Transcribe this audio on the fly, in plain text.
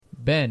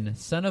Ben,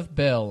 son of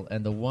Bel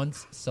and the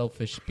once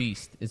selfish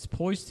beast, is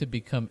poised to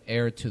become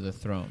heir to the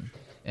throne,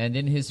 and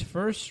in his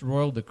first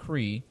royal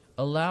decree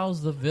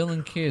allows the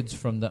villain kids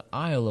from the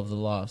Isle of the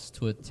Lost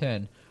to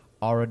attend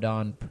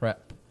Auradon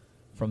Prep.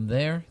 From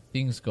there,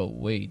 things go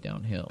way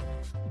downhill.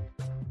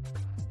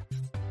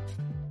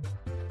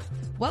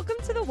 Welcome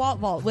to the Walt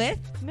Vault with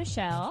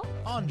Michelle,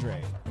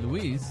 Andre,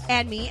 Louise,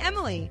 and me,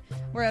 Emily.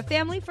 We're a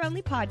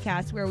family-friendly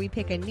podcast where we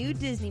pick a new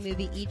Disney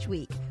movie each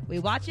week. We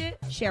watch it,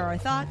 share our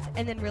thoughts,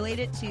 and then relate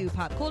it to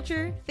pop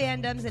culture,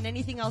 fandoms, and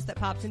anything else that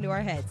pops into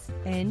our heads.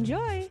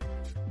 Enjoy!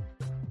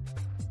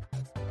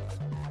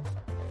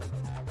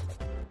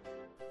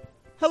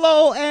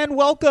 hello and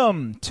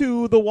welcome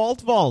to the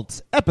Walt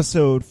Vault,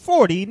 episode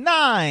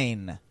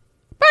 49.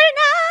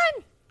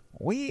 49!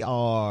 We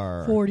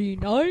are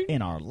 49?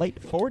 in our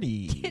late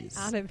 40s. Get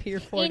out of here,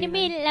 49. in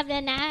the middle of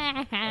the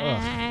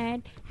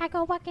night, I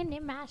go walking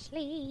in my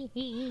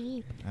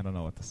sleep. I don't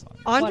know what the song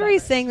is.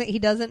 Andre's saying that he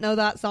doesn't know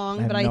that song,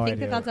 I have but I no think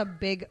idea. that that's a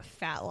big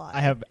fat lie.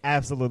 I have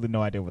absolutely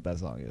no idea what that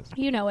song is.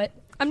 You know it.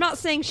 I'm not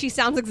saying she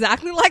sounds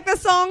exactly like the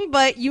song,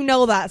 but you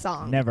know that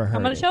song. Never heard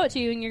I'm going it. to show it to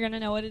you, and you're going to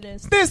know what it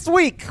is. This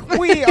week,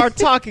 we are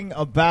talking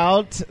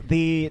about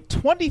the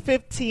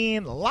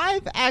 2015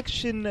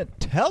 live-action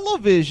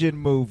television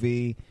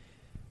movie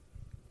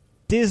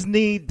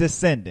Disney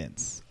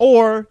Descendants,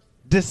 or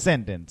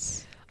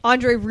Descendants.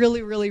 Andre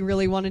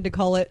really wanted to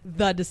call it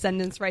The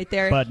Descendants right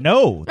there. But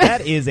no,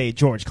 that is a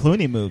George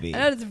Clooney movie.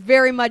 That is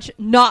very much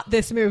not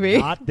this movie.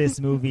 Not this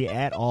movie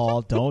at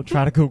all. Don't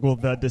try to Google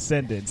The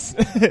Descendants.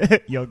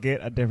 You'll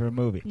get a different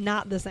movie.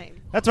 Not the same.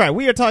 That's right.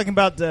 We are talking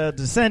about The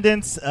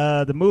Descendants,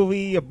 the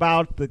movie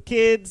about the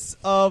kids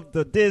of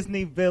the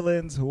Disney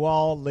villains who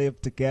all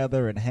live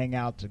together and hang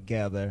out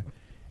together.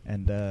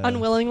 And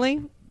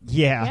Unwillingly.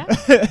 Yeah.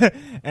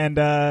 And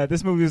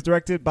this movie was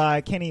directed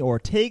by Kenny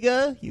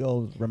Ortega.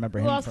 You'll remember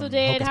Who him also from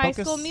did Hocus High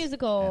Pocus School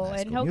Musical High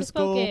and School Hocus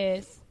Musical.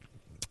 Pocus.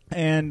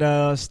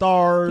 And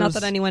stars. Not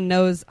that anyone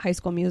knows High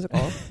School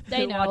Musical.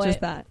 They Who know watches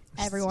it. that?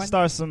 Everyone.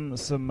 Stars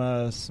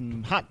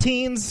some hot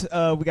teens.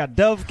 We got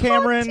Dove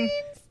Cameron,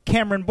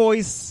 Cameron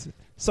Boyce,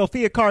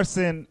 Sophia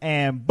Carson,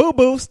 and Boo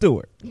Boo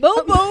Stewart.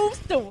 Boo Boo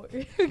Stewart.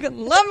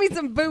 Love me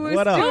some Boo Boo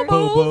What up, Stewart.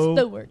 Boo Boo?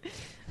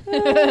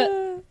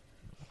 Stewart.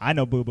 I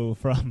know Boo Boo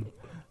from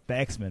the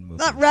X-Men movie.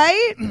 Not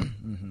right?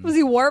 Was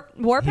he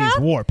Warpath? He's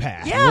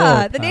Warpath. Yeah,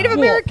 Warpath. the Native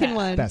American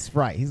one. That's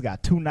right. He's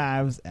got 2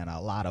 knives and a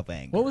lot of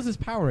anger. What was his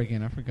power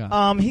again? I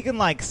forgot. He can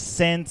like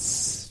sense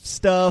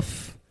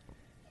stuff.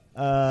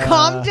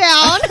 Calm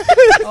down.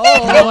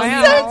 Oh,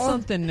 wow. That's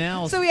something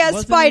else. So he has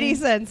Wasn't spidey he?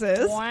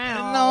 senses.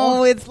 Wow.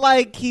 No, it's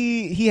like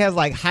he has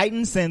like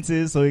heightened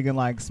senses, so he can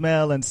like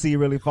smell and see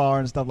really far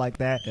and stuff like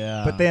that.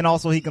 Yeah. But then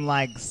also he can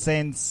like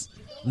sense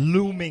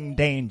looming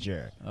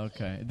danger.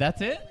 Okay.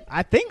 That's it?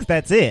 I think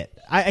that's it.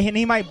 And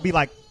he might be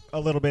like a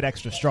little bit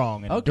extra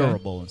strong and Okay.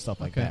 durable and stuff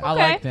like Okay. that. I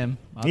liked him.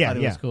 I Yeah, thought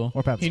it yeah. was cool.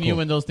 Warpath was He knew cool.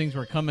 when those things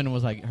were coming and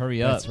was like,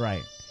 hurry up. That's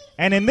right.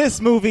 And in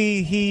this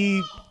movie,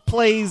 he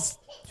plays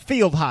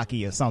field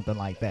hockey or something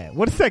like that.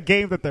 What is that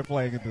game that they're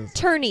playing in this?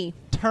 Tourney.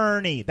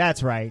 Tourney.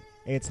 That's right.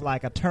 It's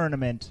like a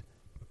tournament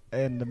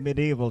in the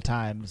medieval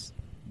times,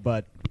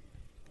 but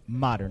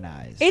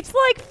modernized. It's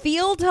like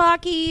field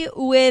hockey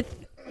with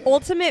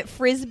ultimate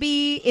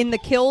frisbee in the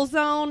kill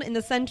zone in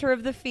the center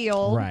of the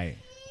field. right.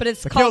 But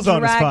it's The called kill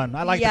zone is drag- fun.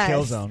 I like Yes. the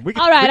kill zone. We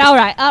could, All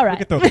right. We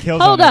could throw the kill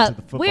Hold zone up.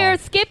 into the football. We're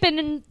skipping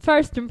in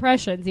first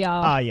impressions,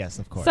 y'all. Ah, yes,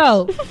 of course.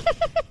 So,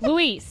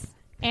 Luis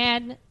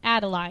and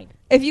Adeline.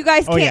 If you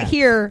guys Oh, can't yeah.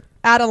 hear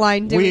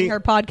Adeline doing We- her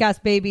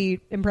podcast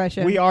baby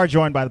impression. we are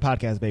joined by the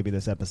podcast baby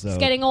this episode. She's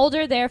getting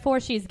older, therefore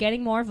she's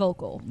getting more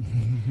vocal.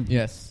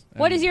 Yes.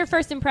 What is your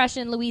first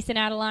impression, Luis and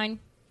Adeline?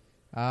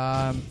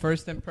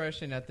 First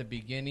impression at the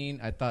beginning,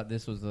 I thought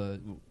this was the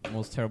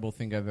most terrible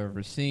thing I've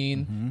ever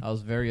seen. I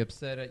was very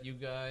upset at you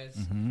guys.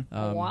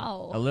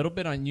 Wow. A little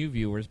bit on you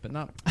viewers, but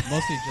not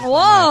mostly just Whoa!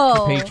 on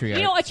my compatriots.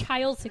 You know, a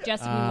child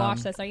suggested we watch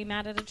Um, this. Are you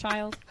mad at a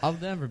child? I'll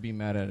never be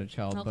mad at a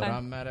child, but Okay.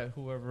 I'm mad at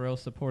whoever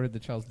else supported the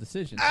child's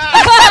decision. She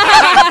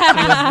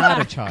was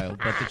not a child,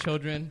 but the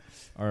children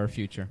are our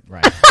future.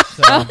 right.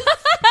 So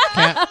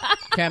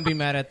can't be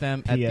mad at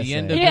them. At the PSA.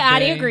 end of Yeah, the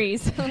Addie day,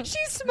 agrees.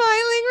 She's smiling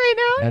right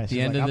now. at she's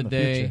the end like, of "I'm the the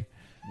day, future."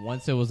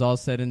 once it was all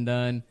said and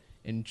done,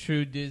 in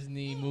true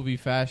Disney movie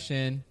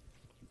fashion,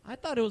 I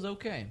thought it was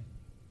okay.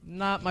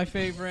 Not my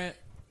favorite,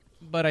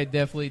 but I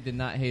definitely did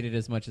not hate it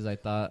as much as I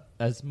thought,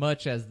 as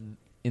much as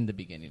in the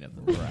beginning of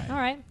the movie. All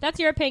right. That's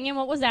your opinion.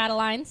 What was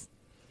Adeline's?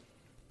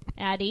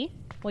 Addie,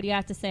 what do you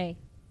have to say?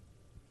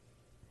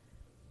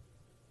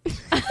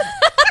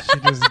 She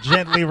just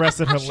gently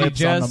rested her She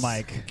lips on just the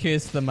mic.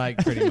 kissed the mic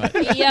pretty much.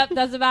 Yep,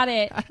 that's about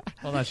it.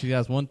 Hold on, she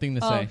has one thing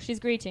to Oh, say. she's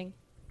greeting.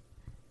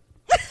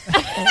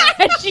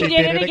 she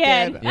did it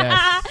again.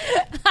 Yes.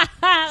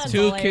 That's 2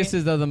 hilarious.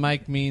 kisses of the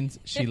mic means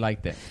she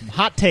liked it.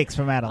 Hot takes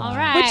from Adeline. All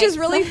right. Which is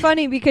really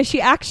funny because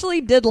she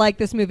actually did like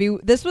this movie.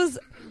 This was,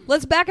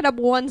 let's back it up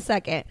 1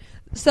 second.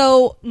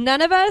 So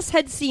none of us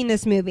had seen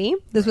this movie.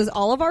 This was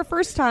all of our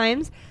first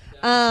times.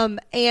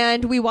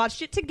 And we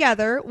watched it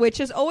together, which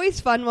is always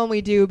fun when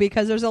we do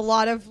because there's a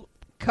lot of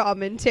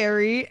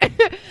commentary.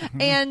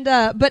 And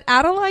but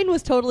Adeline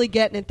was totally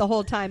getting it the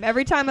whole time.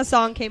 Every time a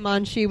song came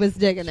on, she was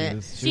digging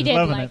it. She did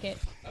like it.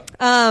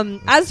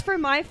 As for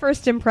my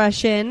first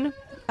impression,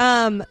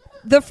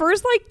 the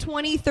first like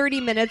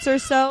 20-30 minutes or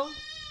so,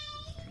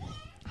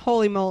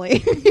 holy moly.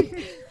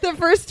 The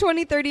first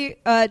 20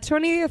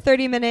 or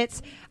 30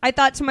 minutes, I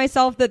thought to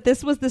myself that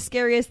this was the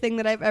scariest thing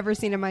that I've ever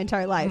seen in my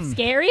entire life.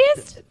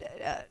 Scariest?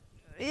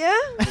 Yeah.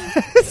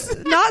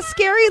 Not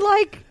scary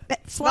like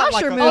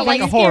slasher movie. Oh,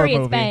 like a horror scary, it's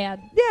movie.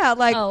 bad. Yeah,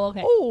 like,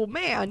 okay. oh,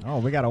 man. Oh,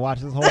 we got to watch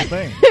this whole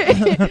thing.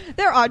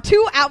 There are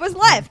 2 hours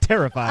left. I'm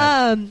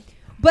terrified.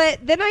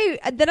 But then I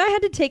had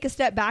to take a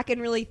step back and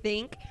really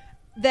think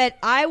that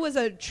I was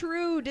a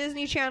true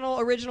Disney Channel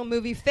original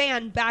movie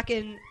fan back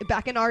in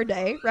our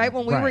day, right,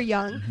 when we were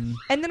young. Mm-hmm.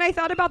 And then I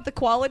thought about the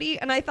quality,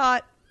 and I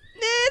thought,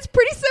 it's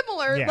pretty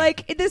similar. Yeah.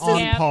 Like this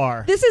On is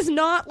par. This is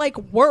not like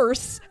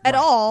worse at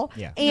all.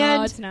 Yeah. And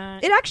No, it's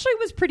not. it actually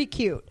was pretty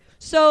cute.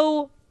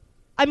 So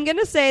I'm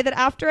gonna say that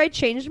after I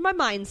changed my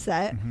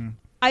mindset,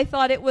 I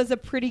thought it was a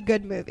pretty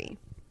good movie.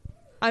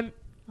 All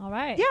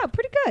right. Yeah,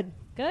 pretty good.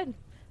 Good.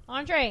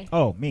 Andre,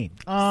 Oh, me.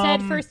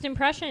 said first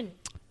impression.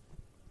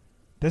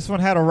 This one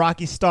had a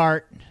rocky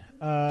start.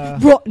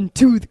 Rotten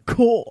to the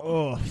core.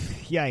 Oh,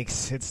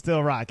 yikes! It's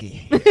still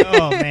rocky.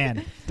 Oh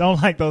man,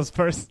 don't like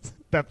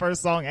that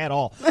first song at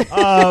all.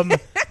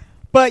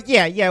 But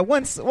yeah.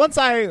 Once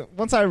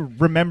I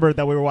remembered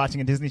that we were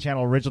watching a Disney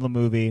Channel original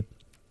movie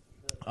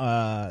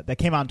that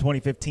came out in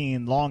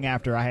 2015, long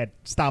after I had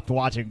stopped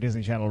watching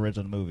Disney Channel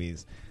original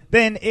movies,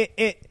 then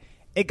it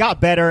got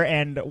better.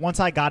 And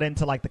once I got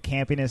into like the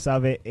campiness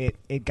of it,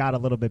 it got a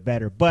little bit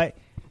better. But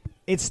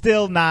it's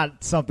still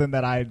not something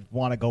that I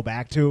want to go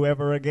back to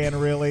ever again.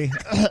 Really,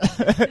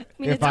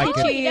 if I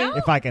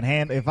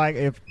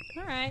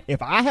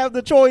have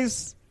the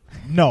choice,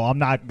 no, I'm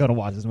not gonna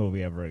watch this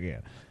movie ever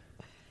again.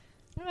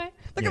 Okay.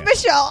 Look at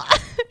Michelle.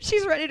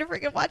 She's ready to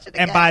freaking watch it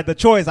again. And by the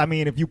choice, I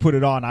mean if you put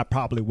it on, I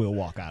probably will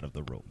walk out of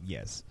the room.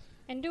 Yes.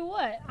 And do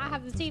what? I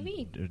have the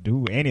TV.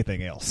 Do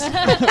anything else.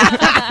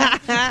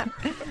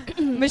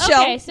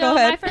 Michelle, Okay, so go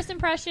ahead. my first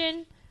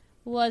impression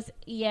was,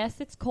 yes,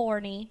 it's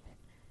corny.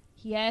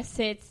 Yes,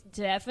 it's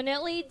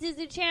definitely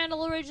Disney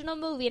Channel original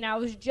movie, and I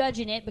was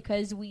judging it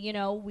because we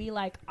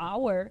like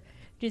our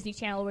Disney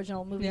Channel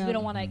original movies. Yeah. We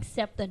don't want to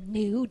accept the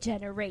new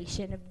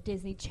generation of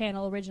Disney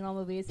Channel original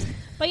movies.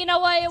 But you know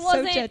what? It So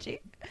wasn't. judgy.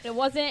 It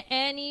wasn't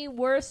any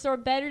worse or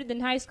better than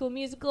High School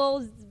Musical.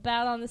 It's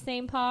about on the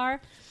same par.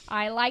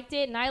 I liked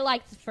it, and I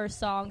liked the first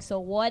song, so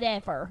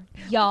whatever,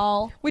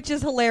 y'all. Which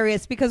is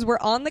hilarious because we're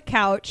on the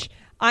couch.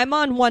 I'm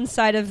on one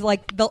side of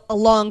like a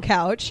long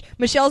couch.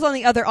 Michelle's on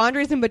the other.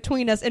 Andre's in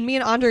between us, and me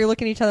and Andre are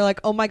looking at each other like,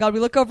 "Oh my god!"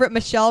 We look over at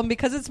Michelle, and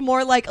because it's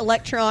more like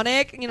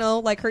electronic,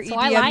 like her So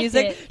I EDM liked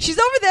music, it. she's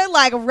over there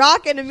like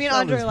rocking, and me and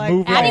Andre are like,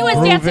 moving. Addie was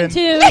Grooving. dancing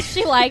too.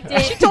 She liked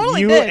it. She totally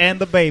You did. and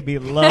the baby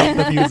love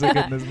the music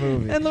in this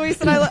movie. And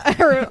Luis and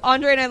or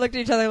Andre and I looked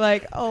at each other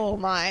like, "Oh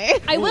my!"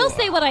 I will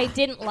say what I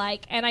didn't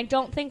like, and I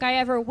don't think I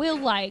ever will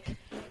like,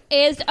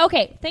 is,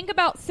 okay, think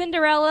about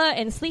Cinderella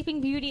and Sleeping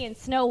Beauty and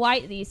Snow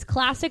White, these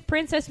classic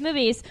princess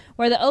movies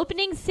where the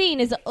opening scene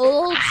is an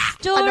old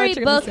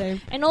storybook.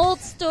 An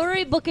old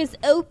storybook is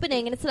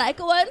opening, and it's like,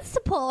 once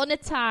upon a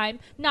time.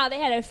 No, they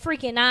had a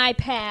freaking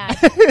iPad.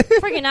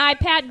 Freaking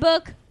iPad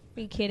book.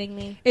 Are you kidding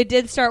me? It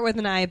did start with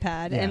an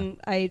iPad, Yeah. and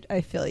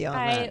I feel you on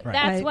that. Right.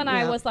 That's when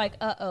I yeah. was like,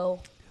 uh-oh.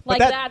 But Like,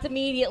 that- that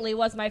immediately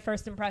was my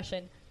first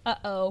impression.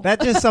 Uh-oh.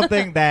 That's just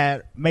something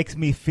that makes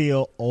me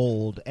feel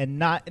old, and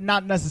not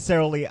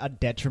necessarily a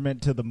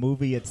detriment to the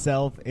movie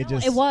itself. It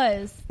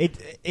was.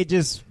 It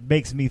just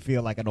makes me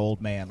feel like an old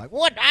man. Like,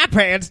 what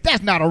iPads?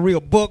 That's not a real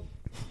book.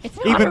 It's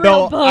not Even a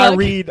real though book. I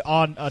read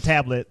on a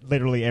tablet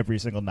literally every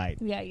single night.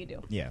 Yeah, you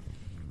do. Yeah.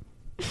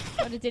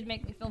 But it did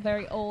make me feel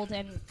very old,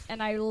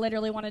 and I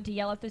literally wanted to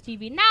yell at the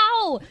TV,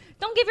 no!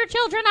 Don't give your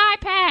children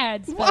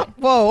iPads! But,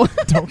 Whoa.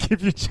 Don't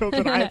give your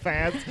children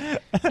iPads.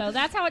 so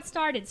that's how it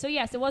started. So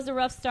yes, it was a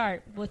rough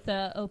start with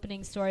the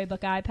opening storybook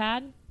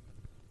iPad.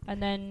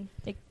 And then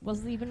it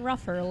was even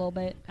rougher a little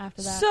bit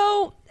after that.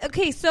 So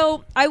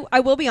I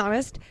will be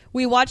honest.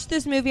 We watched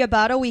this movie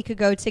about a week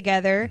ago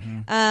together,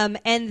 and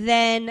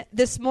then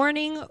this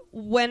morning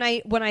when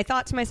I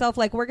thought to myself,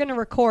 like, we're going to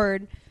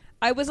record,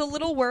 I was a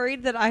little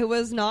worried that I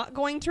was not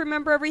going to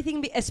remember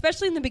everything,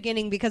 especially in the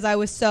beginning, because I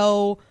was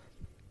so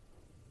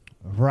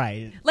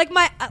Right.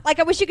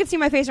 I wish you could see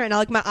my face right now.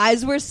 Like, my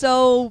eyes were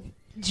so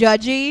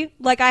judgy.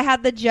 Like, I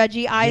had the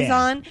judgy eyes Yeah.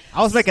 on.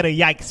 I was making a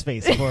yikes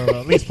face for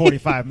at least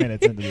 45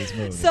 minutes into this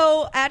movie.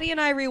 So Addie and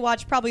I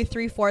rewatched probably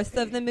 3/4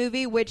 of the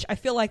movie, which I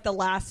feel like the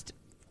last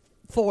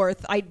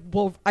fourth I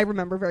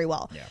remember very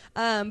well.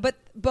 Yeah.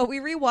 But we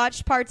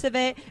rewatched parts of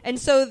it, and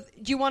so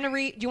do you want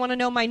to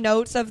know my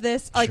notes of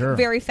this? Like, Sure.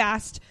 very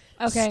fast.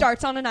 Okay.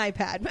 Starts on an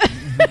iPad.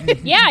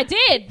 Yeah, I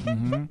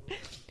did.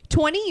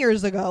 20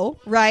 years ago,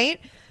 right?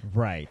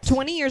 Right.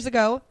 20 years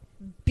ago,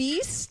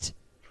 Beast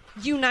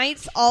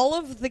unites all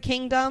of the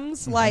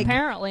kingdoms, like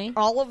Apparently.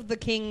 all of the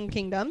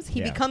kingdoms. He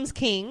Yeah. becomes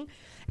king,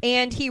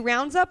 and he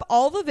rounds up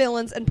all the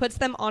villains and puts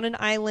them on an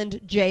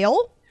island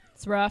jail.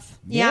 It's rough.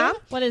 Yeah.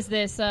 What is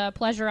this?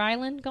 Pleasure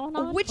Island going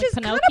on? Which Like is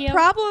kind Pinocchio? of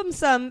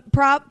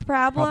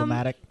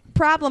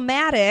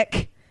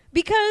problematic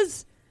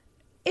because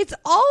it's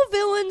all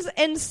villains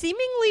and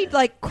seemingly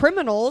like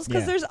criminals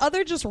because there's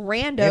other just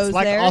randos It's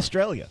like there.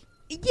 Australia.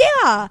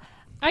 Yeah.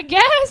 I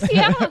guess,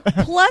 yeah.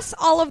 Plus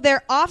all of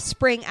their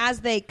offspring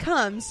as they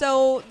come.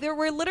 So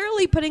we're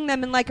literally putting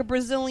them in like a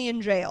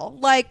Brazilian jail.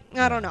 Like,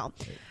 I don't know.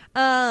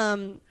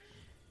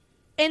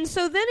 And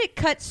so then it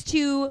cuts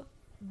to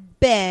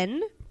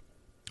Ben,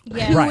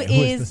 Yeah. who Right, who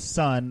is is the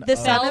son the of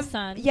son Belle's of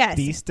son. Yes.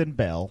 Beast and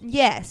Belle.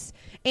 Yes.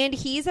 And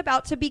he's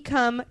about to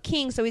become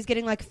king, so he's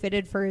getting like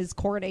fitted for his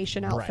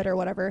coronation outfit or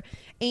whatever.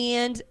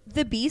 And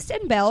the Beast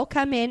and Belle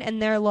come in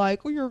and they're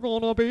like, "You're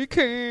gonna be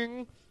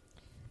king."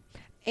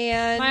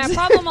 And My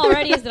problem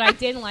already is that I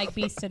didn't like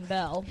Beast and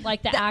Belle,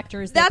 like the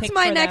actors. They that's picked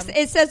my for next. them.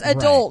 It says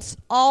adults,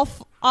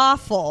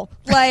 awful.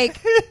 Like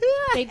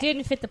They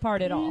didn't fit the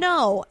part at all.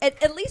 no,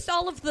 at least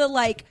all of the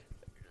like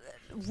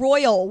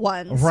royal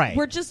ones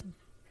were just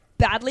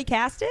badly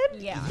casted.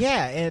 Yeah.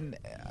 Yeah, and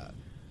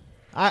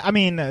I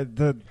mean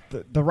the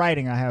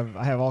writing I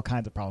have all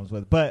kinds of problems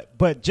with,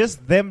 but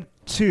just them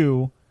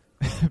two,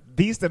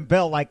 Beast and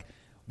Belle. Like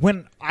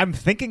when I'm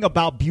thinking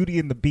about Beauty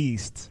and the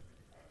Beast,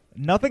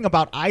 nothing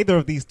about either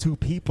of these two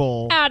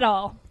people At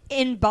all.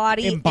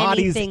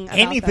 embodies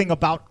anything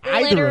about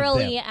either of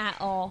Literally them. at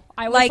all.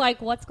 I was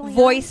like, what's going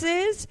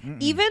voices,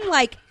 even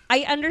like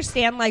I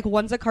understand like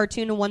one's a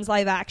cartoon and one's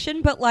live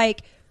action, but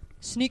like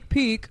sneak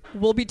peek,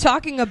 we'll be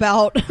talking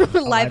about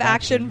live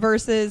action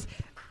versus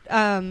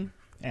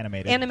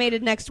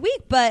animated next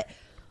week, but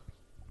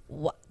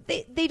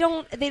they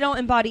don't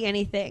embody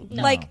anything.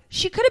 No. Like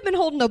she could have been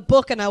holding a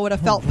book and I would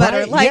have felt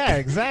better. Like yeah,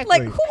 exactly.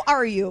 Like who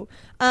are you?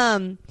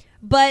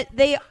 But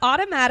they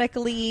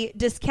automatically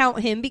discount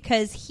him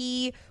because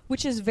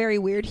which is very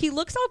weird, he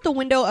looks out the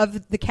window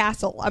of the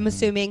castle, I'm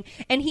assuming,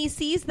 and he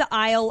sees the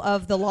Isle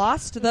of the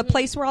Lost, the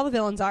place where all the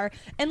villains are,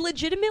 and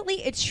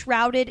legitimately it's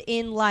shrouded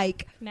in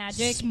like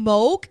magic,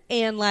 smoke,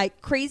 and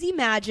like crazy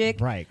magic.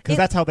 Right, because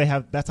that's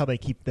how they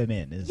keep them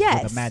in, is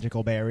with a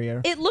magical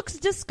barrier. It looks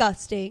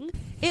disgusting.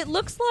 It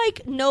looks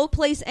like no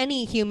place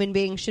any human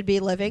being should be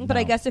living, but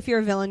I guess if you're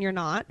a villain, you're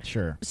not.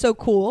 Sure. So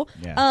cool.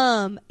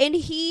 Yeah. And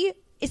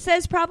it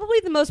says probably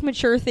the most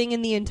mature thing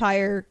in the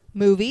entire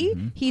movie.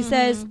 Mm-hmm. He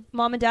says,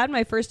 "Mom and Dad,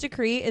 my first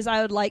decree is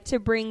I would like to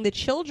bring the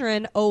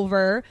children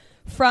over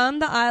from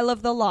the Isle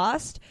of the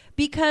Lost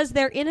because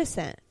they're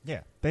innocent."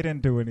 Yeah, they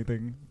didn't do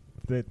anything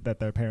that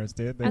their parents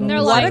did. And they're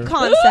What like, a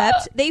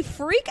concept. They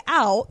freak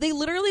out. They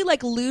literally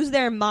like lose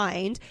their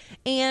mind,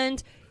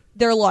 and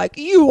they're like,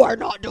 "You are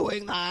not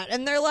doing that."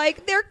 And they're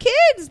like, "They're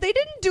kids. They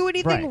didn't do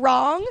anything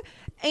wrong."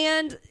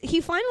 And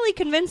he finally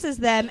convinces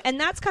them, and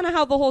that's kind of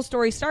how the whole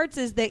story starts,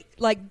 is that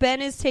like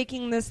Ben is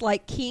taking this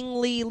like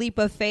kingly leap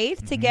of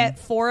faith to get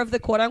 4 of the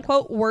quote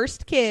unquote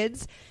worst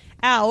kids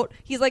out.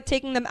 He's like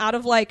taking them out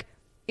of like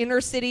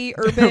inner city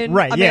urban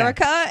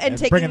America and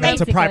taking bringing them to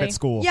basically private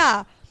school.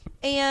 Yeah.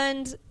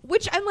 And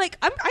which I'm like,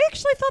 I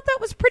actually thought that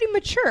was pretty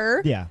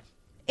mature. Yeah.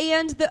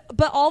 And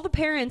but all the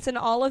parents and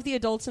all of the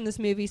adults in this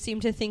movie seem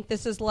to think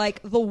this is like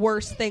the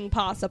worst thing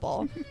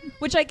possible,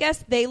 which I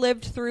guess they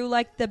lived through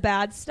like the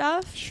bad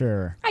stuff.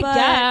 Sure. I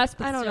guess,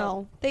 but I don't still.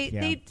 know.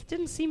 They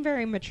didn't seem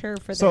very mature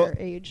for So their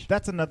age.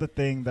 that's another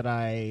thing that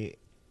I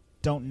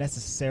don't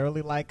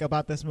necessarily like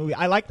about this movie.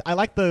 I like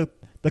the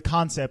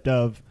concept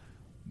of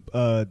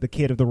the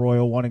kid of the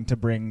royal wanting to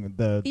bring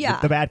the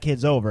bad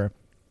kids over,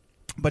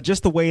 but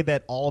just the way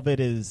that all of it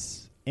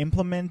is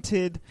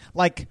implemented.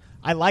 Like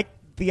I like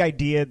the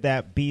idea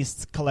that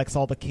Beast collects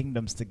all the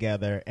kingdoms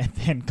together and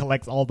then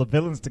collects all the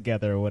villains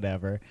together or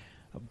whatever,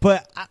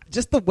 but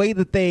just the way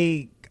that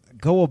they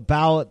go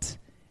about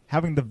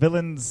having the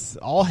villains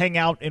all hang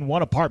out in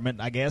one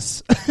apartment, I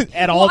guess,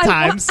 at all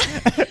times.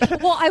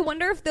 Well, I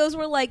wonder if those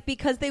were like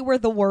because they were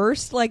the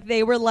worst, like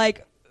they were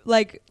like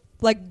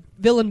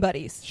villain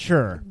buddies.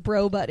 Sure.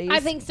 Bro buddies. I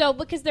think so,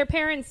 because their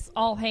parents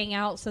all hang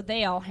out, so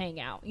they all hang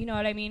out. You know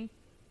what I mean?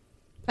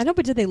 I know,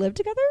 but did they live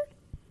together?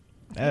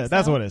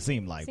 That's what it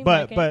seemed like. Seemed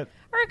but like it.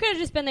 Or it could have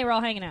just been they were all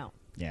hanging out.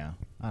 yeah,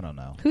 I don't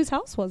know. Whose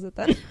house was it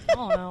then? I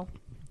don't know.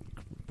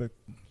 The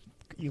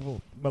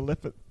evil,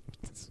 maleficent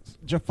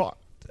Jafar.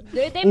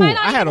 They might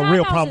not I had even a have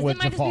real houses. problem with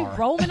They might just Jafar. be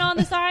roaming on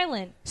this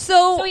island.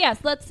 So yes,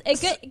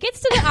 it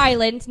gets to the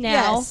island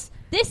now. Yes.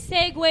 This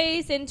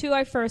segues into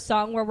our first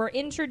song where we're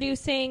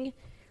introducing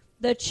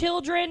the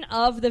children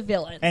of the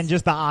villains. And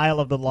just the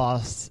Isle of the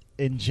Lost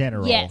in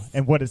general. Yes.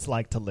 And what it's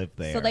like to live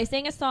there. So they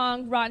sing a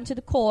song, Rotten to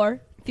the Core.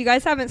 if you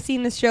guys haven't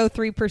seen the show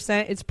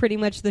 3%, it's pretty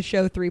much the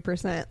show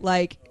 3%.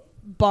 Like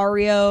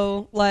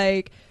barrio,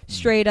 like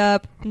straight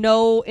up,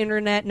 no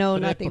internet, no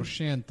nothing.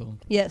 3%.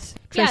 Yes.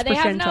 Yeah, they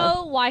have 3%. no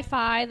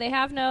Wi-Fi. They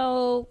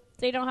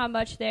don't have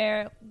much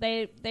there.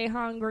 They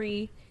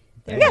hungry.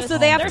 Yeah, so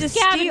they have they're to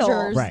steal.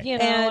 scavengers, Right. you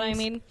know what I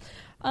mean?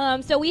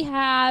 So we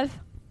have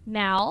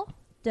Mal,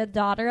 the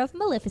daughter of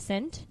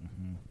Maleficent.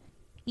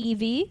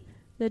 Evie,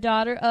 the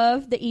daughter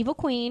of the evil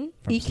queen.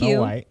 From EQ.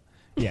 Snow White.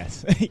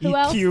 Yes. Who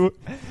else?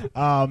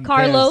 EQ.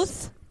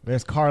 Carlos.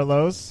 There's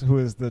Carlos, who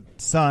is the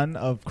son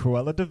of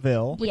Cruella de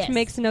Vil. Which Yes.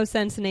 makes no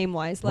sense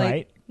name-wise. Like,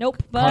 Right. Nope.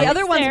 the But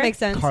other it's ones there. make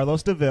sense.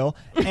 Carlos de Vil.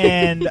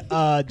 And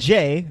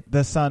Jay,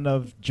 the son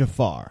of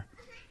Jafar.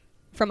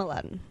 From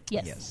Aladdin.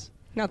 Yes.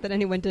 Not that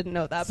anyone didn't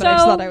know that, but So I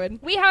just thought I would.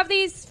 we have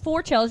these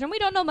 4 children. We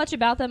don't know much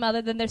about them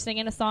other than they're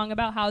singing a song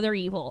about how they're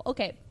evil.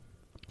 Okay.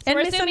 So And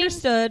we're assuming-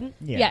 misunderstood.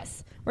 Yeah.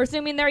 Yes. We're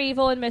assuming they're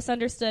evil and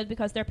misunderstood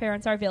because their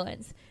parents are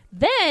villains.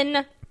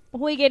 Then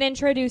we get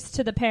introduced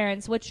to the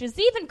parents, which is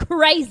even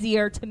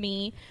crazier to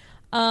me.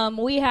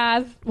 We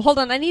have... Hold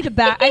on, I need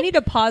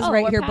to pause Oh,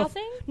 right we're here.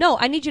 pausing? No,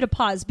 I need you to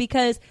pause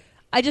because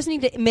I just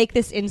need to make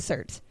this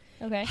insert.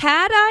 Okay.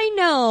 Had I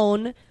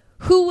known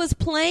who was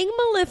playing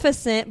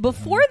Maleficent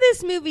before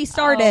this movie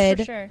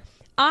started, Oh, for sure.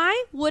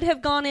 I would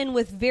have gone in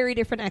with very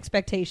different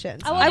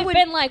expectations. I would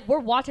have been like, we're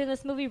watching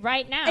this movie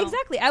right now.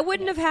 Exactly. I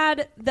wouldn't have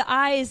had the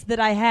eyes that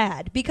I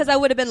had because I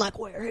would have been like,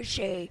 where is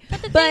she?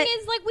 But the thing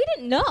is, like, we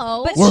didn't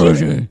know. But Where is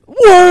she, she?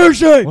 Where is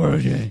she? Where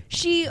is she?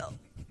 she,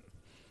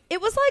 it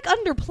was like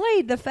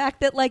underplayed the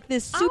fact that like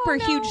this super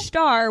no. huge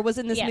star was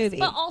in this Yes, movie.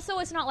 but also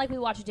it's not like we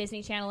watch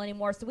Disney Channel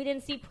anymore, so we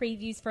didn't see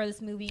previews for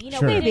this movie. You know,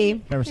 Sure. we Maybe.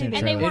 didn't- Never seen a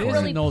and they trailer. weren't It is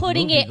really an old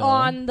putting movie, it though.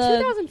 on the.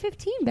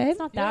 2015, babe. It's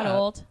not that Yeah.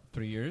 old.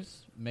 3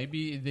 years.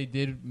 Maybe they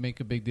did make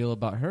a big deal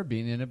about her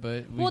being in it,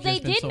 but Well, they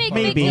did make a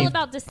Maybe. big deal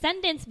about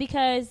Descendants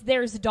because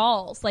there's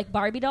dolls, like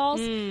Barbie dolls,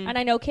 and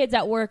I know kids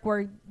at work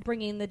were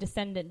bringing the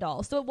Descendant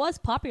dolls, so it was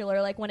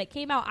popular. Like when it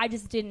came out, I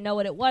just didn't know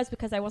what it was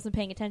because I wasn't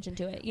paying attention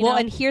to it. You Well, know?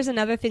 and here's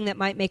another thing that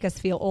might make us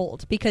feel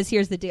old because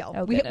here's the deal.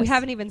 Oh, we goodness.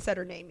 haven't even said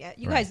her name yet.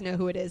 You Right. guys know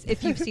who it is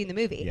if you've seen the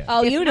movie. Yeah.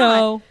 oh, If you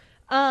not,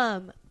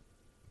 know,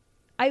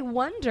 I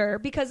wonder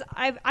because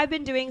I've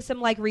been doing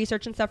some like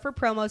research and stuff for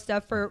promo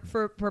stuff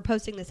for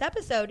posting this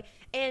episode,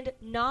 and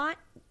not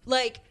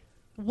like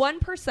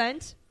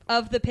 1%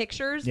 of the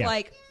pictures Yeah.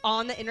 like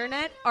on the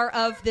internet are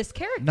of this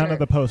character. None of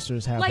the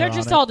posters have Like, they're her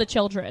just on it. all the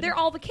children. They're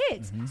all the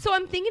kids. So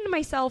I'm thinking to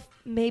myself,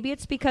 maybe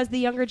it's because the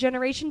younger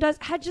generation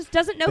just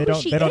doesn't know They who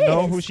don't, she they don't is.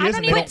 know who she I is,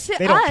 don't and even- to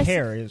they don't us-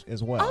 care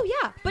as well. Oh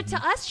yeah, but to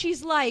us,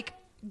 she's like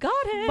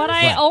goddess. But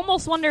I Right.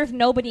 almost wonder if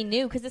nobody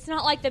knew because it's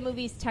not like the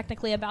movie's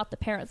technically about the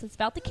parents. It's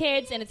about the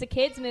kids, and it's a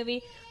kids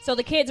movie, so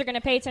the kids are going to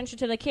pay attention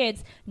to the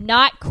kids,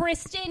 not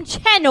Kristen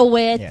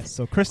Chenoweth, Yes,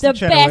 so Kristen the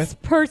Chenoweth,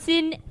 best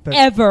person the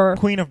ever.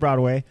 Queen of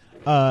Broadway,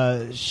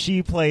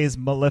 she plays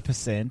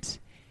Maleficent,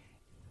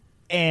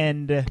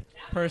 and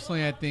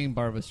Personally, I think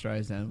Barbara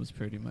Streisand was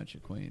pretty much a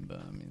queen, but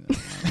I mean, that's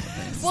not the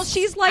thing. well,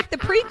 she's like the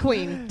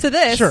pre-queen to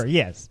this. sure,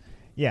 yes,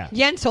 yeah.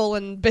 Yentl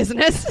in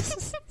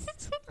business.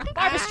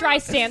 Barbara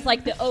Streisand's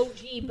like the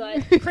OG,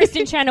 but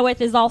Kristen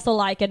Chenoweth is also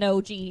like an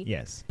OG.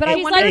 Yes. But I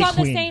She's wonder like A on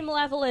the queen. same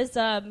level as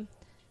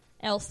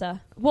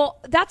Elsa, Well,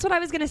 that's what I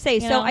was going to say.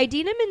 You So know?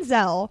 Idina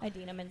Menzel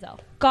Idina Menzel.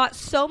 got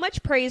so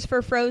much praise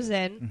for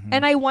Frozen,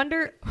 and I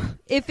wonder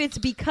if it's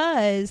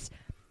because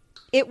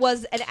it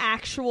was an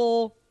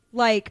actual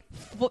like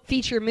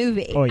feature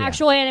movie, Oh yeah.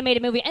 Actual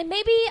animated movie, and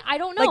maybe I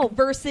don't know. like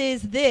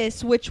versus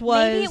this, which was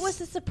Maybe it was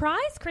a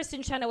surprise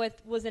Kristen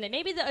Chenoweth was in it.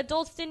 Maybe the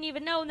adults didn't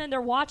even know, and then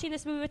they're watching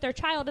this movie with their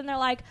child, and they're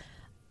like,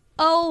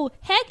 "Oh,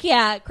 heck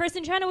yeah,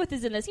 Kristen Chenoweth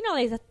is in this." You know,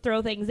 they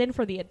throw things in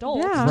for the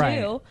adults Yeah. too.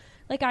 Right.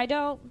 Like I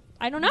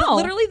don't know.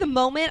 literally the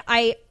moment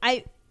I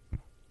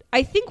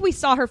think we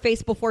saw her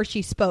face before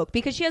she spoke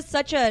because she has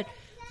such a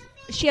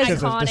She has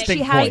a iconic. distinct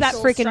She has voice. that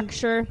freaking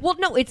structure. Well,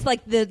 no, it's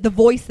like the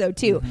voice though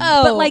too.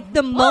 Oh. But like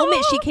the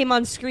moment she came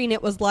on screen,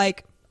 it was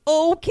like,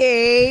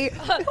 okay,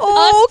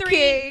 Us three,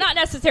 okay. not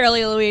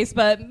necessarily Louise,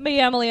 but me,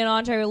 Emily, and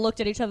Andre looked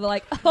at each other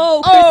like,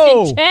 "Oh, Oh.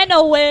 Kristen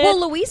Chenoweth."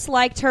 Well, Luis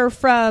liked her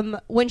from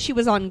when she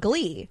was on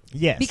Glee.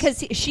 Yes.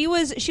 Because she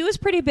was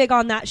pretty big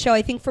on that show.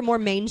 I think for more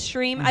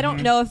mainstream. I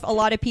don't know if a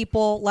lot of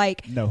people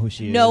like Know who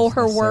she know is,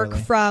 her work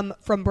necessarily.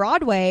 from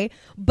Broadway,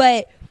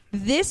 but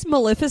this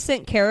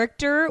Maleficent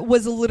character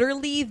was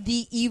literally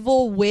the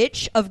evil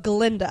witch of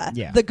Glinda,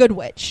 Yeah. the good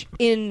witch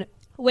in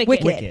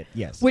Wicked. Wicked,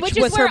 yes. which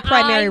is was her where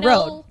primary I know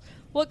role.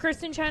 What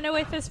Kristen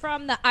Chenoweth is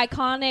from, the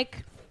iconic,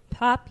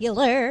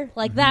 popular,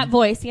 like that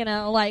voice, you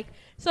know, like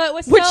so it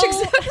was Which so.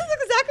 is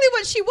exactly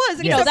what she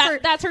was. You know, except for-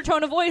 that's her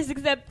tone of voice,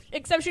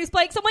 except she's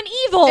playing someone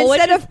evil.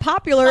 instead which of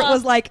popular, it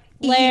was like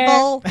is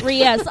evil.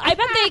 hilarious. I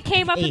bet they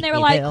came up and they were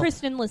like, Evil.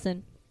 Kristen,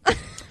 listen,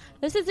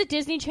 this is a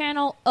Disney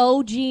Channel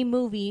OG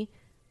movie.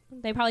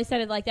 They probably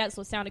said it like that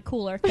so it sounded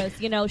cooler because,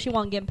 you know, she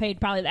wasn't getting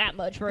paid probably that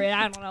much for it.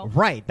 I don't know.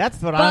 Right.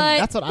 That's what But,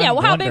 I'm yeah,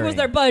 well, how big wondering. was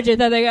their budget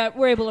that they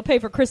were able to pay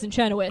for Kristen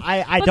Chenoweth?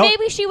 I but don't-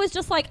 maybe she was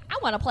just like, I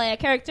want to play a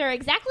character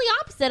exactly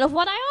opposite of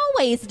what I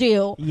always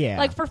do. Yeah.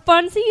 Like for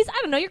funsies, I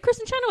don't know, you're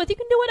Kristen Chenoweth. You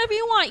can do whatever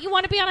you want. You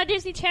want to be on a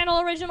Disney Channel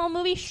original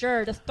movie?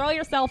 Sure. Just throw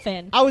yourself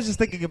in. I was just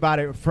thinking about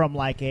it from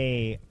like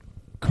a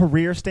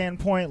career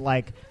standpoint.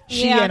 Like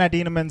she Yeah. and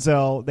Idina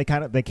Menzel, they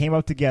came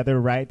up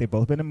together, right? They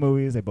both been in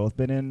movies. They both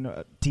been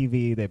in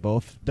TV. They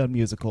both done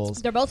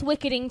musicals. They're both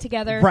wickeding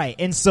together. Right.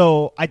 And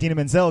so Idina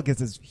Menzel gets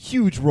this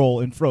huge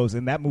role in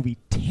Frozen. That movie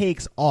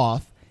takes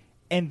off.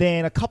 And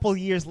then a couple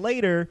years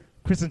later,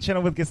 Kristen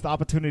Chenoweth gets the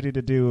opportunity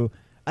to do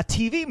a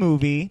TV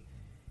movie.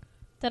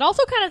 That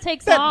also kind of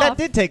takes That off.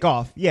 did take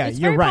off. Yeah, It's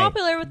you're very right.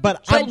 popular with but the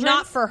But children.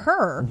 not for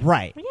her.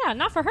 right. Yeah,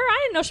 not for her. I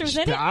didn't know she was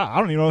in it. I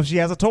don't even know if she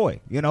has a toy.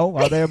 You know,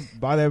 are there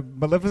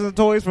Maleficent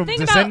toys from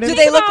Think about- Descendants? Do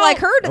they look about- like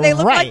her? Do they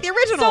look Right. like the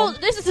original?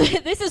 So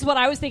this is what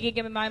I was thinking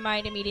in my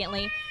mind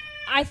immediately.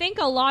 I think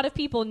a lot of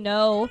people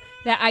know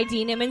that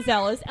Idina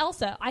Menzel is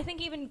Elsa. I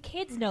think even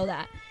kids know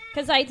that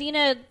because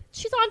Idina,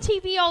 she's on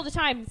TV all the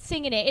time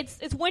singing it.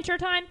 It's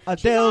wintertime.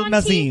 Adele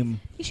Nazim.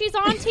 She's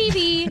on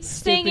TV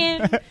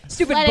singing.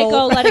 Stupid Let bolt. it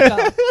go, let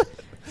it go.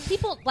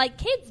 People like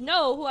kids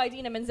know who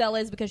Idina Menzel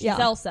is because she's Yeah.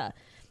 Elsa.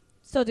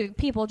 So do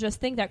people just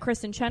think that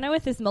Kristen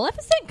Chenoweth is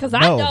Maleficent? Because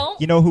I No.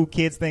 don't. You know who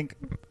kids think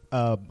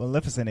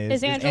Maleficent is?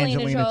 Is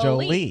Angelina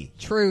Jolie.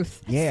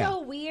 Truth. It's Yeah.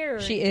 so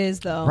weird. She is,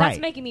 though. Right.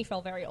 That's making me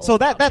feel very old. So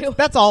now, too.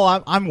 that's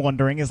all I'm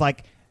wondering is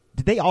like,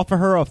 did they offer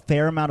her a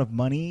fair amount of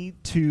money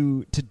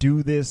to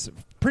do this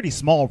pretty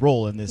small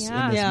role in this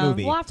Yeah.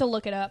 movie? We'll have to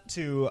look it up.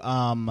 To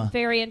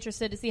Very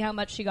interested to see how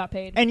much she got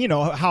paid. and you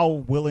know how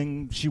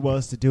willing she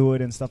was to do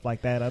it and stuff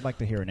like that. I'd like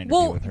to hear an interview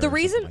Well, with her. the or something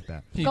reason- like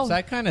that. Peeps,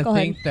 I kind of go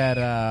think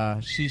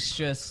that she's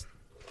just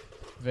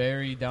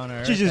very down to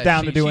earth. She's just that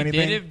down to do she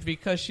anything. did it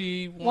because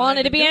she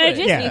wanted to be do in a it.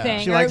 Disney Yeah, thing.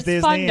 she or likes it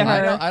was fun Disney to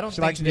and her. I don't She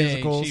think likes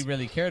musicals. she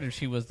really cared if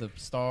she was the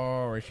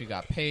star or if she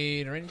got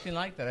paid or anything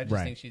like that. I just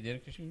Right. think she did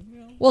it because she.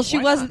 Well, she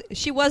why was not?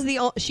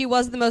 she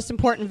was the most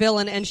important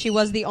villain, and she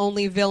was the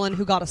only villain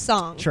who got a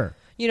song. Sure.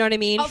 You know what I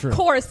mean? Of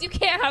course, you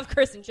can't have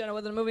Kristen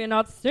Chenoweth in a movie and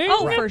not sing.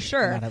 Oh, Right. for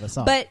sure. Not have a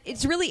song. But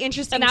it's really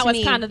interesting. And that to was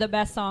me. kind of the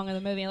best song in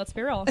the movie. Let's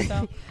be real.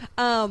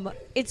 So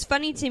It's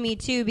funny to me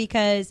too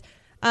because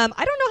I don't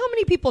know how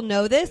many people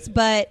know this,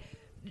 but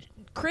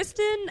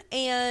Kristen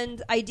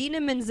and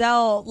Idina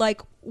Menzel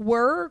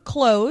were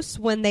close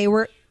when they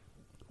were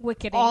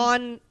Wicked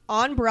on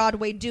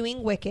Broadway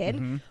doing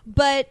Wicked,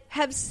 but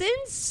have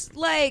since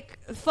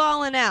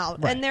fallen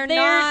out, Right. and they're They're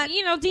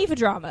not. diva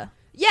drama.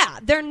 Yeah,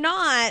 they're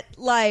not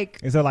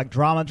Is there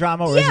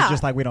drama, or is Yeah. it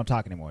just we don't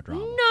talk anymore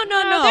drama?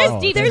 No. there's Oh,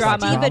 diva there's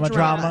drama. Diva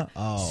drama.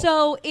 Oh.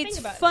 So it's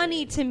about it.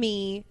 funny to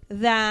me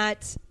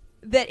that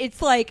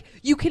it's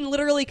you can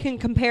literally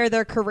compare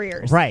their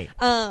careers. Right.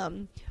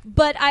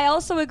 But I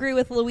also agree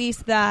with Luis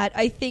that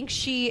I think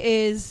she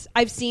is.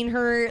 I've seen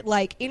her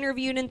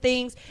interviewed and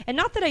things, and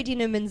not that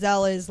Idina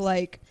Menzel is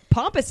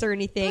pompous or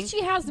anything. But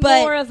she has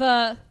but- more of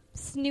a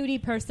snooty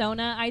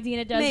persona.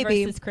 Idina does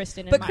Maybe. versus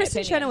Kristen. But in Kristen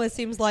my opinion. Chenoweth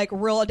seems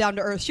real down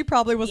to earth. She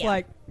probably was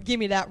Yeah. give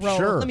me that role.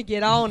 Sure. Let me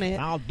get on it.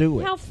 I'll do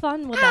it. How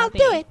fun would I'll that be?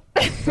 do it.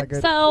 Is that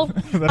good? So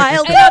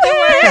I'll do in other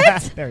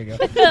it. There you go.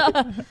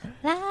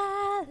 la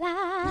la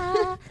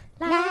la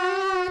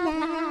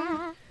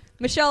la.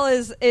 Michelle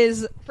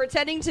is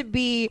pretending to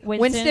be Winston.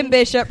 Winston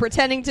Bishop,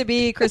 pretending to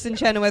be Kristen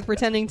Chenoweth,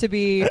 pretending to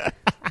be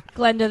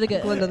Glenda the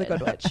Good. Glenda the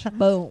Good Witch.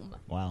 Boom.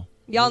 Wow.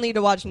 Y'all need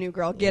to watch New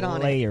Girl. Get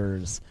on it.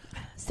 Layers.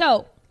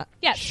 So,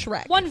 yes,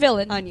 Shrek. one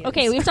villain. Onions.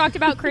 Okay, we've talked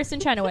about Kristen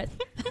Chenoweth.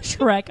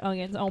 Shrek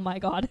onions. Oh my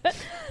god.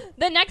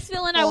 The next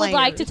villain I would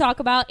like to Layers. talk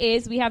about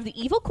is we have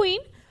the evil queen,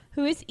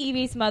 who is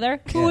Evie's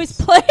mother, who is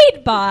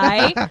played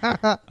by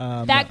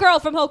that girl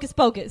from Hocus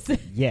Pocus.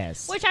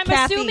 Yes. Which I'm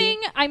Kathy.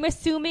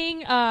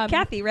 assuming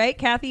Kathy, right?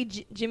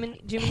 Kathy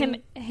Jiminy.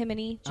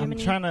 Jiminy. I'm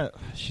trying to.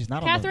 She's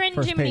not Catherine on the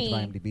first page of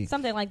Jiminy, IMDb.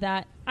 something like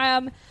that.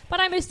 But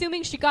I'm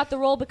assuming she got the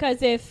role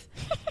because if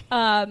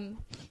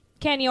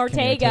Kenny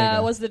Ortega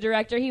was the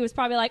director, he was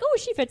probably like, "Oh,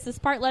 she fits this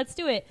part. Let's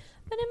do it."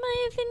 But in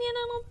my opinion,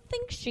 I don't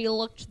think she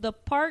looked the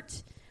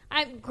part.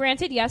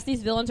 Granted, yes,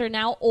 these villains are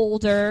now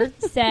older.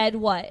 Said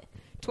what?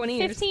 20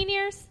 years. 15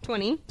 years?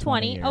 20.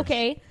 20. years.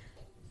 Okay.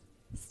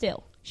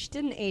 Still, She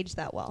didn't age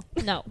that well.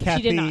 no, she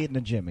Kathy did not.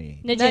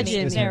 Najimy.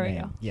 Najimy. is There her we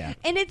name. go. Yeah.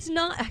 And it's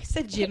not. I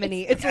said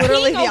Jiminy. It's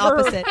literally the Hanging over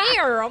opposite. Her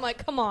hair. I'm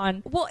like, come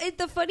on. Well,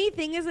 the funny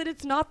thing is that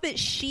it's not that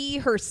she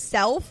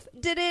herself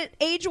didn't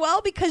age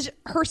well because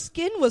her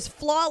skin was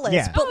flawless.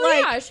 Yeah. But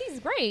Yeah, she's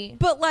great.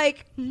 but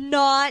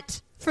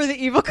not for the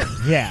evil queen.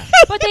 Yeah.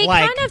 But they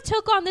Like, kind of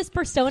took on this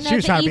persona. she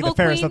was the trying to be evil the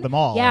fairest queen. of them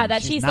all, Yeah, and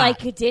that she's she's not.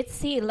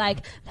 ditzy.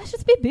 Let's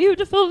just be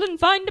beautiful and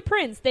find a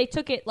prince. They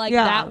took it Yeah,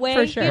 that way,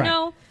 for sure. you Right.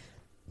 know.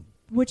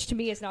 Which to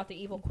me is not the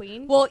evil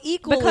queen. Well,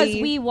 equally because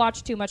we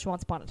watched too much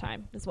Once Upon a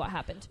Time. Is what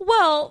happened.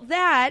 Well,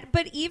 that,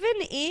 but even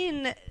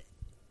in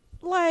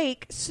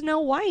Snow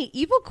White,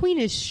 Evil Queen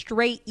is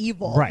straight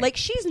evil. Right.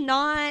 She's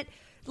not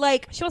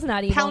She wasn't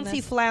that evil. in pouncy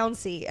this.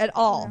 flouncy at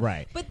all.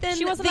 Right. But then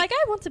She wasn't I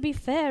want to be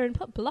fair and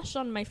put blush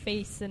on my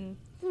face, and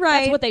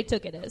right. that's what they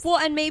took it as. Well,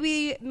 and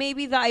maybe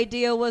the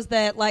idea was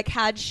that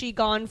had she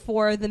gone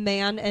for the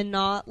man and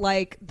not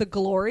the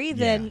glory,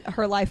 then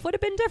her life would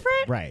have been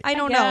different. Right. I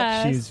don't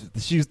guess. know.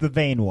 She's the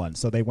vain one,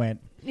 so they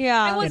went.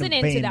 Yeah. I wasn't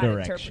in a into vain that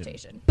direction.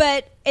 interpretation.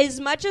 But as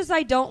much as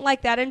I don't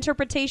like that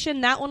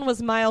interpretation, that one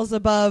was miles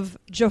above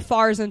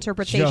Jafar's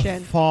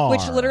interpretation, Jafar.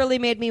 which literally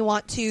made me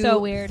want to So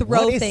weird. throw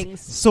What is-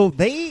 things. So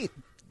they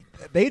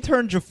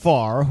turned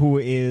Jafar, who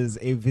is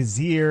a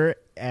vizier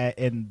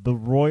in the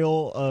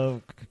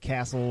royal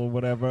castle,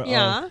 whatever,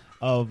 Yeah.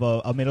 of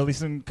a Middle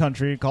Eastern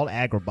country called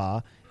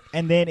Agrabah,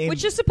 and then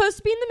Which is supposed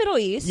to be in the Middle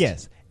East.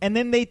 yes, and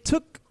then they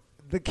took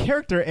the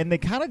character, and they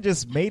kind of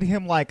just made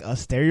him like a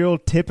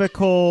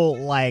stereotypical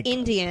like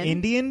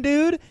Indian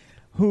dude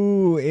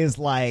who is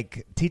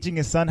like teaching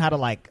his son how to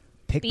like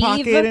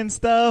pickpocket and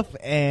stuff,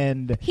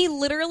 and he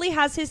literally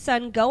has his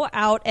son go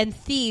out and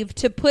thieve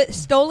to put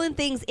stolen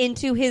things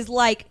into his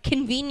like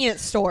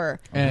convenience store.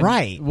 And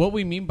right. What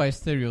we mean by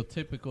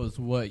stereotypical is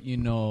what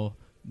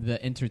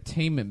the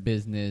entertainment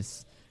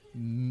business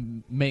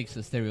makes a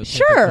stereotypical.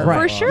 Sure,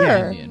 for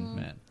sure. Indian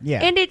man.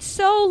 Yeah, and it's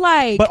so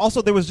like. But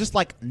also, there was just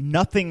like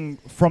nothing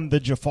from the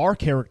Jafar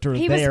character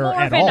he there was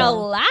more at of an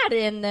all.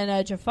 Aladdin than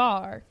a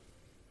Jafar.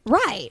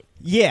 Right.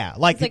 Yeah,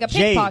 like a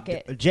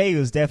pickpocket. Jay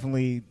was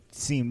definitely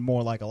seemed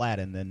more like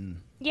Aladdin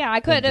than. Yeah, I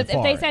could. If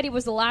Jafar. they said he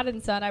was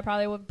Aladdin's son, I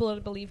probably would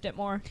have believed it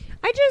more.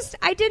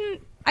 I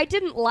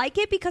didn't like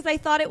it because I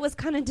thought it was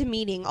kind of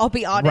demeaning. I'll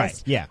be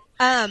honest. Right.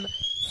 Yeah.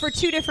 For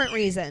two different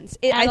reasons.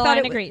 Adeline I thought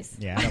it agrees.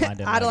 Yeah, Adeline,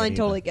 didn't Adeline like it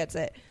totally gets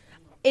it.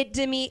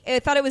 I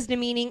thought it was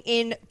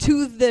demeaning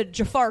to the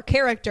Jafar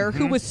character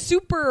who was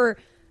super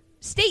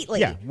stately.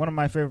 Yeah, one of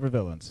my favorite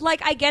villains.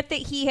 Like, I get that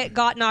he had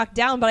got knocked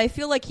down, but I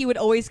feel like he would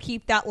always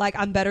keep that, like,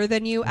 I'm better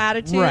than you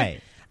attitude.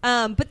 Right.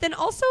 But then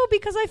also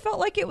because I felt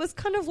like it was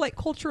kind of, like,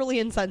 culturally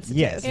insensitive.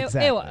 Yes,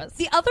 exactly. It was.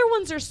 The other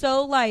ones are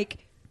so,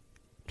 like,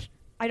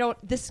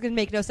 this is going to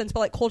make no sense, but,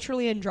 like,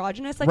 culturally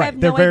androgynous. Like, right. I have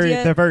no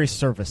idea. They're very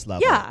surface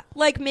level. Yeah.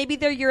 Like, maybe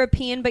they're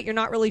European, but you're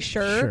not really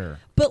sure.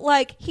 But,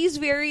 like, he's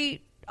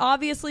very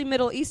obviously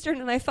Middle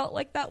Eastern, and I felt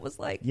like that was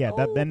like, yeah,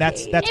 okay. and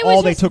that's It was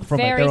all they just took from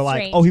it. They very were like,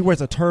 strange. oh, he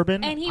wears a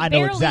turban. And he I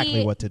know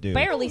exactly what to do.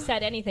 Barely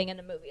said anything in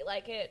the movie.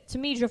 Like, to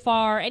me,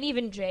 Jafar and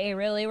even Jay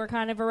really were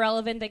kind of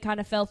irrelevant. They kind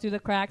of fell through the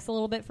cracks a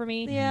little bit for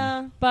me.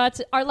 Yeah.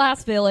 But our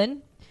last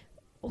villain,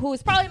 who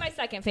is probably my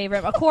second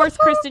favorite, of course,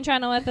 Kristen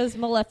Chenoweth's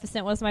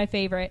Maleficent was my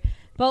favorite.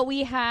 But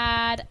we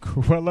had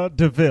Cruella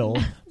DeVille,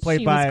 played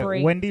She was by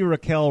great. Wendy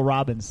Raquel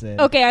Robinson.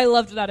 Okay, I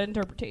loved that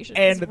interpretation.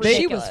 And It's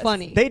She was ridiculous.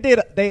 funny.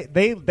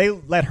 They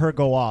let her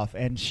go off,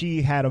 and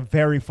she had a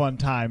very fun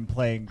time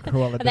playing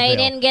Cruella DeVille. They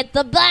didn't get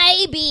the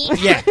baby.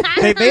 Yeah,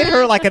 they made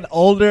her like an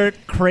older,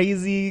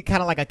 crazy,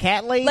 kind of like a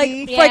cat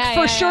lady.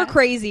 Yeah, sure yeah.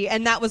 crazy,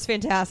 and that was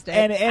fantastic.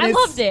 and I it's-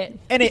 loved it.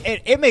 And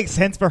it makes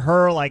sense for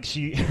her. Like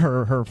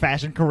her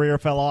fashion career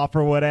fell off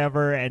or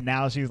whatever, and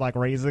now she's like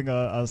raising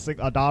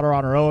a daughter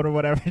on her own or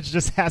whatever. She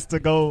just has to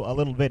go a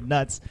little bit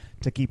nuts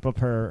to keep up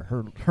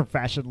her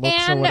fashion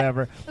looks or And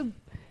whatever.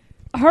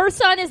 Her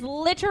son is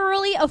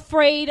literally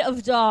afraid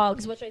of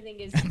dogs, which I think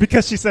is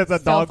Because she says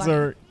that So dogs funny.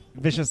 are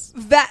vicious.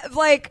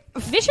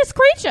 vicious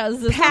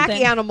creatures. or pack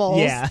something. animals.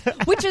 Yeah.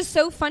 Which is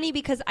so funny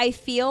because I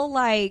feel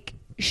like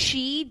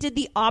she did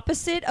the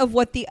opposite of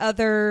what the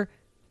other.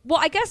 Well,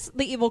 I guess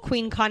the evil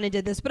queen kind of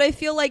did this, but I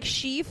feel like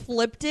she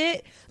flipped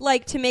it,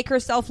 like, to make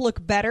herself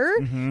look better.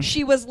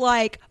 She was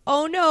like,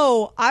 oh,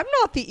 no, I'm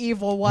not the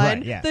evil one.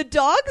 Right, yeah. The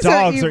dogs Dogs are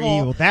are evil.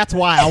 evil. That's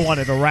why I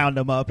wanted to round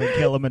them up and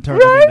kill them and turn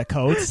them into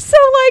coats. So,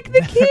 like,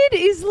 the kid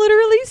is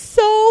literally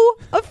so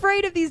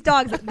afraid of these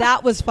dogs.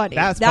 That was funny.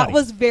 That's that funny.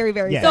 was very,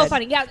 very Yeah. good. So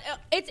funny. Yeah,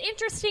 it's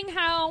interesting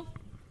how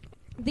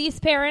these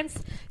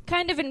parents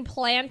kind of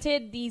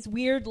implanted these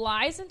weird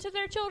lies into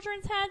their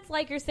children's heads,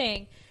 like you're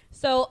saying.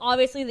 So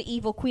obviously the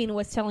evil queen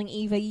was telling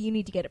Eva, you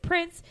need to get a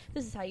prince.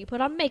 This is how you put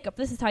on makeup.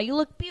 This is how you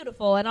look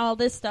beautiful and all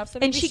this stuff. So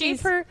And maybe she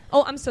gave her...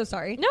 Oh, I'm so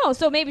sorry. No,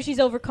 so maybe she's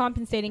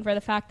overcompensating for the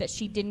fact that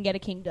she didn't get a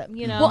kingdom,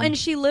 you know? Well, and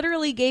she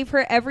literally gave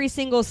her every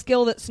single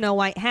skill that Snow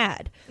White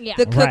had. Yeah.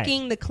 The Right.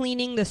 cooking, the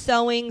cleaning, the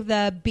sewing,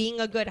 the being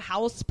a good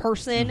house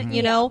person,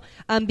 you know,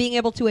 being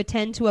able to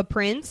attend to a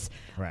prince.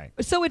 Right.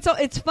 So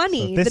it's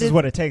funny. So this that is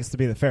what it takes to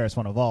be the fairest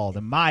one of all.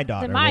 Then my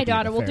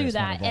daughter will do Which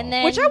that. I And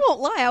then won't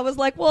lie. I was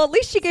like, well, at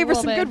least she gave her A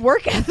some little good bit.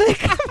 work ethic.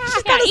 She's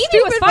yeah, kinda Evie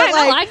stupid, was but, fine. I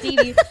like- liked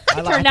Evie.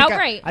 She turned out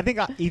great. I think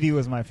Evie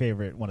was my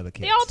favorite one of the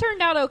kids. They all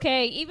turned out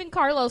okay. Even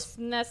Carlos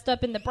messed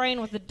up in the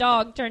brain with the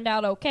dog turned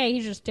out okay.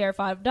 He's just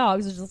terrified of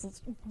dogs. It's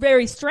just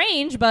very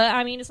strange, but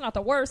I mean, it's not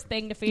the worst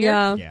thing to fear.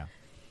 Yeah.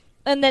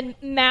 And then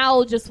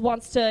Mal just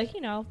wants to,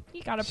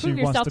 you got to She prove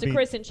wants yourself to be-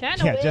 Kristen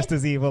Chenoweth. Yeah, just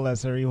as evil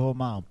as her evil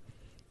mom.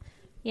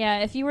 Yeah,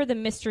 if you were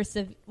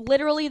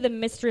literally the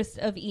mistress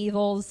of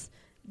evil's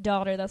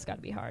daughter, that's got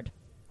to be hard.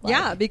 Like,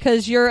 Yeah,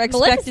 because you're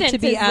expected Maleficent to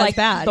be is as like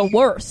bad. the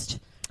worst.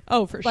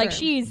 Oh, for sure. Like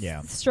she's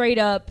straight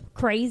up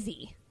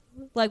crazy.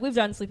 Like we've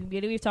done Sleeping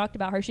Beauty, we've talked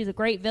about her. She's a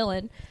great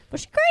villain, but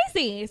she's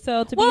crazy.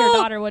 So to be her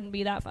daughter wouldn't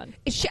be that fun.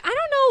 I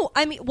don't know.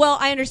 I mean, well,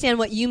 I understand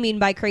what you mean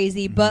by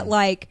crazy, but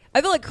like,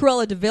 I feel like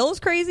Cruella DeVille is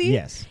crazy.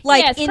 Yes.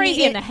 Like Yes,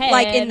 crazy in the head.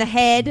 like in the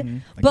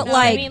head. But No,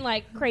 like, I mean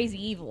like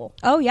crazy evil.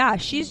 oh yeah,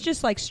 she's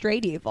just like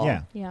straight evil.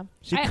 Yeah. Yeah,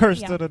 She I-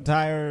 cursed yeah. an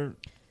entire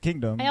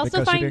kingdom I also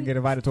because she find- didn't get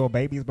invited to a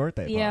baby's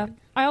birthday Yeah, party.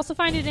 I also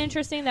find it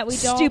interesting that we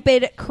don't.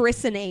 Stupid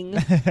christening.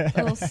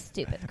 Oh,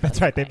 stupid.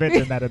 That's right. They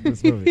mentioned that in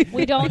this movie.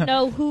 We don't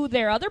know who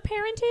their other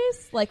parent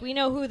is. Like we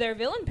know who their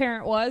villain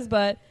parent was,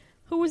 but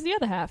who was the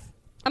other half?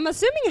 I'm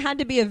assuming it had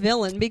to be a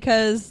villain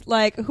because,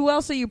 like, who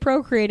else are you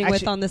procreating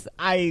with on this?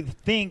 I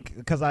think,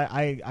 because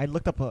I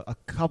looked up a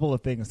couple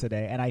of things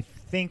today, and I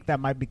think that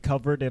might be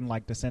covered in,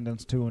 like,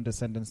 Descendants 2 and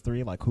Descendants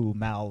 3, like who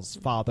Mal's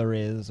father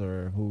is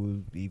or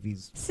who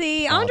Evie's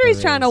See, father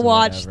Andre's trying to is or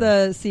watch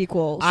whatever. the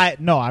sequels.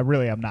 No, I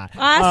really am not.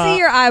 I see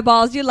your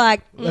eyeballs. You're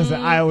like,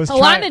 Listen, I was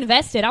I'm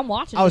invested. I'm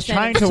watching. I was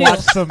trying to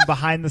Descendants watch some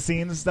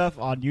behind-the-scenes stuff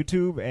on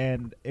YouTube,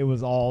 and it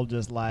was all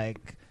just,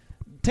 like,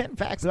 10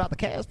 facts about the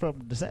cast from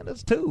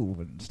Descendants 2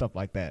 and stuff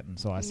like that. And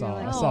so I saw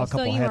like, I saw a couple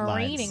so you headlines.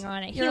 were reading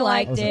on it. He You're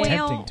like, liked I was it.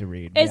 attempting to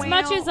read. As yeah.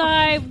 much as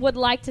I would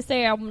like to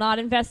say I'm not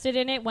invested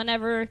in it,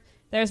 whenever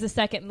there's a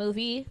second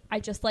movie,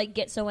 I just like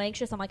get so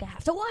anxious. I'm like, I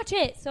have to watch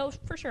it. So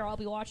for sure, I'll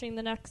be watching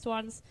the next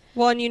ones.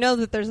 well, and you know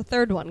that there's a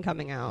third one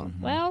coming out.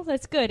 Mm-hmm. Well,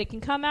 that's good. It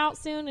can come out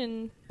soon,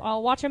 and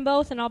I'll watch them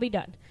both, and I'll be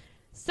done.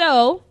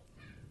 So,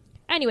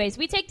 anyways,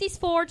 we take these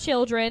 4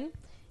 children,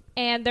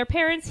 and their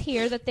parents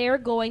hear that they're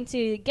going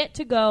to get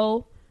to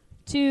go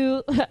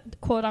to,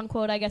 quote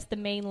unquote, I guess, the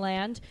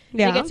mainland.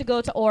 Yeah. They get to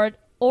go to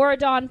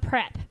Oridon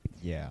Prep.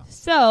 Yeah.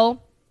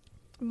 So,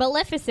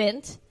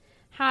 Maleficent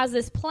has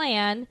this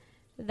plan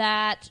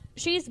that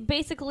she's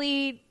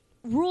basically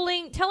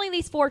telling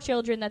these 4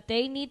 children that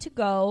they need to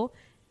go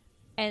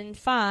and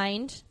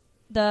find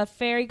the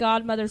fairy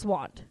godmother's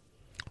wand.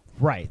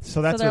 Right.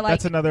 So that's they're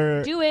that's like,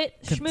 another. Do it,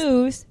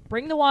 schmooze,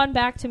 bring the wand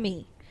back to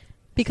me.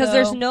 Because So-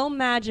 there's no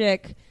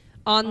magic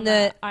on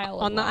the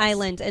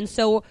island. And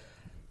so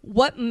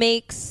what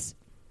makes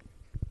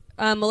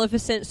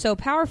Maleficent so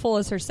powerful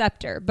is her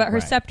scepter. But her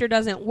Right. scepter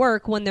doesn't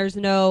work when there's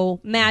no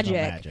magic.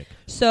 magic.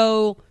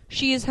 So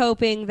she is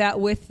hoping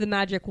that with the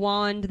magic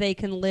wand they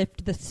can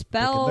lift the They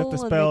spell. can lift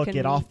the and spell, they can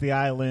get off the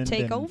island,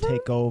 take and over?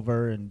 take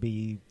over, and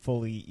be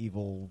fully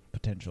evil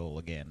potential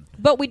again.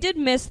 But we did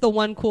miss the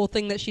one cool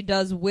thing that she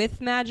does with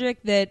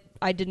magic that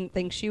I didn't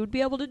think she would be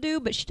able to do.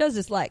 But she does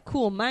this like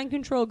cool mind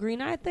control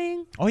green eye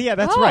thing. Oh yeah,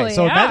 that's Oh, right.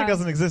 So yeah. magic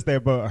doesn't exist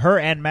there, but her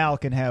and Mal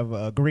can have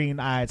a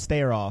green-eyed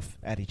stare-off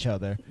at each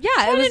other. Yeah,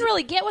 I it was. didn't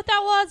really get what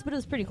that was, but it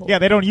was pretty cool. Yeah,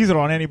 they don't use it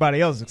on anybody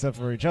else except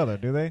for each other,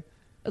 do they?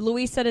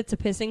 Louise said it's a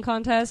pissing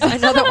contest. I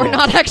know that we're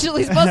not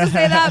actually supposed to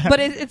say that, but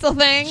it's a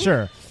thing.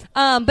 Sure.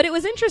 But it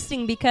was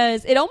interesting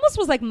because it almost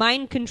was like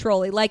mind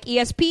controlling, like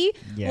ESP,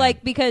 Yeah.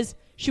 like because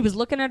she was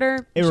looking at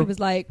her, It she re- was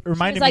like, It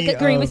reminded It's like, me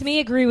agree of, with me,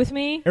 agree with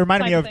me. It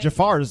reminded me type of thing.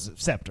 Jafar's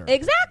scepter.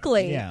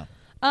 exactly. Yeah.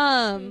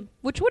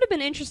 Which would have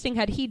been interesting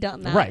had he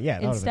done that. Right, yeah,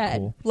 that would've been instead.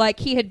 cool. Like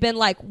he had been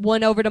like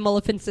won over to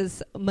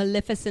Maleficent's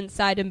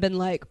side and been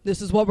like,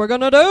 this is what we're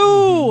gonna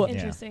do. Yeah.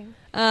 Interesting.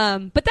 But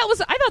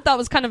I thought that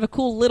was kind of a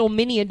cool little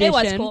mini edition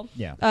It was cool.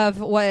 Yeah. of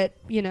what,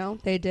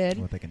 they did.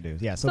 What they can do.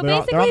 Yeah, so, So they're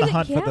on basically, the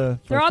hunt for the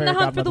they're on the fairy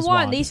hunt for the godmother's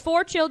wand. These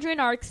 4 children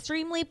are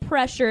extremely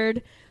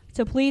pressured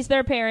to please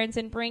their parents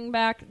and bring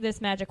back this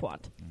magic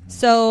wand.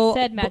 So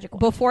Said magic wand.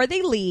 before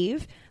they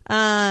leave,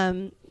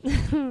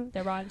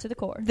 They're rotten to the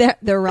core.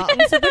 they're rotten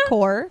to the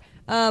core.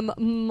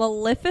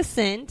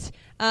 Maleficent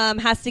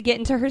has to get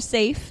into her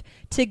safe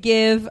to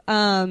give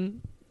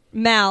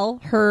Mal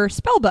her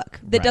spell book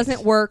that Right.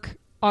 doesn't work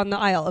on the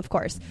Isle, of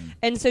course.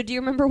 And so, do you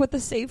remember what the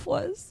safe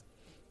was?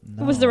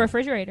 It was the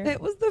refrigerator.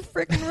 It was the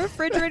freaking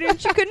refrigerator,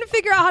 and she couldn't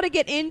figure out how to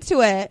get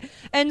into it.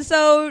 And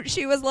so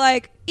she was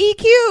like,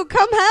 "EQ,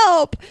 come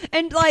help!"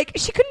 And like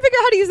she couldn't figure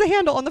out how to use the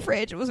handle on the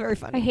fridge. It was very I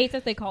funny. hate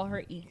that they call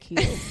her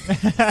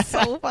EQ.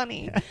 So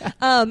funny.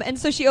 And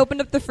so she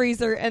opened up the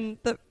freezer, and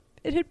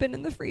it had been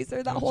in the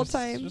freezer that whole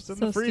time. Just in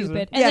So the freezer.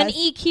 stupid. And Yes.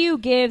 then EQ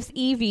gives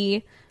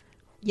Evie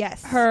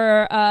Yes.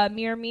 her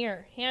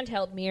mirror,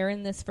 handheld mirror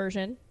in this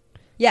version.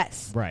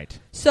 Yes. Right.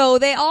 So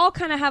they all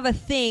kind of have a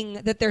thing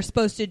that they're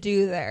supposed to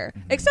do there,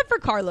 except for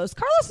Carlos.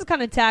 Carlos is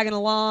kind of tagging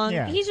along.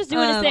 Yeah. He's just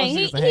doing his thing.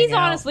 Wants to hang He's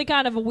out. honestly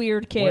kind of a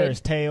weird kid. Wear his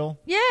tail.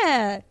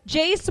 Yeah.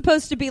 Jay's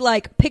supposed to be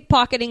like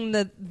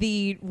pickpocketing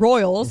the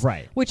royals,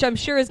 Right. which I'm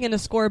sure is going to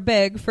score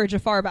big for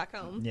Jafar back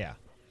home. Yeah.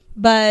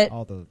 But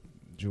All the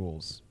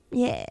jewels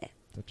yeah.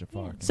 that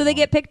Jafar. So they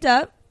get picked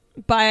up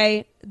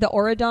by the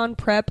Oridon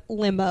Prep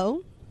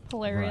limo.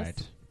 Hilarious.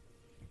 Right.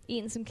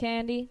 Eating some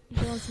candy,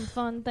 doing some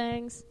fun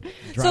things.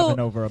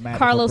 Driving over a magical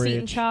Carlos bridge.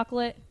 eating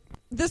chocolate.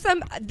 This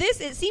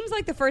it seems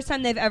like the first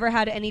time they've ever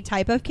had any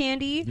type of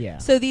candy. Yeah.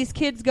 So these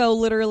kids go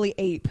literally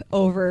ape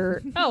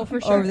over Oh, for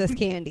sure. over this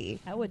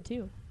candy. I would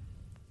too.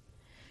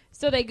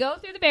 So they go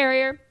through the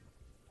barrier,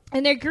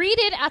 and they're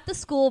greeted at the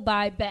school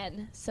by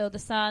Ben, so the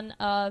son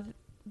of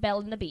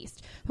Belle and the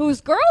Beast, whose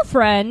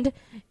girlfriend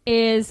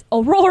is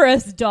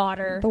Aurora's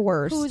daughter. The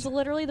worst. Who's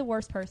literally the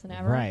worst person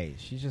ever. Right.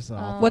 She's just.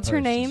 What's her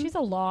name? She's a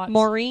lot.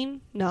 Maureen?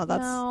 No,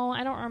 that's No,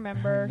 I don't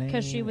remember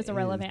because she was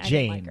irrelevant. I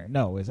Jane. didn't like her.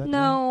 No, is that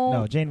No. Jane?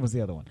 No, Jane was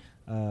the other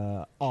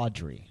one.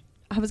 Audrey.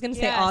 I was going to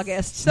say Yes.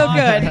 August. So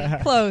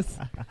good. Close.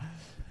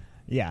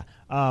 Yeah.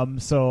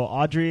 So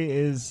Audrey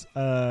is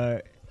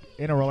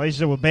in a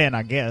relationship with Ben,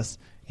 I guess.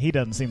 He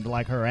doesn't seem to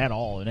like her at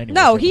all in any way.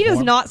 No, shape, he or does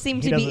form. not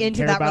seem He to be doesn't into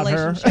care that about her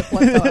relationship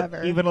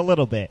whatsoever. even a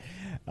little bit.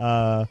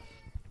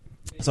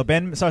 So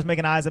Ben starts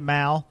making eyes at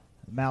Mal.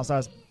 Mal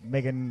starts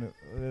making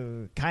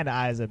kind of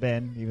eyes at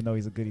Ben, even though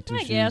he's a goody two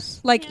shoes.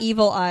 guess. Like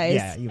evil eyes.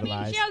 Yeah, evil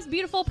eyes. She has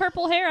beautiful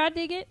purple hair. I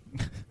dig it.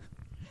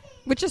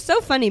 Which is so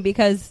funny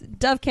because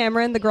Dove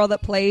Cameron, the girl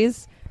that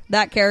plays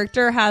that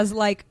character, has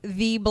like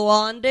the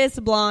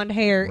blondest blonde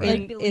hair Like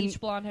in bleach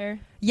blonde hair.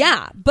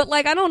 Yeah, but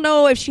like I don't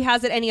know if she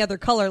has it any other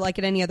color like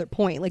at any other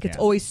point. Like it's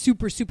Yeah. always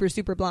super, super,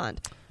 super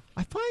blonde.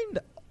 I find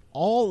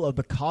all of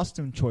the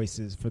costume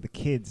choices for the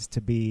kids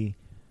to be,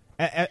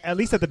 at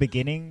least at the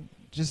beginning,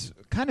 just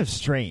kind of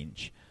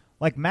strange.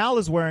 Like Mal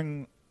is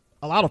wearing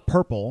a lot of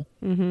purple.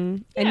 Mm-hmm.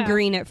 Yeah. And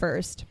green at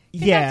first.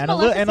 Yeah, that's and a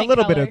little Maleficent bit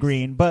of colors.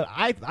 green. But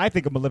I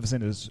think of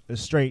Maleficent as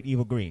straight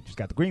evil green. She's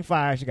got the green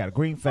fire. She got a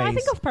green face. Well, I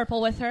think of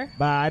purple with her.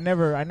 But I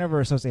never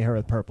associate her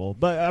with purple.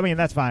 But I mean,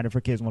 that's fine if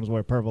her kids want to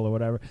wear purple or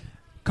whatever.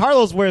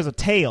 Carlos wears a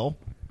tail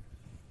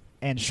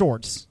and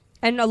shorts.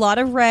 And a lot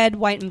of red,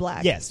 white, and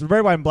black. Yes,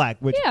 red, white, and black,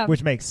 Yeah.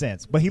 which makes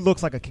sense. But he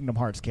looks like a Kingdom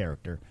Hearts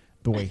character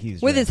the way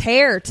he's With dressed. his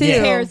hair, too. Yeah.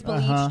 His hair is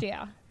bleached, Uh-huh.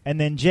 yeah. And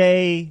then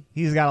Jay,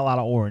 he's got a lot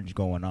of orange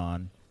going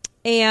on.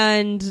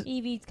 And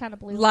Evie's kind of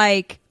blue.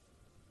 like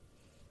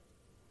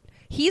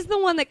he's the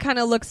one that kind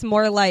of looks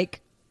more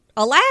like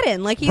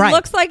Aladdin. Like he Right.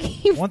 looks like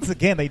he Once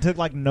again, they took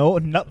like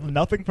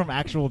nothing from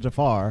actual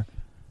Jafar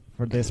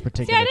for this See,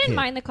 particular I didn't kid.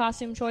 mind the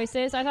costume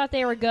choices. I thought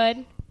they were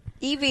good.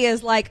 Evie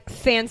is like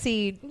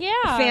fancy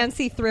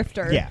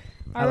thrifter. Yeah,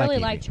 I really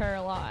Evie. liked her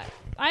a lot.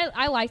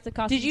 I liked the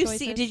costume Did you choices.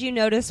 see? Did you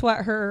notice what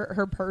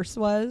her purse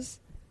was?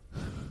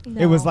 No.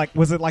 It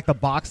was it like the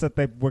box that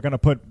they were gonna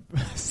put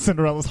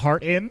Cinderella's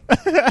heart in?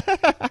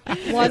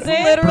 Was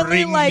it? Literally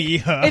Bring like me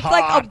her it's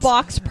like a heart.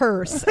 box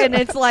purse, and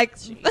it's like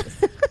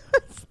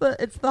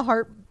it's the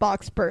heart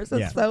box purse. It's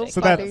Yeah. so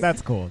So funny.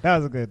 that's cool. That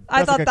was a good. I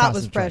that's a thought good that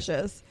was costume choice.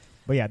 precious.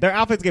 But yeah, their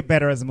outfits get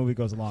better as the movie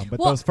goes along. But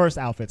Well- those first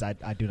outfits, I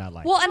do not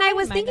like. Well, and I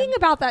was mind thinking them.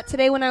 about that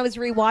today when I was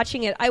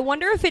rewatching it. I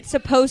wonder if it's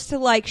supposed to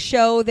like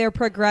show their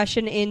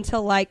progression into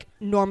like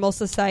normal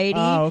society.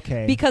 Oh,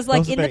 okay. Because like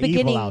Those are in the their evil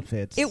beginning,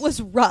 outfits. it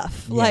was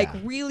rough, Yeah. like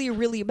really,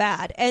 really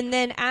bad. And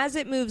then as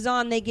it moves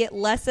on, they get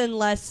less and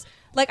less.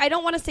 Like I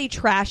don't want to say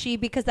trashy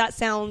because that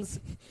sounds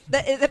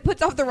that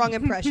puts off the wrong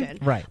impression.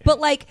 Right. But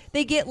like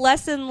they get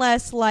less and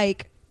less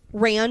like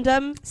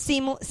random,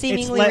 seemingly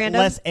it's random.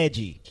 less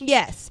edgy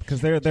Yes.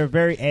 because they're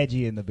very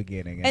edgy in the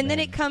beginning, And then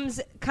it comes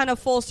kind of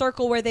full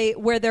circle where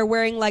they're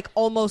wearing like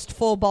almost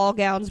full ball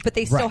gowns, but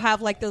they still Right. have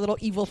like their little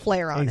evil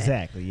flair on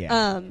exactly, it.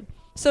 yeah,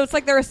 So it's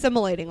like they're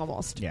assimilating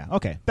almost. yeah.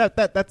 Okay,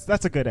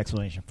 that's a good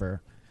explanation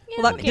for. Yeah,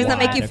 Well, I'm okay does that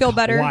with make you feel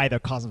better? Why their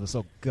costumes are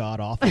so god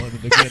awful in the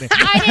beginning?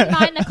 I didn't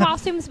mind the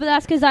costumes, but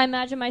that's because I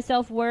imagine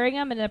myself wearing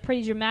them, and they're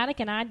pretty dramatic,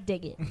 and I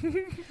dig it.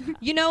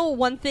 You know,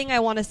 one thing I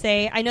want to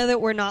say, I know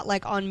that we're not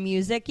like on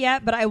music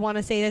yet, but I want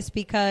to say this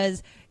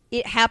because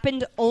it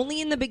happened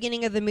only in the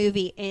beginning of the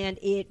movie and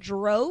it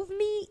drove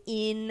me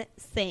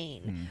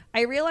insane.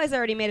 I realize I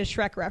already made a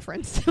Shrek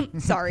reference.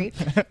 Sorry.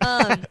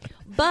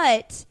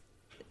 But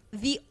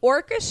the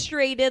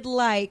orchestrated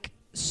like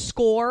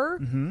score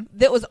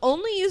that was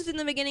only used in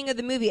the beginning of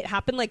the movie, it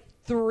happened like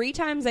 3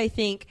 times, I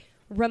think,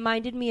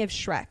 reminded me of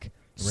Shrek.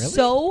 Really?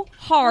 So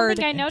hard.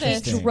 I noticed. It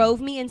Interesting.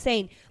 drove me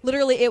insane.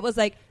 Literally, it was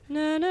like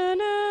na na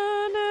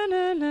na na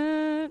na na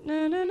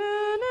na na na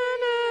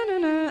na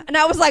na, and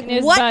I was like, It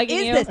was "What bugging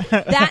is you. this?"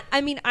 That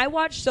I mean, I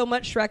watched so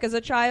much Shrek as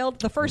a child,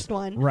 the first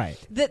one, Right.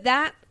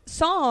 That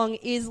song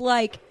is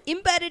like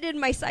embedded in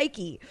my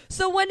psyche.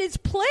 So when it's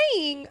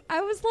playing,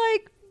 I was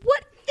like,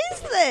 "What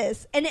is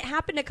this?" And it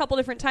happened a couple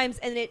different times,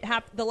 and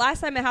the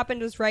last time it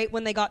happened was right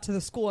when they got to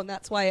the school, and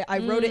that's why I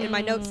wrote it in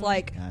my notes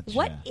like, Gotcha.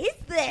 "What is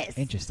this?"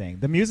 Interesting.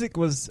 The music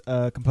was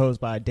composed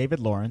by David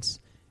Lawrence,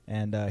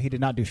 and he did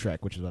not do Shrek,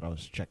 which is what I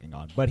was checking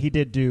on. But he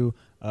did do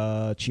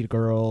Cheetah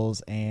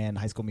Girls and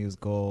High School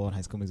Musical and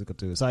High School Musical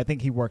 2. So I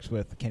think he works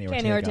with Kenny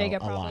Ortega, a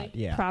probably. lot.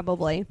 Yeah.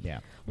 Probably. Yeah.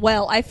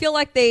 Well, I feel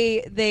like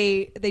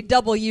they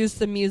double used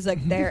the music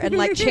there and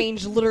like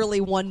changed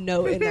literally one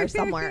note in there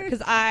somewhere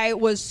because I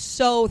was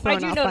so I thrown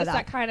do off by notice that.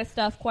 that kind of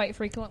stuff quite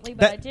frequently,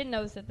 but That- I did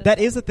notice it. That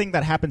is a thing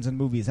that happens in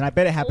movies, and I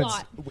bet it happens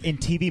lot. in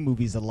TV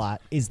movies a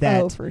lot. Is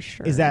that Oh, for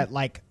sure. Is that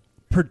like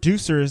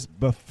producers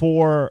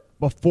before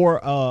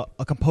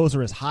a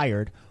composer is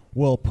hired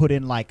will put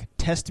in like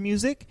test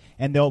music,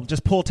 and they'll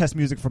just pull test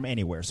music from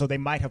anywhere. So they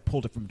might have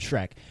pulled it from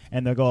Shrek,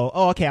 and they'll go,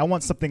 "Oh, okay, I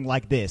want something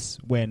like this."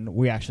 When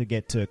we actually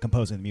get to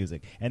composing the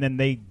music, and then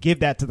they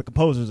give that to the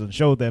composers and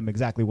show them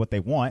exactly what they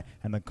want,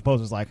 and the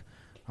composer's like,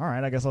 all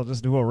right, I guess I'll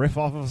just do a riff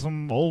off of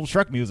some old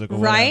Shrek music. Or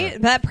Right?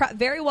 whatever. That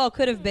very well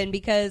could have been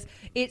because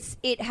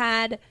it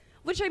had.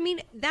 Which, I mean,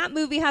 that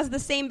movie has the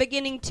same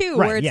beginning, too,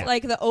 Right, where it's yeah.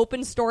 like the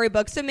open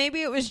storybook. So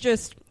maybe it was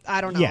just,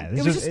 I don't know. Yeah, it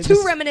it's was just- just it's too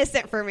just-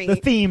 reminiscent for me. The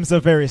themes are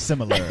very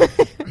similar.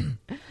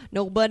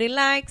 Nobody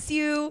likes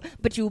you,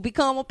 but you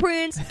become a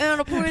prince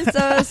and a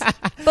princess.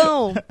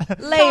 Boom.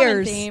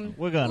 Layers. theme.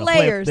 We're gonna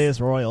Layers. flip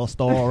this royal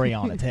story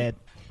on its head.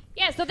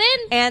 Yeah, so then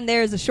And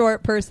there's a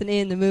short person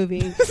in the movie.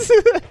 His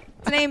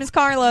name is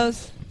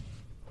Carlos.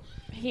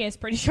 he is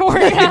pretty short.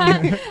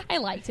 I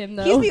liked him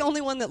though. He's the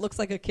only one that looks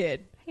like a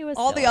kid. He was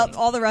all silly.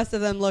 all the rest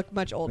of them look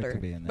much older.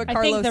 could be in But there.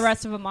 I think Carlos, the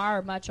rest of them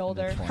are much In their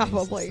older. 20s and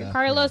Probably. stuff,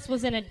 Carlos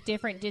was in a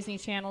different Disney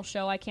Channel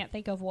show. I can't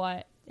think of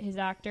what his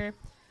actor.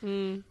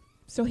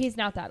 So he's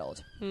not that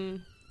old.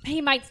 He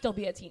might still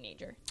be a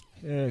teenager.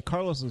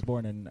 Carlos was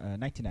born in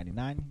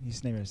 1999.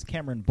 His name is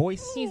Cameron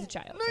Boyce. He's a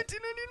child.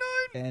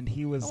 1999. And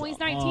he was Oh, he's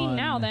 19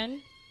 now.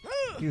 Then.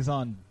 He was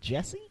on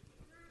Jesse?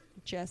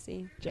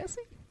 Jesse.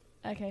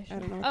 Okay. Sure. I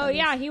don't know what Oh that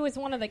yeah, is. he was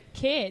one of the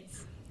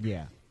kids.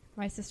 Yeah.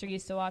 My sister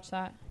used to watch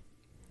that.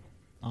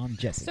 On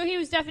Jesse. So he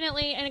was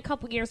definitely, and a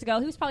couple years ago,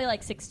 he was probably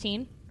like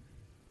 16.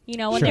 You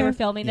know, when Sure. they were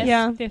filming this,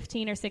 Yeah.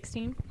 15 or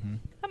 16.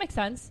 That makes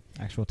sense.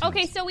 Actual teens.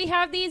 Okay, so we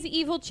have these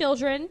evil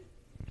children,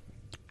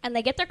 and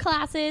they get their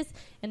classes,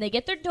 and they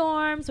get their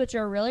dorms, which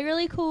are really,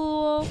 really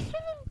cool.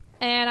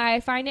 And I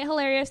find it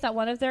hilarious that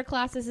one of their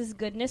classes is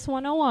Goodness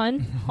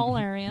 101.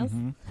 Hilarious.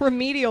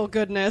 Remedial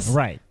goodness.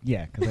 Right.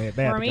 Yeah, because they have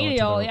to go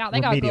Remedial, into the yeah, they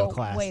gotta remedial go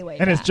class. way, way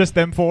and it's back. just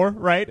them four,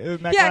 right?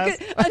 In that Yeah,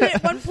 class? and then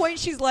at one point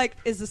she's like,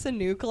 "Is this a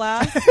new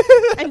class?"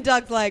 And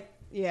Doug's like,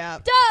 "Yeah."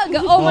 Doug!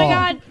 Oh my Oh,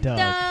 god,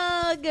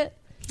 Doug. Doug!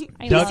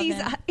 I He love sees,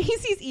 him. he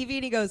sees Evie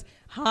and he goes,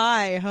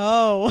 "Hi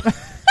ho."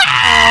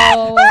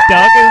 Oh,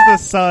 Doug is the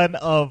son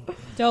of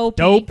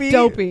dopey.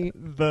 Dopey.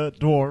 the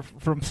dwarf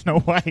from Snow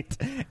White.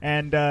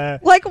 And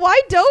Like,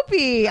 why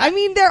dopey? I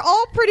mean, they're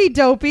all pretty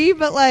dopey,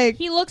 but like,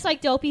 He looks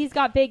like Dopey. He's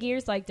got big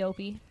ears like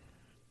Dopey.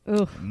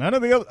 none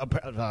of the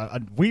other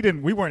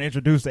we weren't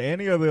introduced to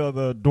any of the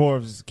other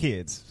dwarves'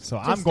 kids. So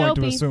I'm Just going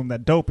to Dopey. assume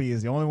that Dopey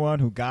is the only one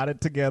who got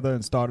it together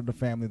and started a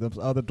family. Those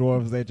other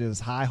dwarves, they're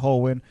just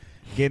high-hoeing,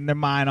 getting their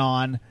mind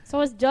on.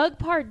 So is Doug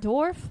part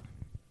dwarf?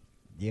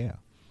 Yeah.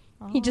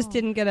 he just Oh,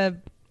 didn't get a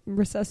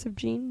recessive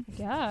gene. I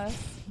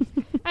guess.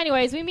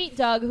 Anyways, we meet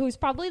Doug, who's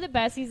probably the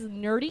best. He's a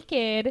nerdy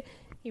kid.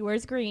 He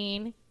wears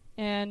green.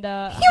 And He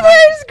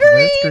wears green.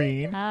 Where's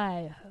green?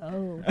 hi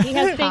ho. He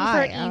has a thing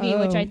for Hi-ho. Evie,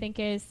 which I think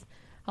is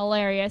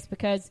hilarious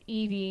because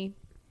Evie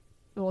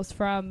was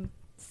from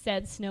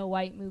said Snow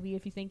White movie.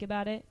 If you think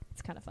about it,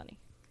 it's kind of funny.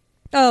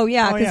 Oh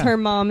yeah, Oh, because yeah. her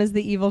mom is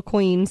the evil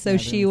queen, so Yeah,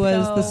 she the-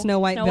 was So the Snow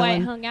White Snow villain.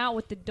 White hung out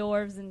with the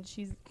dwarves, and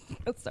she's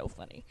it's so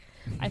funny.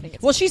 I think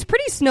it's Well, she's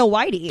pretty Snow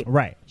Whitey,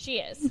 Right. she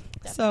is.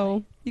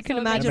 so you can So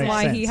it imagine makes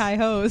why he sense. high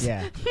hos.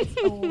 Yeah.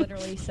 It's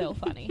literally so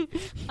funny.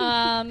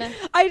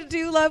 I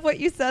do love what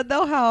you said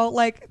though, how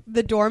like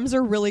the dorms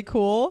are really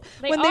cool.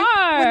 They when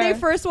are. they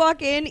first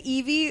walk in,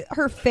 Evie,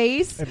 her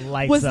face It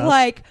lights was up.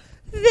 like,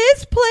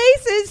 "This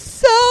place is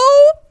so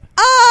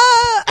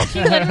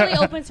She literally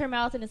opens her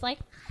mouth and is like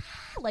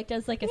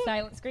does like a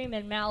silent scream,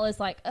 and Mal is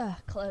like, ugh,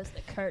 close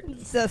the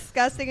curtains.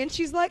 disgusting," and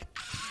she's like,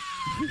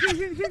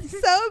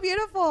 "It's so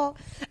beautiful."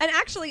 And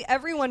actually,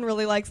 everyone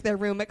really likes their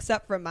room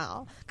except for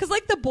Mal, because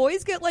like the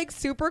boys get like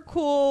super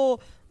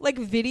cool like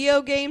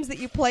video games that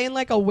you play in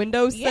like a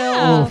windowsill.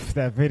 Yeah. Oof,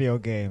 that video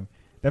game.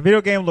 That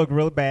video game looked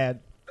really bad,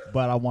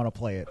 but I want to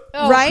play it.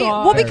 Oh, Right?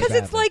 God. Well, Very because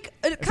it's badly. like it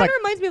It's kind like- of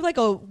reminds me of like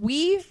a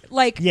Wii,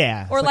 like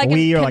Yeah. or it's like a a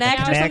Wii or like a Kinect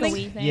or Kinect. something.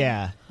 Wii thing.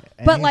 Yeah.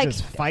 And But, you're like,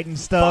 just fighting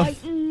stuff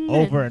fighting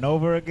over and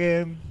over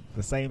again.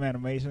 The same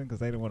animation because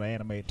they didn't want to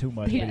animate too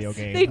much Yes. video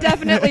game. They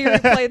definitely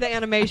replay the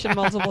animation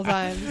multiple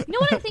times. You know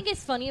what I think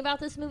is funny about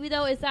this movie,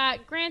 though, is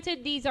that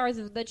granted these are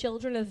the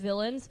children of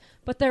villains,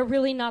 but they're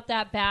really not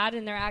that bad,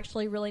 and they're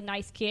actually really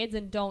nice kids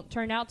and don't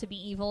turn out to be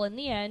evil in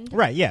the end.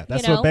 Right, yeah.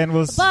 That's You know? what Ben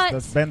was. But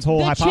That's Ben's whole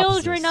the hypothesis.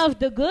 children of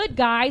the good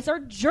guys are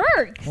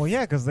jerks. Well,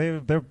 yeah, because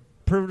they're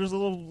privileged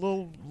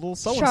little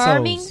so-and-sos.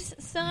 Charming's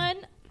son,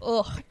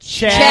 ugh,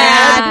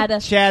 Chad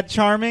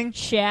Charming.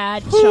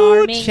 Chad Who,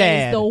 Charming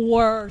Chad? is the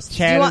worst.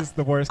 Chad want- is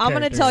the worst I'm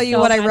gonna character. tell you So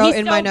what I bad. wrote He's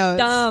in so my notes.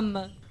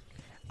 Dumb.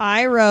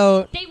 I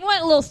wrote They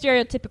went a little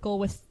stereotypical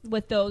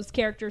with those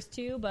characters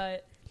too,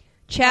 but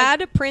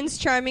Chad Prince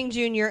Charming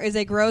Jr. is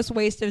a gross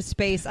waste of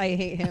space. I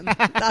hate him.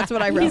 That's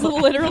what I he's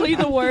wrote. literally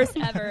the worst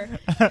ever.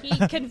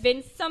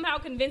 He somehow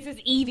convinces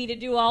Evie to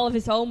do all of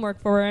his homework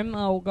for him.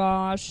 Oh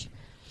gosh.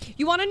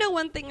 You want to know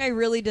one thing I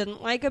really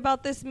didn't like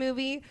about this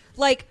movie?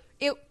 Like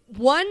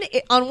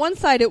on one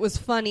side it was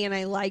funny and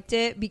I liked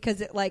it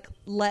because it like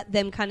let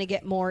them kind of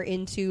get more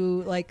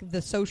into like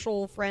the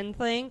social friend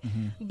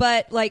thing.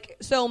 But like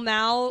so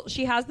Mal,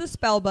 she has the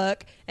spell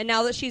book, and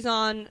now that she's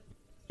on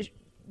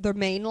the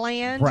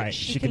mainland, Right,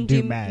 she she can can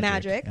do do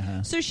magic.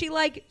 Uh-huh. So she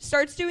like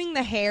starts doing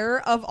the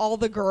hair of all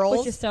the girls,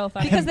 Which is so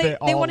funny. because They they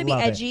all want to be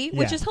love it. edgy,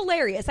 which Yeah. is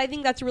hilarious. I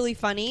think that's really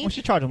funny. Well,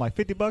 she charged him like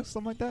 $50,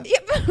 something like that. Yeah,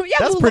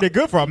 That's Mulan- pretty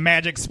good for a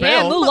magic Yeah,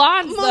 spell.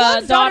 Mulan's,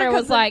 Mulan's daughter daughter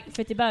was comes like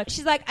 $50.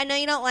 She's like, "I know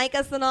you don't like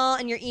us and all,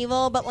 and you're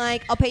evil, but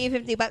like, I'll pay you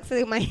 $50 to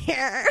do my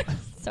hair."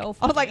 So funny.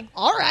 I was like,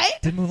 "All right."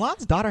 Did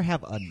Mulan's daughter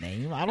have a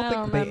name? I don't I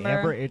think don't they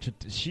remember. ever.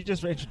 She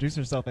just introduced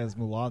herself as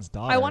Mulan's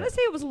daughter. I want to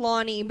say it was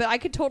Lonnie, but I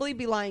could totally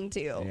be lying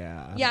too.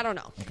 Yeah. Yeah, I don't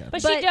know. Okay.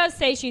 But But- she does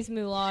say she's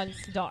Mulan's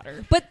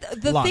daughter.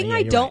 But the Lonnie, thing yeah, I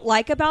you're don't right.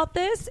 like about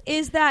this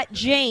is that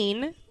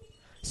Jane,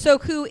 so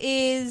who the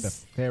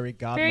is fairy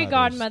godmother's, Fairy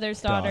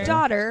godmother's daughter.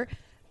 daughter,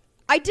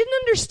 I didn't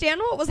understand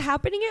what was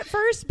happening at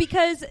first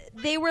because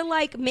they were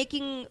like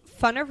making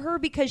fun of her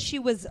because she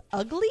was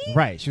ugly.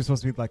 Right. She was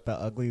supposed to be like the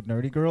ugly,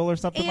 nerdy girl or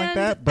something like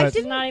that. I But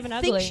didn't not even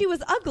think ugly. she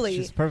was ugly.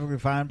 she's perfectly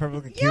fine,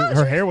 perfectly cute. Yeah,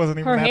 her hair wasn't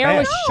even her that hair bad.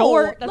 was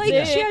short. That's like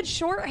it. she had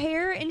short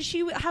hair and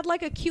she had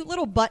like a cute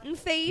little button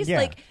face, Yeah.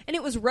 like, and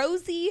it was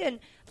rosy and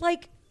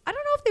like I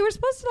don't know if they were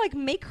supposed to like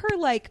make her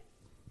like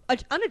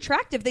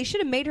unattractive. They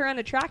should have made her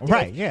unattractive,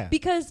 Right, yeah.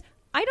 Because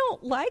I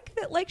don't like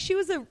that. Like she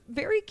was a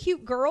very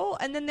cute girl,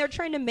 and then they're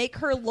trying to make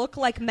her look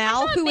like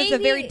Mal, thought who is a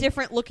maybe- very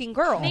different looking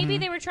girl. Maybe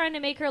they were trying to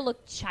make her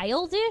look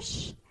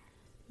childish.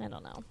 I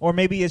don't know. Or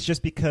maybe it's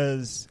just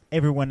because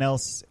everyone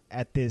else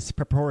at this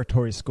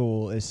preparatory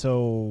school is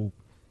so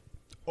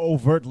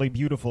overtly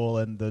beautiful,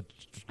 and the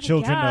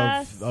children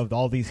guess. of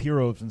all these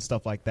heroes and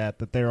stuff like that,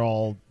 that they're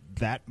all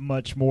that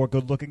much more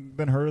good looking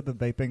than her, that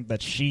they think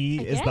that she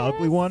I is the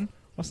ugly guess. one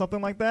or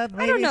something like that.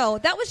 Maybe? I don't know.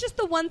 That was just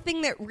the one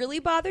thing that really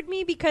bothered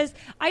me because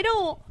I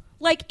don't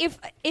like if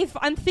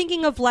I'm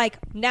thinking of like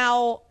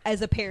now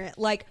as a parent,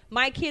 like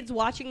my kid's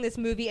watching this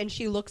movie and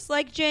she looks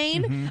like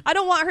Jane. Mm-hmm. I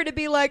don't want her to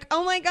be like,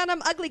 "Oh my god,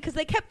 I'm ugly," because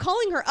they kept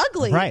calling her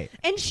ugly, Right.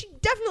 And she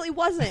definitely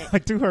wasn't.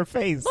 Like to her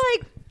face.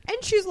 Like,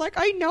 and she's like,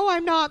 "I know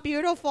I'm not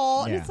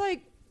beautiful," and Yeah. it's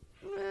like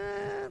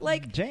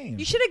Jane.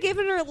 you should have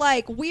given her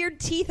like weird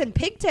teeth and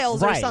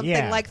pigtails or Right, something.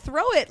 yeah. Like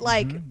throw it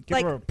like Mhm. Give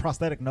like her a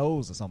prosthetic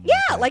nose or something. yeah,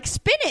 that. like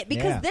spin it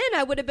because Yeah. then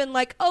I would have been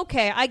like,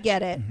 okay, I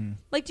get it. Mhm.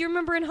 Like, do you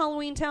remember in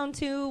Halloween Town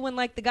 2 when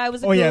like the guy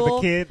was a Oh, ghoul? yeah,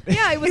 the kid.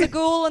 Yeah, he was a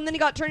ghoul and then he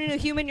got turned into a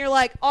human. You're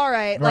like, all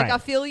right, like Right. I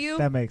feel you.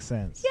 That makes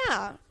sense.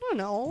 Yeah, I don't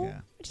know. Yeah.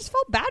 I just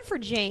felt bad for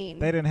Jane.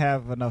 They didn't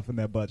have enough in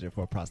their budget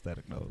for a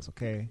prosthetic nose,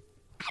 okay?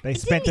 They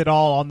didn't spent e- it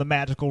all on the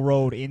magical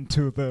road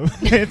into the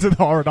into the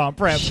Oradon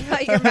prep.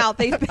 Shut your mouth.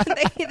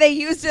 They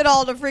used it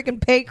all to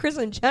freaking pay Chris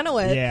and Jenna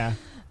with. Yeah.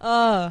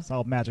 It's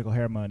all magical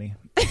hair money.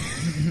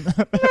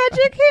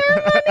 Magic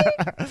hair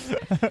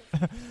money.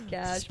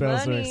 Cash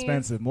Spells money. are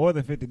expensive, more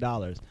than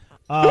 $50.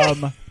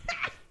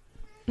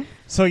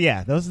 So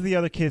yeah, those are the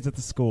other kids at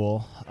the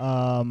school.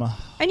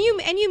 And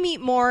you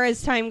meet more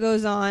as time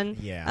goes on.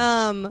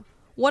 Yeah.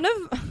 One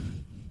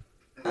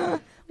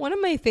of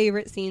my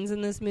favorite scenes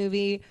in this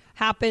movie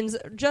happens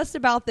just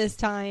about this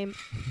time.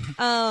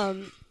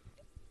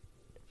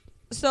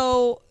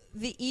 So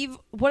the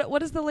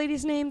what is the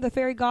lady's name? The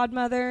fairy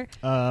godmother.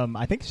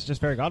 I think it's just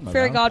fairy godmother.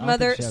 Fairy I don't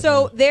godmother. think she has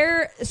So a-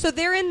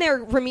 they're in their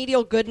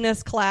remedial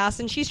goodness class,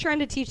 and she's trying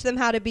to teach them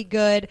how to be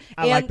good.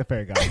 I and like the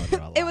fairy godmother a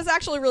lot. it was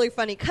actually really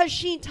funny because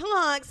she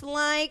talks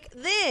like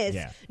this.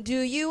 Yeah. Do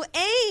you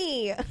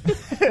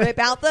rip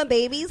out the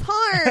baby's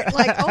heart?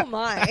 Like, oh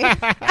my!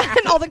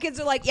 And all the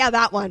kids are like, yeah,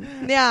 that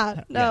one.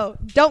 Yeah, no,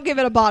 don't give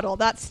it a bottle.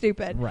 That's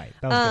stupid. Right.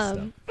 That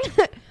was good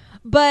stuff.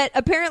 But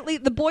apparently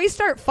the boys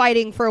start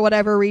fighting for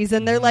whatever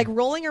reason. They're like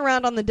rolling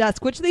around on the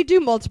desk, which they do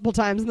multiple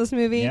times in this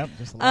movie. Yep,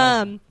 just a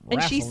lot of and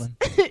wrestling.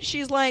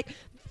 she's like,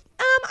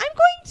 I'm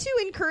going to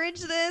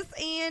encourage this,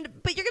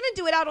 but you're going to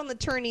do it out on the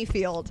tourney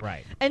field.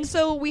 Right. And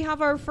so we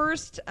have our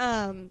first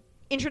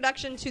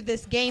introduction to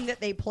this game that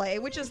they play,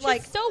 which is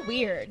like so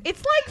weird.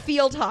 it's like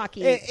field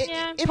hockey.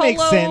 Yeah. It makes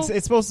Polo. sense.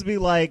 It's supposed to be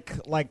like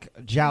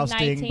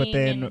jousting, but Knighting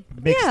then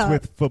and- mixed Yeah.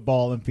 with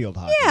football and field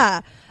hockey.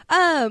 Yeah.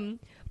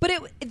 But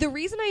the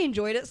reason I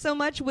enjoyed it so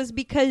much was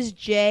because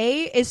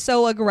Jay is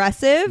so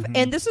aggressive,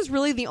 and this is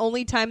really the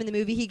only time in the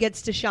movie he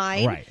gets to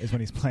shine. Right, is when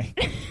he's playing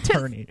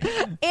tourney.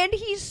 And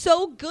he's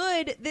so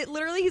good that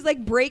literally he's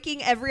like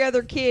breaking every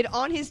other kid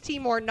on his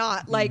team or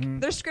not.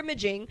 Like they're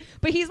scrimmaging,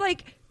 but he's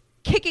like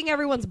kicking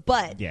everyone's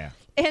butt. Yeah.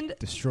 And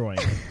Destroying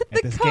The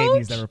at this game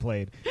he's coach- never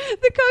played.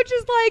 the coach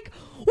is like,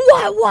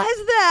 "What was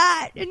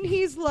that?" And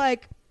he's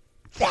like,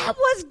 "That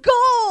was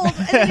gold."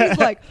 And then he's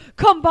like,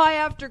 "Come by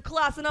after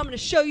class and I'm going to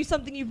show you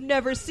something you've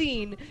never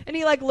seen." And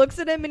he like looks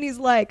at him and he's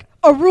like,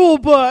 "A rule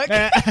book."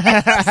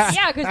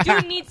 Yeah, because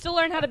dude needs to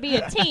learn how to be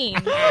a team.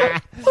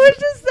 Which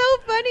is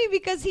so funny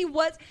because he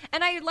was,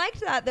 and I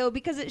liked that though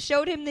because it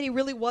showed him that he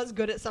really was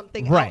good at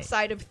something Right.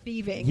 outside of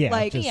thieving. Yeah,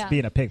 like, just Yeah.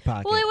 being a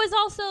pickpocket. Well, it was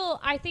also,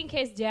 I think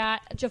his dad,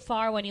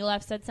 Jafar, when he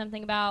left, said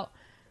something about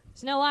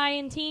Snow Eye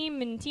and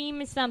team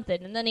is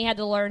something. And then he had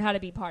to learn how to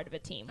be part of a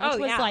team, which Oh,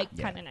 was yeah. like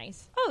Yeah. kind of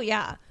nice. oh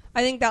yeah,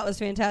 I think that was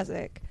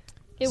fantastic.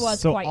 It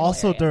was so quite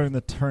also hilarious. during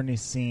the tourney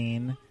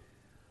scene,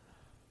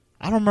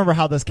 I don't remember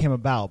how this came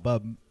about,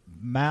 but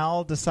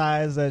Mal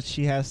decides that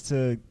she has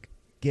to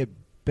get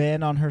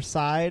Ben on her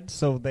side,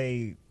 so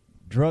they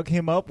drug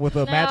him up with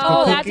a magical No,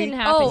 cookie. that didn't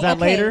happen. Is that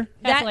later?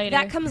 That's That later.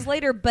 that comes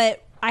later,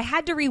 but I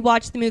had to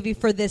rewatch the movie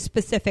for this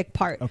specific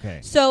part. Okay.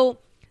 So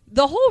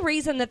the whole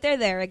reason that they're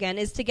there again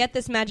is to get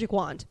this magic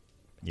wand.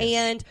 Yes.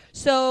 And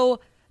so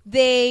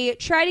they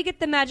try to get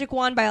the magic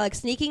wand by like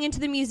sneaking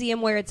into the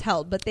museum where it's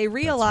held, but they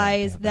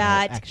realize That's right,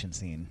 yeah, that action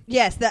scene.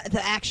 yes,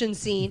 the action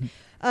scene.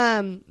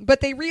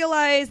 But they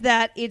realize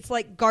that it's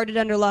like guarded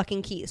under lock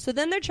and key. So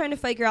then they're trying to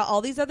figure out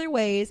all these other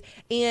ways,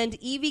 and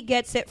Evie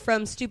gets it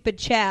from stupid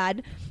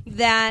Chad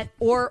that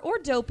or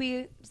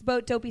Dopey,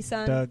 Dopey's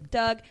son,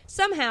 Doug,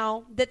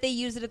 somehow that they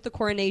use it at the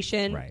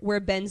coronation Right. where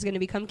Ben's going to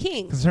become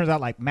king. Because it turns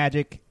out like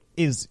magic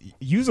is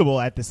usable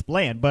at this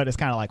land, but it's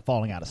kind of like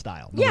falling out of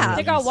style. Yeah. Nobody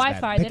They got uses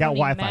that. Wi-Fi. They They got don't need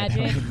Wi-Fi. They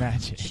don't need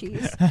magic.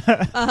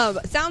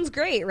 Jeez. Sounds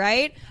great,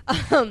 right?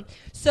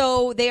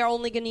 So they are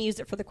only going to use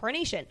it for the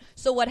coronation.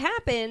 So what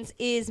happens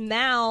is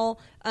Mal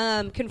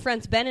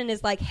confronts Ben and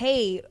is like,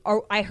 hey,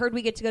 I heard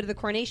we get to go to the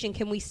coronation.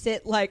 Can we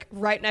sit like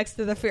right next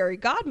to the fairy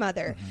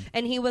godmother?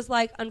 And he was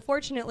like,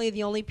 unfortunately,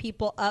 the only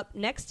people up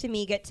next to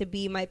me get to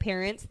be my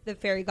parents, the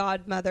fairy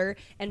godmother,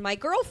 and my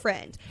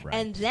girlfriend. Right.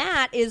 And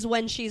that is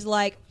when she's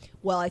like,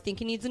 well, I think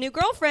he needs a new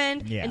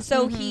girlfriend. Yeah. And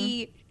so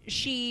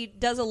she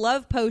does a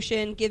love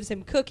potion, gives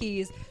him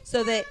cookies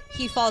so that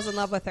he falls in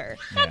love with her.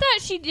 Not that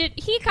she did.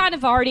 He kind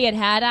of already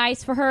had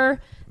eyes for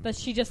her, but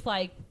she just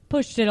like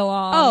pushed it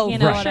along. Oh, you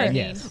know right. what I Sure. mean?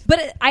 Yes.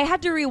 But I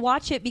had to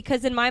rewatch it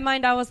because in my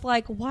mind I was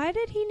like, why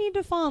did he need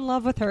to fall in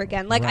love with her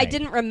again? Like I Right.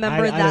 didn't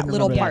remember I that didn't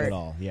little remember part. that at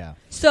all. Yeah.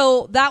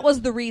 So that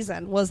was the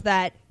reason, was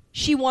that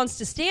she wants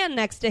to stand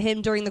next to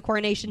him during the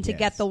coronation to Yes.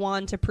 get the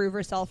wand to prove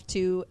herself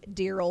to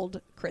dear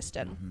old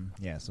Kristen.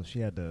 Yeah, so she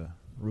had to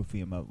roofie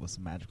him up with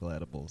some magical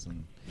edibles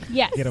and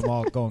Yes. get him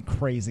all going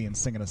crazy and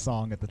singing a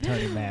song at the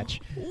tourney match.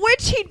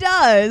 Which he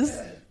does.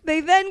 They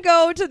then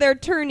go to their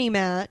tourney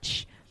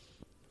match.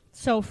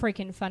 So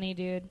freaking funny,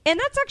 dude. And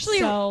that's actually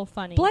So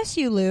funny. Bless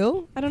you,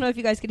 Lou. I don't know if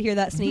you guys could hear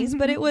that sneeze,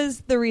 but it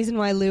was the reason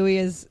why Louie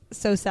is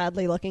so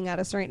sadly looking at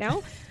us right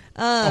now.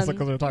 Also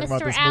because we're talking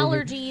about Mr. this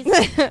movie.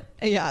 Allergies.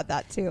 Yeah,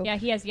 that too. Yeah,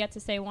 he has yet to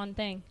say one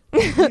thing.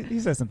 He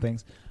said some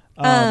things.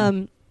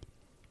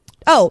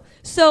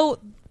 So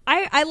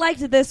I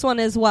liked this one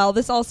as well.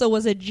 This also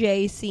was a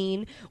Jay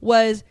scene.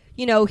 Was,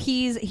 you know,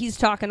 he's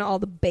talking to all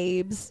the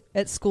babes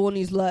at school and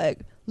he's like,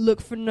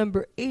 look for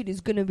number 8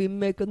 is going to be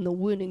making the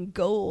winning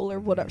goal or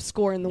whatever,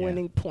 scoring the Yeah.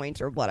 winning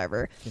point or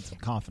whatever. Get some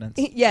confidence.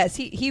 Yes,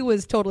 he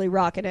was totally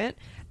rocking it.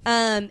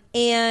 And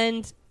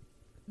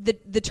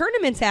the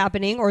tournament's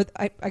happening, or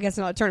I guess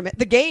not a tournament.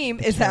 The game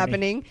is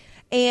happening,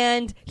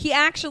 and he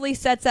actually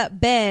sets up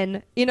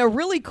Ben in a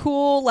really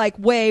cool like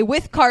way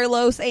with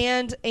Carlos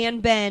and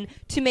Ben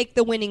to make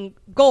the winning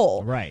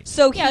goal. Right.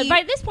 So Yeah,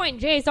 by this point,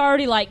 Jay's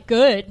already like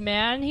good,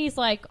 man. He's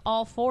like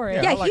all for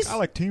it. Yeah, I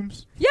like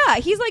teams. yeah,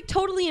 he's like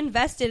totally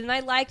invested, and I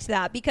liked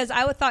that because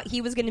I thought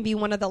he was going to be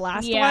one of the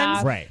last Yeah.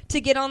 ones Right.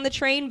 to get on the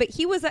train, but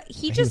he was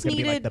he was just gonna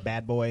be, like, needed the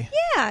bad boy.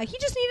 yeah, he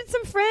just needed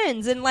some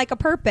friends and like a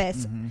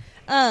purpose.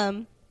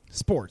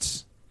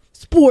 Sports.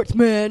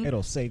 Sportsman.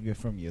 It'll save you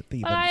from your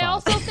thieving But I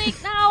thoughts. also think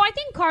I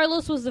think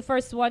Carlos was the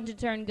first one to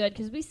turn good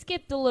because we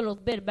skipped a little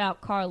bit about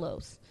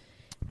Carlos.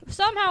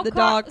 Somehow, The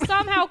dog.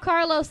 somehow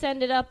Carlos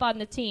ended up on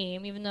the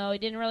team, even though he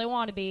didn't really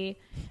want to be.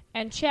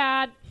 And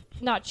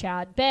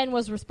Ben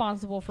was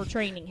responsible for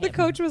training him. The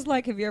coach was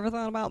like, have you ever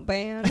thought about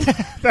band?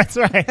 That's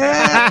right.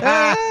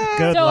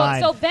 Good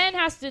line. So Ben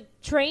has to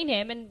train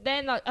him, and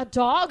then a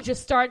dog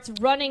just starts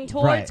running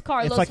towards Right.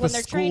 Carlos It's like when the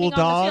they're school training on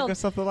dog the field. or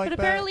something like but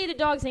that. apparently the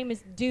dog's name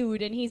is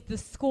Dude, and he's the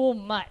school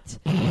mutt,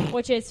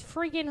 which is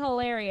freaking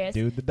hilarious.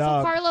 Dude the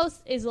dog. So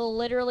Carlos is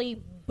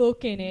literally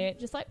booking it,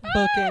 just like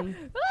Booking.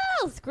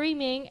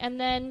 screaming, and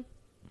then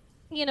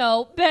you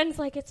know, Ben's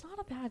like, it's not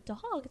a bad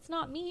dog. It's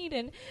not mean.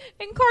 And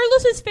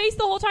Carlos's face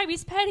the whole time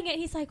he's petting it,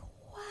 he's like,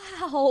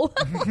 wow.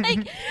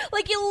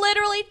 like you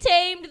literally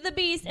tamed the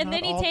beast. And Not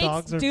then he all takes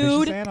dogs are Dude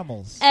vicious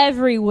animals.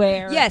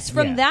 everywhere. Yes,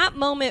 from Yeah. that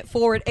moment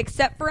forward,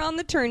 except for on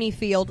the tourney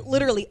field,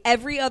 literally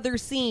every other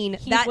scene,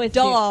 He's that with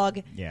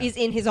dog Yeah. is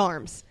in his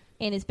arms.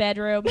 In his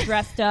bedroom,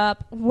 dressed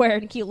up,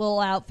 wearing cute little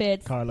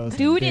outfits. Carlos and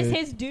Dude is Dude.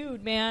 his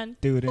dude, man.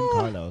 Dude and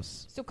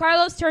Carlos. So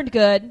Carlos turned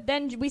good.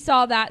 Then we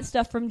saw that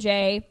stuff from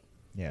Jay.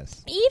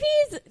 Yes.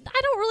 Evie's,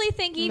 I don't really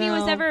think Evie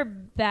was No. ever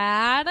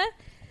bad.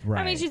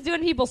 Right. I mean, she's doing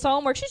people's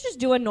homework. She's just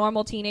doing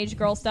normal teenage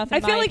girl stuff. In I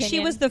feel my like she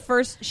opinion. was the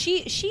first.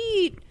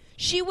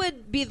 She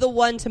would be the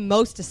one to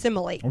most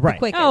assimilate Right. the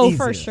quickest. Oh, Easier.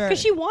 for sure.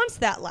 Because she wants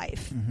that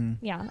life.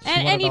 Yeah, wanted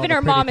and all even the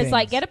her pretty mom is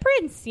like, things. get a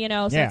prince, you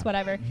know, so Yeah. it's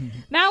whatever.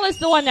 Mal is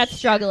the one that's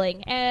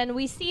struggling, and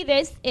we see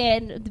this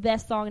in the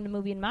best song in the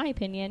movie, in my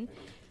opinion.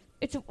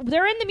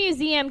 They're in the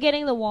museum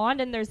getting the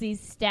wand, and there's these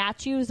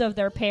statues of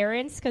their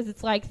parents, because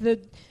it's like the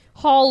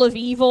Hall of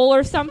Evil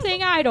or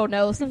something. I don't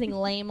know, something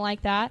lame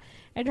like that.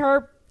 And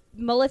her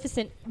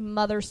Maleficent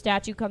mother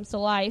statue comes to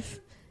life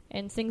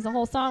and sings a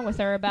whole song with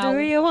her about Do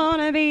you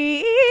want to be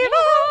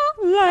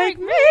evil like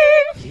me?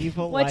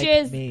 Evil which like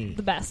is me.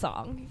 the best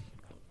song.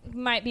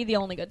 Might be the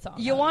only good song.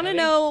 You want want to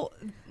know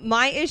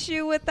my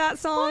issue with that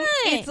song?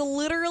 What? It's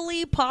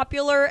literally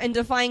Popular and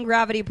Defying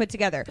Gravity put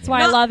together. That's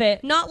why I love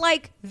it. Not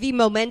like the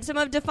momentum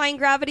of Defying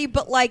Gravity,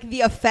 but like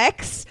the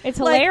effects. It's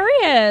Like-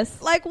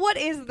 hilarious. Like, what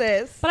is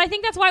this? But I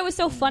think that's why it was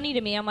so funny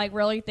to me. I'm like,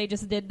 really? They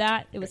just did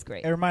that? It was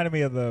great. It reminded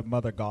me of the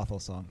Mother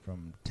Gothel song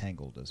from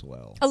Tangled as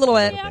well. A little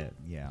bit.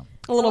 Yeah.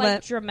 A little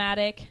like, bit.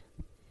 dramatic,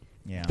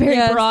 Yeah. very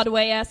Yes.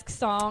 Broadway-esque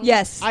song.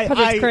 Yes. I-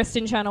 Because it's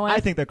Kristen Chenoweth. I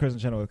think that Kristen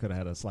Chenoweth could have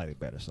had a slightly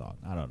better song.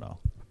 I don't know.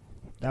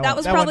 That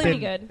was one probably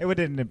didn't- good. It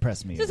didn't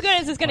impress me. It's as good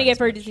as it's going to quite get as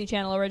for a much. Disney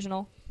Channel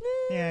original.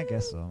 Yeah, I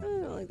guess so. I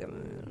don't like that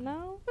movie.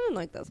 No? I don't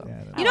like that song. Yeah,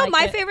 I don't You know. know I my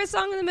liked it. favorite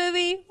song in the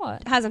movie?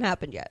 What? Hasn't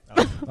happened yet.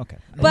 Okay.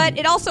 But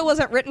it also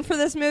wasn't written for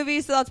this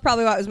movie, so that's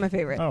probably why it was my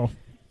favorite. Oh.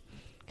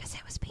 Because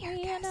it was You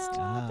Beer know Guest.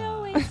 all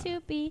the going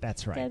to be.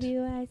 That's right.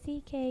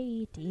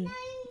 W-I-C-K-E-T.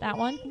 That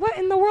one. What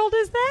in the world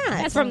is that?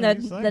 That's from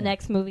the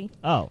next movie.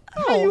 Oh.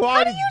 Oh,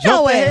 how do you jumped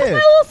know it? ahead. My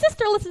little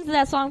sister listens to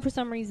that song for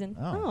some reason.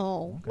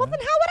 Oh. okay. Well, then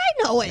how would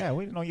I know it? Yeah,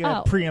 we didn't know you had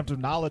Oh. preemptive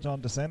knowledge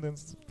on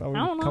Descendants. Thought we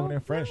I were don't know. coming in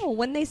fresh. No,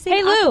 when they sing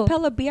Hey, Lou.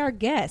 acapella, be our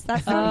guest.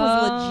 That song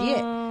was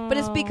legit. But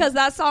it's because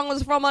that song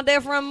was from a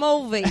different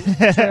movie.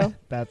 True.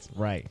 That's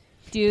right.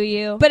 Do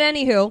you But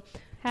anywho,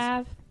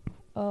 have...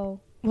 Oh,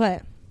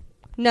 what?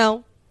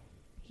 No,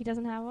 he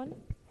doesn't have one?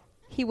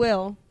 he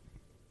will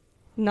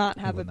not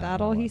have will a not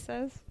battle, have he one.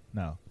 says.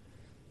 No.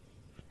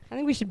 I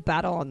think we should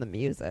battle on the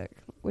music.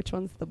 Which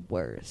one's the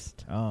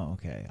worst? Oh,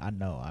 okay. I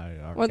know.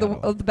 I Or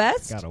the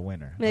best? got a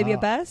winner. Maybe a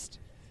best?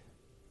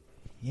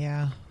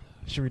 Yeah.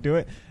 Should we do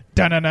it?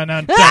 Dun dun dun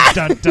dun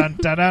dun dun dun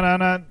dun dun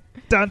dun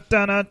dun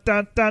dun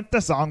dun dun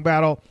dun. Song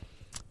battle.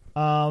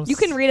 You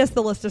can read us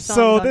the list of songs.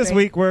 So Andre. this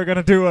week we're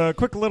gonna do a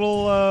quick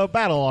little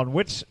battle on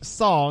which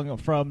song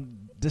from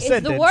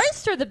Descendants Is the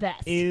worst or the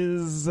best?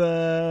 is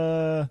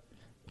the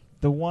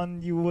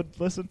one you would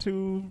listen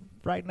to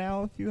right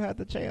now if you had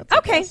the chance. I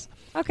Okay. guess.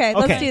 Okay,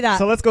 let's do that.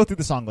 So let's go through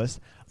the song list.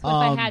 So if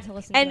I had to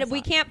listen to and a we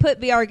song. can't put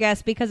Be Our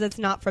Guest because it's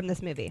not from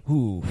this movie.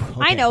 Ooh,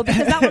 I okay. know,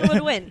 because that one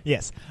would win.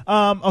 Yes.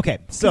 Okay.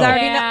 So I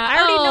already know- I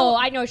already know- Oh,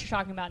 I know what you're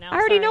talking about now. I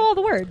already Sorry. know all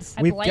the words.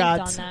 I we've blanked got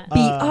on that. Be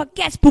Our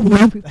Guest.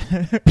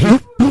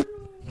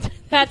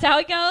 That's how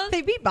it goes?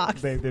 They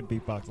beatbox. they did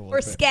beatbox a little Or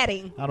bit.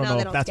 scatting. I don't No, know they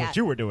if don't that's scat. what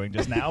you were doing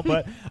just now,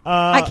 but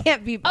I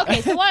can't beatbox.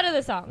 Okay, so what are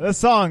the songs? the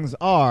songs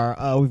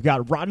are we've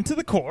got "Rotten to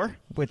the Core,"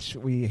 which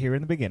we hear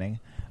in the beginning.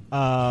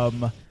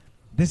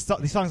 These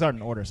songs aren't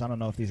in order, so I don't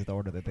know if these are the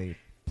order that they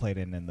played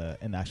in the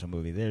actual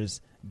movie. There's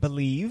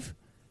 "Believe"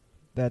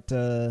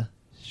 that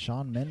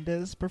Shawn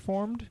Mendes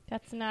performed.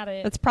 That's not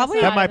it. That's probably-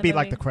 That's That not might in be the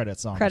like the movie. credit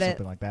song or Credit.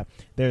 something like that.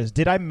 There's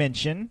 "Did I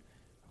Mention,"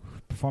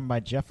 performed by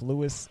Jeff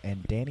Lewis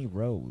and Danny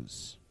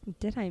Rose.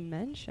 Did I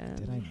mention?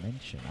 Did I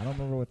mention? I don't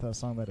remember what that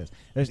song that is.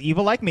 There's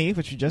 "Evil Like Me,"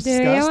 which you just Do you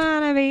discussed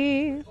wanna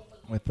be?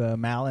 with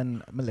Mal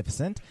and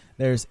Maleficent.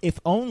 There's "If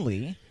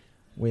Only"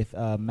 with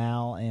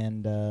Mal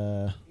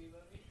and.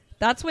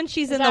 That's when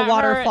she's Is in the that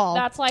waterfall.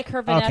 That's like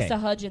her Vanessa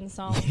Hudgens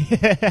song.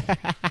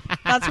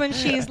 That's when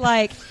she's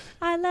like,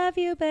 I love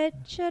you, but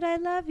should I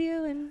love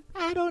you? And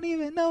I don't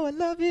even know what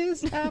love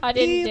is. I'm I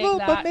didn't dig evil,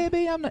 that. but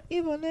maybe I'm not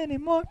evil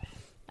anymore.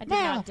 I did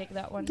Now. not dig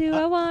that one. do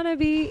I want to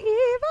be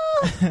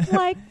evil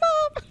like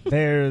mom?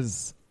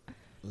 There's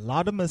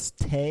 "Laudamus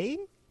Te,"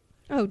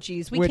 Oh,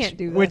 geez, we which, can't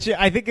do this. which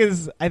I think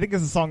is a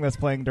song that's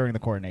playing during the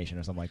coronation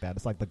or something like that.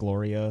 It's like the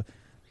Gloria.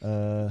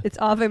 It's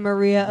Ave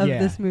Maria of yeah,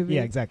 this movie.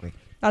 Yeah, exactly.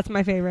 That's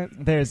my favorite.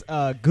 There's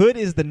 "Good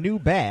Is the New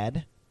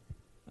Bad,"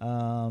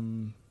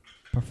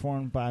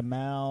 performed by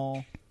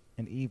Mal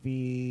and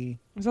Evie.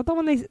 Is that the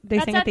one they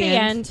That's sing at at the the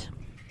end? end.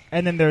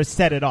 And then there's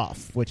 "Set It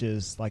Off," which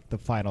is like the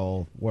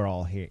final "We're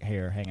all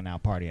here hanging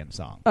out partying"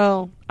 song.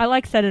 Oh, I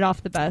like Set It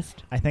Off the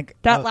best. I think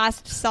That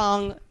last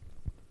song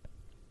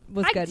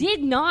was I good.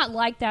 did not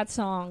like that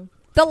song.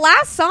 The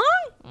last song?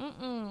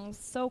 Mm-mm,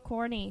 so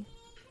corny.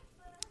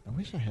 I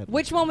wish I had.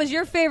 Which one was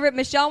your favorite?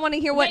 Michelle, want to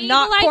hear what The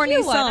not Evil Like corny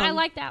You song? one. I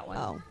like that one.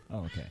 Oh. Oh,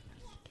 okay.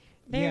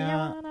 Do you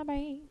Yeah. wanna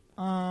be?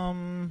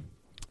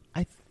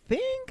 I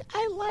think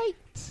I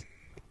liked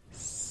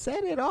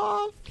 "Set It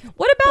Off."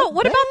 What about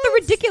the best?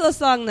 ridiculous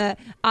song, the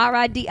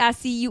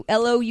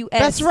RIDICULOUS?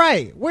 That's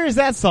right. Where's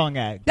that song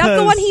at? That's the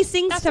 'Cause- one he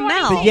sings That's to the one he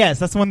Mal. sings. Yes,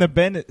 that's the one that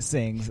Ben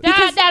sings.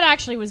 That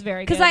actually was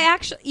very good. Because I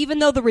actually, even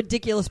though the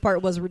ridiculous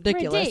part was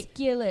ridiculous,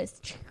 Ridiculous.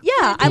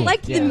 yeah, I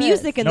liked Yeah. the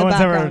music in No the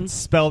one's ever background.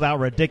 spelled out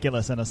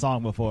 "ridiculous" in a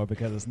song before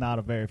because it's not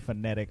a very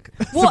phonetic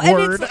Well, and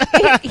word.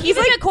 he's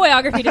Even like, the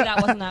choreography to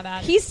that wasn't that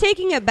bad. he's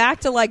taking it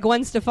back to like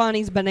Gwen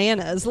Stefani's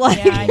Bananas.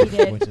 Like, Yeah, he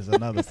did. Which is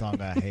another song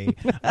I hate.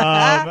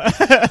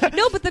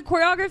 no, but the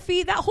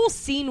choreography, that whole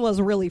scene was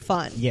really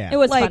fun. Yeah. It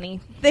was Like, funny.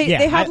 They Yeah,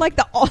 they had I- like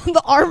the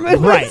arm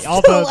movements, Right,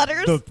 all the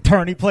letters, the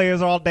tourney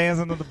players are all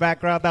dancing in the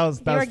background. That was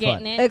They were fun.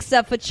 getting it.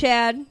 except for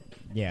Chad.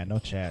 Yeah, no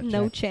Chad.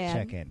 No Chad.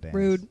 Chad can't dance.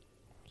 Rude.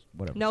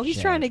 Whatever. No, he's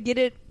Chad. trying to get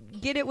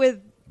it with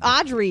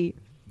Audrey,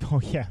 Oh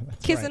yeah,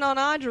 that's kissing right. on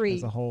Audrey.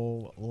 There's a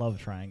whole love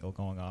triangle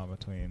going on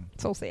between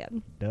So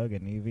sad. Doug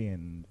and Evie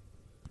and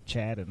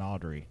Chad and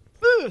Audrey.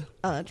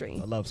 Audrey.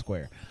 A love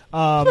square.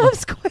 Love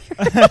Square.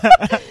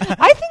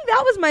 I think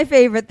that was my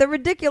favorite, the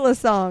ridiculous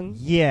song.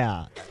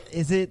 Yeah.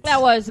 Is it?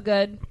 That was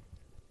good.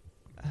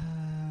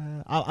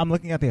 I'm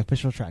looking at the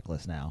official track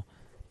list now.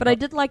 But I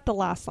did like the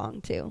last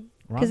song too,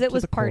 because Rock it to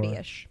was the Core,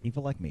 partyish.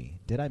 Evil Like Me.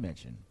 Did I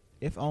mention?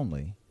 If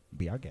Only.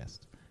 Be Our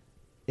Guest.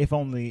 If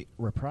Only.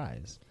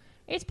 Reprise.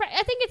 I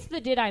think it's the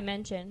Did I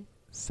Mention?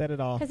 Set It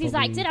Off. Because he's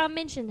like, Believe. did I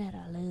mention that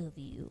I love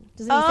you?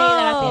 Doesn't he say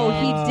that at the Oh,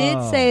 end? he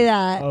did say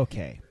that.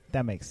 Okay,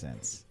 that makes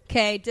sense.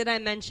 Okay, did I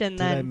mention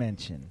Did I then?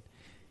 mention?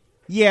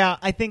 Yeah,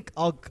 I think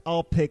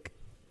I'll pick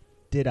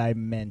Did I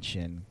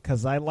Mention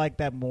because I like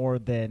that more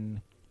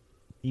than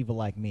Evil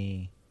Like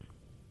Me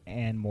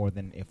and more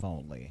than If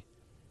Only.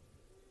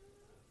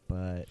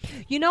 But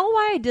You know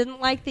why I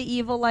didn't like the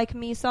Evil Like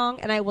Me song?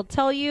 And I will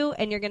tell you,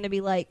 and you're going to be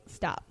like,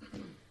 stop.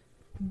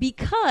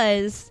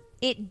 Because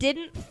it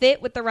didn't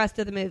fit with the rest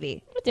of the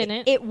movie. It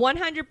didn't. It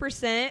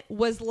 100%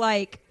 was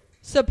like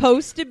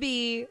supposed to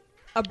be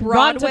a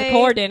Run to Broadway. the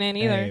core didn't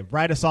either. Hey,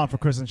 write a song for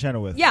Kristen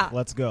Chenoweth. Yeah.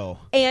 Let's go.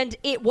 And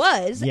it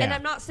was. Yeah. And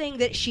I'm not saying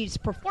that she's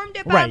performed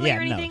it Right, badly yeah,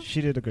 or no, anything.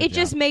 she did a good It job.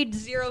 just made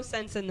zero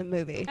sense in the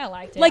movie. I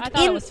liked it. Like, I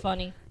thought it in- was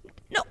funny.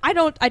 No, I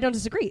don't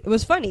disagree. It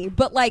was funny.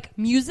 But like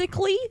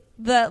musically,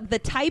 the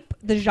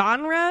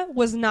genre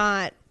was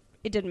not,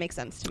 it didn't make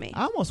sense to me.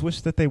 I almost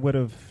wish that they would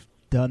have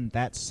done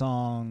that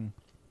song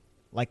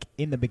like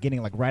in the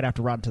beginning, like right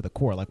after Rotten to the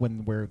Core, like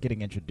when we're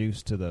getting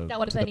introduced to the, That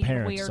would've to been the even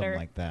parents, something weirder.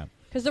 like that.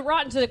 Because the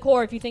Rotten to the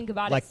Core, if you think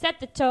about Like- it, set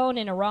the tone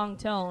in a wrong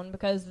tone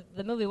because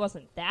the movie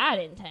wasn't that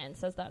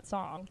intense as that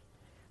song.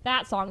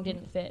 That song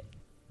didn't fit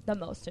the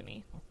most to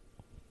me.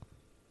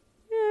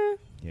 Yeah.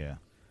 Yeah,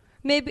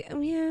 Maybe,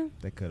 yeah.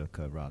 they could have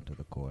cut Rotten to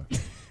the Core.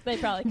 They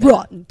probably could.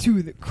 Rotten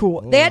to the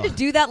core. They had to Ugh.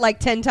 do that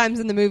like 10 times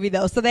in the movie,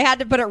 though. So they had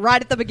to put it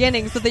right at the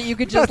beginning so that you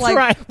could just That's like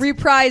right.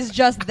 reprise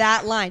just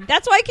that line.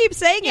 That's why I keep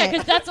saying Yeah, it.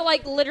 because that's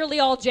like literally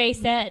all Jay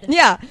said.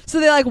 Yeah. So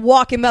they like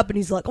walk him up and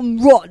he's like,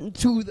 I'm rotten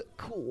to the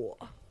core.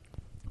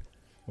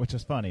 Which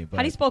is funny. But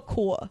How do you spell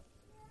core?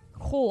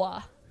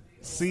 Core.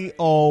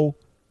 C-O-W-R-E.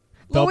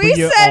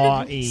 Louise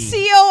said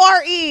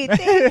C-O-R-E.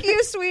 Thank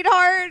you,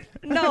 sweetheart.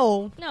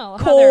 No. No,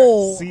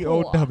 Coal.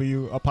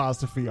 C-O-W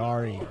apostrophe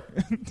R-E.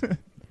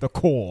 The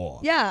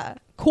core. Yeah.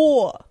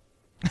 Core.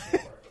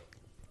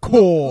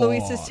 Core.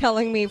 Luis is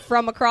telling me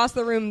from across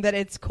the room that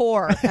it's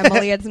core.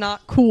 Emily, it's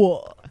not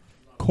cool.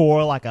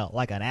 Core like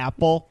an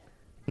apple.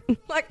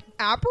 Like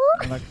apple?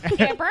 Like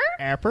Amber?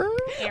 apple?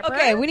 Amber?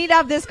 Okay, we need to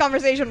have this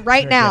conversation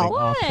right They're now. getting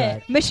off What?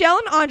 track. Michelle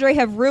and Andre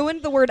have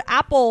ruined the word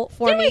apple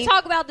for Didn't me. we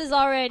talk about this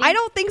already? I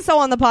don't think so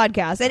on the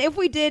podcast. And if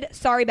we did,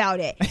 sorry about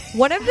it.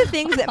 One of the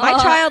things that my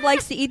child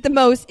likes to eat the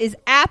most is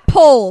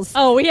apples.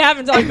 Oh, we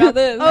haven't talked about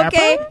this.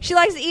 Okay? Apple? She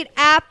likes to eat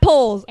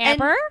apples.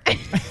 Amber?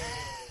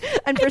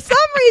 And for some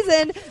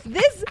reason,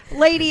 this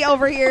lady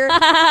over here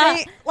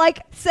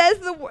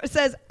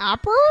says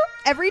apple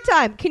every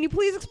time. Can you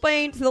please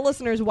explain to the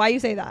listeners why you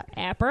say that?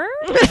 Amber?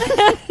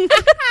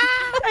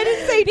 I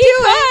didn't say do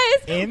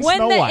it. Because In when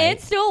Snow White. in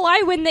Snow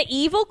White, when the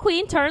evil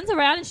queen turns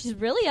around and she's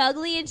really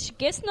ugly and she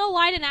gives Snow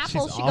White an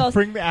apple, She's she goes,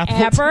 offering the apple.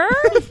 Amber?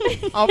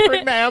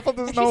 Offering the apple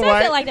to She Snow says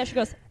White. it like that. She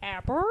goes,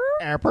 Amber?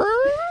 Apple?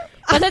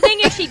 But the thing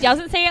is, she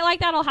doesn't say it like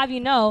that, I'll have you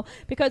know,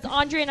 because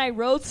Andre and I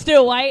rode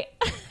Snow White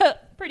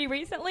pretty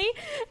recently,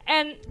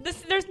 and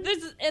there's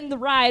in the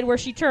ride where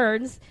she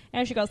turns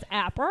and she goes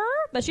apple,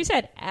 but she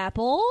said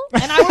apple,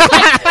 and I was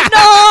like,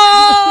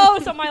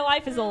 no. So my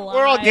life is a lie.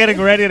 We're all getting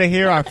ready to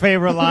hear our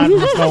favorite line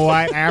from Snow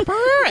White. Apple?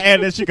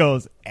 And then she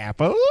goes,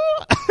 apple?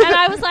 and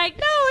I was like,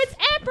 no, it's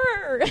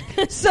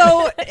apple.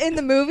 So in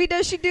the movie,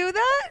 does she do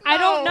that? I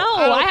don't know.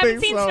 I don't I haven't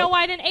think seen so. Snow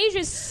White in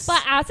ages,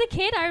 but as a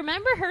kid, I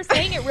remember her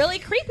saying it really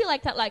creepy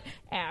like that, like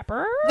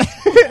apple.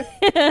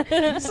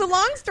 So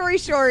long story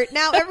short,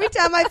 now every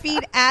time I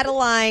feed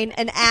Adeline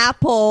an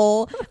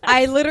apple,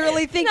 I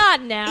literally think Not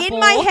an apple. in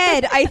my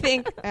head, I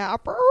think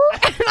apple.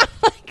 And I'm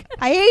like,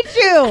 I hate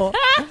you.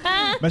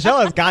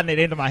 Michelle has gotten it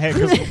into my head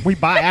because we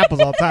buy apples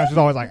all the time. She's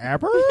always like,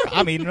 apple?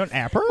 I'm eating an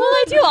apple? Well,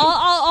 I do.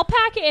 I'll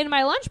pack it in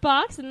my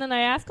lunchbox, and then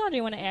I ask Andre,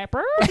 "You want an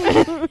apple?"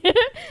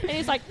 And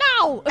he's like,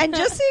 "No." And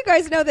just so you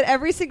guys know that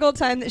every single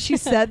time that she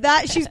said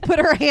that, she's put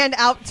her hand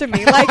out to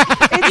me. Like,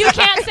 You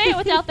can't say it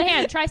without the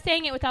hand. Try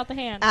saying it without the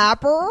hand.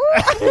 apple.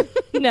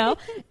 No,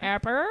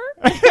 apple,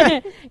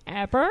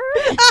 apple.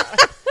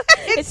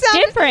 It It's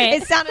different.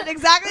 It sounded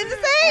exactly the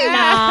same.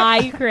 Nah,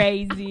 you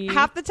crazy.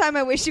 Half the time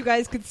I wish you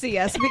guys could see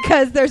us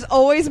because there's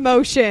always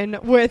motion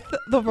with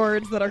the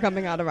words that are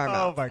coming out of our Oh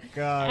mouth. my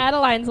God.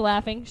 Adeline's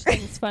laughing. She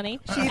thinks it's funny.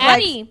 She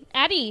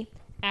Addie,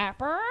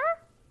 apple.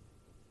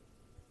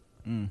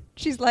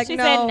 She's like, She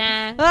no. said,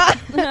 nah.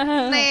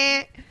 Nah.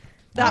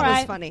 That All was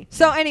right. funny.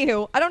 So,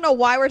 anywho, I don't know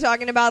why we're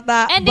talking about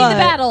that. Ending but the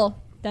battle.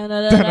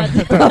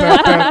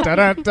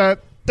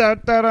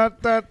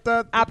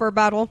 Dun-dun-dun-dun. Apple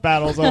battle.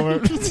 Battle's over.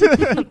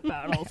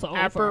 Battle's over.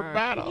 Apple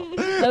battle.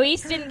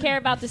 Luis didn't care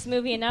about this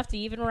movie enough to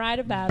even write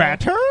a battle.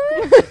 Batter?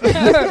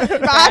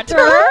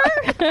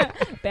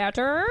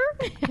 Batter.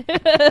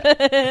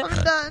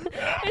 I'm done.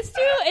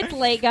 It's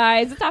late,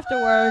 guys. It's after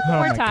work. Oh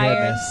We're my tired.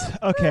 goodness.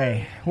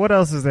 Okay, what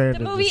else is there The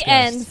to movie discuss?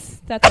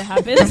 ends. That's what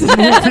happens.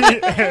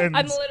 Movie ends.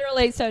 I'm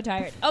literally so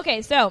tired.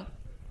 Okay, so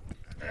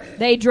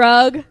they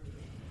drug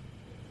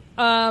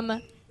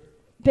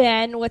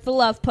Ben with the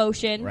love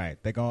potion. Right.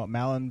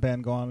 Mal and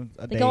Ben go on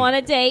a They date. go on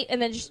a date,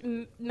 and then just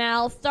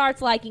Mal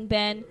starts liking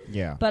Ben.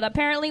 Yeah. But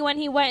apparently, when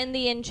he went in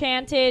the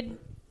enchanted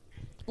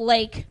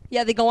lake,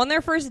 Yeah, they go on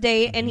their first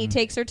date, and he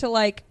takes her to,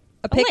 like,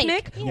 a lake,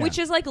 picnic, yeah. which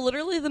is, like,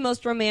 literally the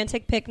most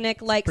romantic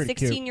picnic. Like, Pretty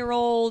cute.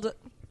 16-year-old...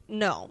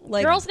 No.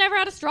 Like, girls never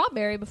had a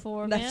strawberry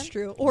before. that's man.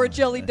 true. Or a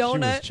jelly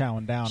donut. She was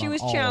chowing down She on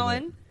was all of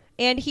chowing. it.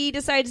 And he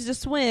decides to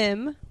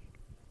swim,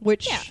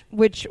 which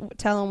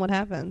tell him what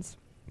happens.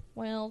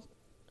 Well,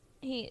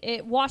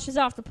 it washes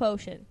off the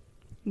potion.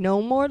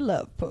 No more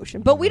love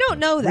potion. But we don't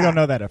know that. We don't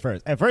know that at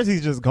first. At first,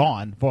 he's just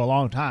gone for a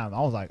long time.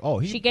 I was like,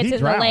 oh, she gets he in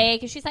drowned. the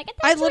lake, and she's like,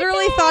 I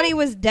literally thought he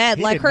was dead,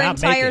 He like did her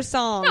not make entire it.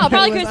 song. No,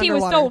 probably because he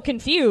was underwater. so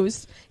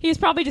confused. He was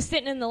probably just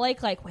sitting in the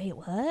lake like, wait,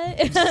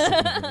 what?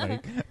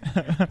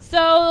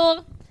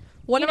 So,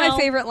 One you of my know.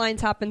 favorite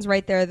lines happens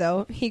right there,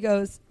 though. He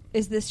goes,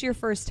 "Is this your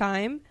first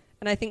time?"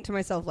 And I think to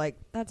myself, like,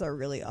 that's a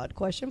really odd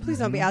question. Please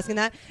don't be asking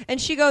that.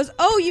 And she goes,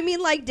 "Oh, you mean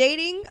like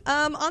dating?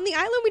 On the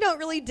island, we don't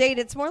really date.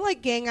 It's more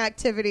like gang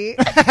activity."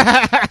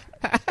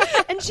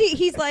 And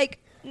he's like,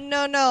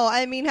 No,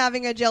 I mean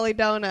having a jelly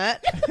donut.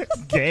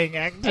 Gang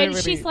activity. And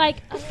she's like,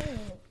 oh,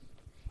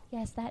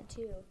 yes, that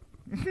too.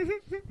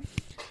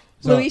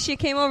 So- Luis, you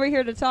came over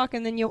here to talk,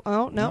 and then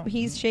no,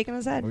 he's shaking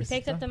his head. He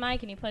takes up the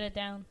mic and he put it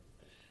down.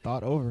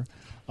 Thought over.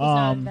 He's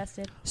not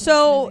invested. in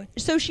So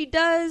this movie.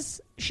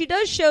 she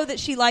does show that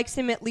she likes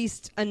him at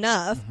least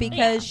enough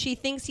because she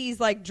thinks he's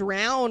like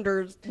drowned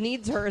or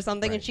needs her or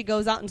something, and she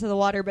goes out into the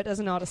water but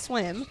doesn't know how to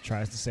swim.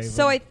 Tries to save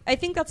So him. I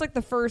think that's like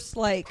the first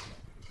like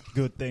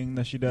Good thing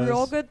that she does.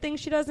 real good thing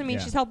she does. I mean,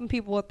 Yeah. she's helping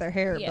people with their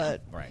hair, Yeah.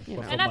 but Right. you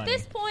know. And at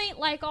this point,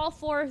 like, all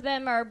four of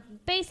them are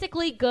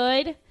basically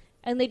good,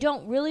 and they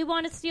don't really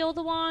want to steal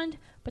the wand.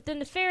 But then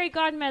the fairy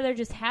godmother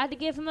just had to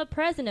give them a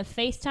present of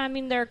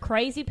FaceTiming their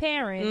crazy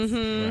parents.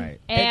 Right.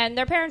 And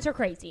their parents are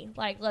crazy.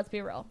 Like, let's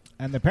be real.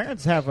 And the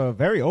parents have a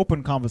very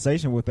open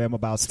conversation with them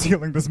about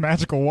stealing this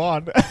magical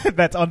wand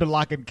that's under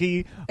lock and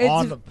key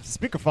on the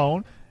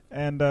speakerphone.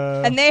 And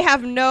they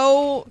have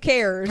no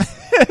cares.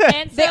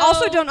 And They so-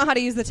 also don't know how to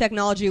use the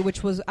technology,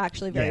 which was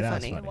actually very Yeah,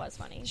 that's funny. It was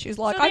funny. She's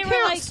like, So I they were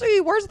can't like- see.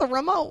 Where's the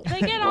remote?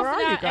 They get off Where of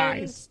are you that and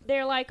guys?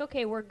 they're like,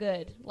 okay, we're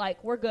good.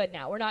 Like, we're good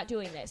now. We're not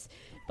doing this.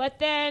 But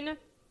then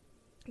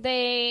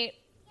they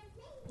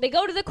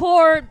go to the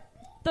court,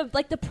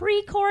 the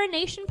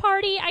pre-coronation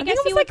party, I think guess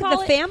it was you would like call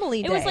the it.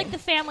 family It was day. like the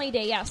family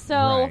day, yeah. So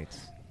Right.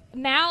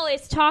 Mal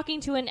is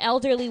talking to an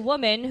elderly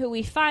woman who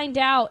we find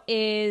out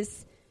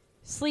is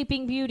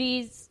Sleeping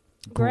Beauty's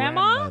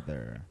grandma?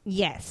 Grandmother.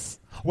 Yes.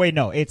 Wait,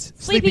 no, it's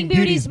Sleeping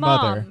Beauty's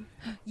mother. mom.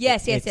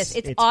 Yes. It's-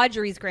 It's it's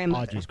Audrey's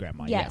grandmother. Audrey's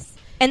grandma. Yes.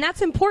 And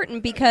that's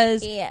important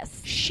because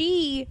Yes.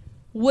 she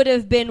would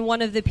have been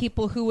one of the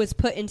people who was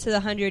put into the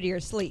 100-year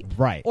sleep.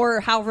 Right.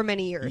 Or however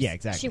many years. Yeah,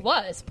 exactly. She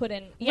was put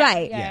in. Yeah,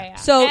 Right. Yeah, Yeah. yeah.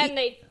 So- and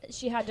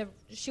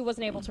she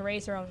wasn't able to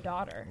raise her own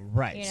daughter.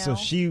 Right. You So know?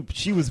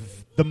 she was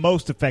the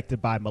most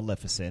affected by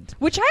Maleficent.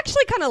 Which I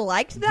actually kind of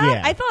liked that.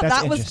 Yeah, I thought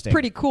that's that was interesting.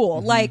 pretty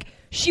cool. Like,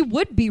 she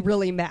would be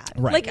really mad.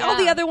 Right. Like, all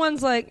the Yeah. other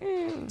ones, like,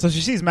 So she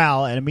sees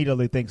Mal and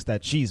immediately thinks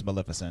that she's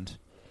Maleficent.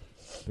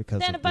 Because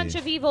Then a bunch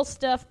of evil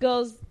stuff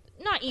goes.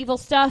 Not evil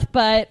stuff,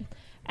 but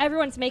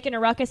everyone's making a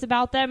ruckus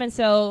about them, and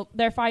so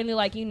they're finally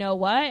like, you know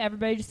what?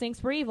 Everybody just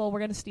thinks we're evil. We're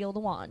going to steal the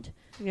wand.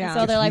 Yeah. And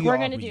so they're like, we're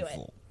going to do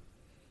it.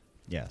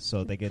 Yeah,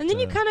 so they get and then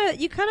you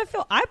kind of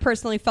feel, I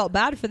personally felt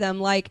bad for them.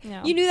 Like,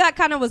 Yeah. you knew that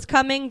kind of was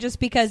coming just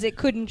because it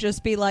couldn't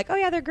just be like, oh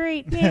yeah, they're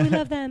great. Man, we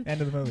love them.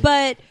 End of the movie.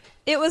 But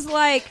it was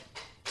like,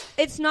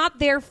 it's not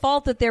their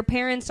fault that their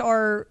parents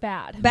are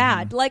Bad.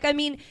 bad. Like, I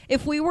mean,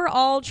 if we were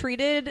all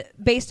treated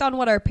based on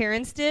what our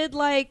parents did,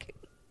 like,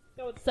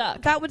 That would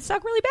suck that would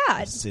suck really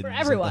bad. Sins for of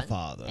everyone the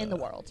father. in the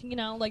world. You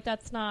know, like,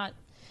 that's not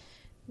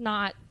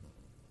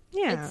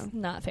Yeah. it's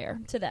not fair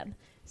to them.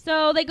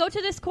 So they go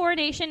to this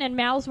coronation, and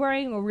Mal's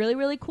wearing a really,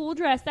 really cool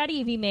dress that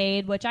Evie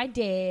made, which I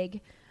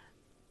dig.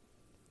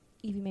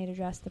 Evie made a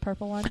dress, the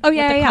purple one. Oh,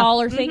 yeah, with the yeah, yeah.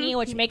 collar thingy,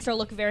 which makes her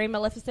look very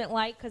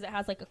Maleficent-like because it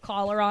has like a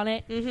collar on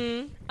it.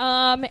 Mm-hmm.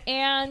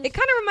 And It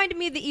kind of reminded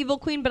me of the Evil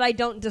Queen, but I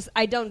don't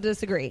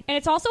disagree. and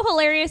it's also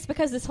hilarious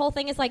because this whole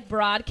thing is like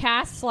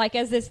broadcast, like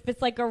as if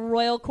it's like a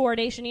royal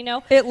coronation, you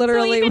know? It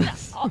literally so even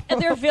was.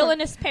 their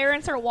villainous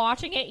parents are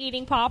watching it,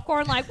 eating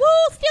popcorn, like, "Woo,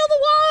 steal the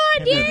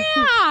wand, In their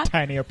yeah!"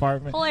 tiny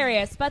apartment.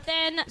 Hilarious. But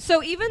then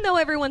So even though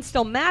everyone's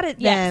still mad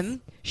at Yes.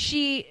 them,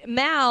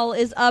 Mal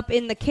is up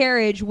in the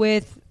carriage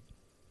with.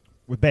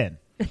 With Ben.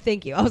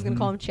 Thank you. I was going to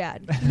call him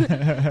Chad.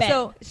 Ben.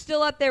 So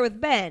still up there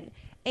with Ben,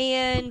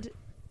 and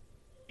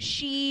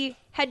she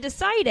had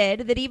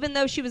decided that even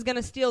though she was going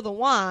to steal the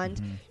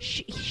wand,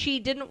 she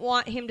didn't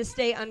want him to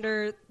stay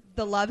under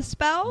the love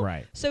spell.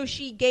 Right. So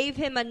she gave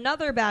him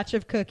another batch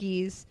of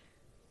cookies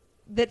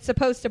that's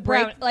supposed to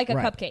break. brown, like a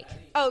Right. cupcake.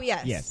 Oh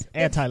yes. Yes.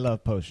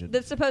 Anti-love potion.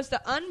 That's supposed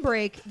to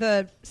unbreak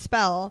the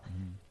spell.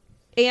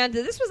 And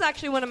this was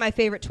actually one of my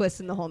favorite twists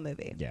in the whole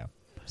movie. Yeah.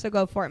 So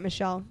go for it,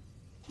 Michelle.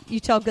 You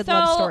tell good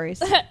love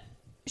stories.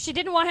 She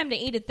didn't want him to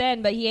eat it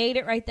then, but he ate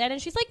it right then,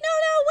 and she's like, "No,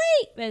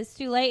 wait!" But it's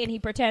too late, and he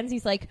pretends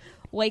he's like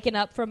waking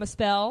up from a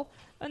spell,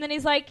 and then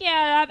he's like,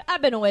 "Yeah,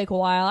 I've been awake a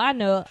while.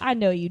 I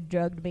know you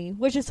drugged me,"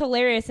 which is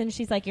hilarious. And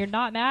she's like, "You're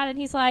not mad?" And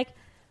he's like,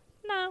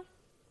 "No."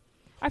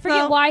 I forget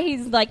Well- why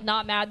he's like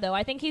not mad though.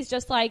 I think he's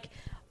just like,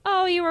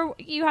 "Oh,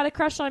 you had a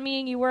crush on me,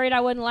 and you worried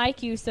I wouldn't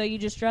like you, so you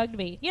just drugged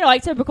me." You know,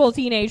 like typical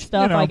teenage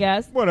stuff, You know, I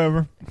guess.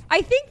 Whatever.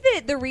 I think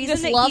that the reason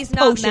Just that love he's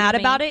not potioned mad me.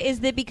 about it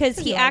is that because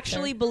Because he he likes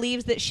actually her.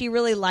 believes that she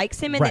really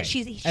likes him and Right. that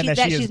she's And that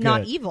she is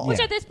not good. evil. Yeah. Which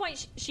at this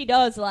point she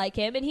does like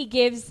him, and he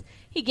gives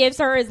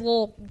her his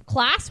little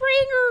class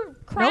ring or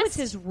crest. No, it's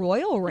his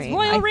royal ring. His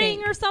royal I ring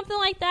think. or something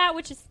like that,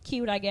 which is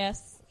cute, I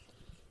guess.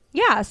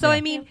 Yeah. So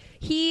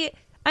Yeah.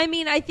 I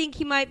mean, I think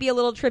he might be a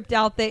little tripped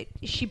out that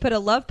she put a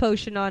love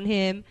potion on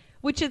him,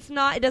 which it's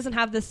not. It doesn't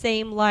have the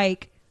same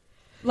like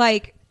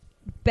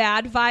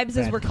bad vibes as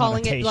Bad we're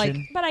calling it, like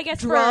connotation. But I guess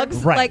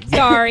drugs. For, Right. Like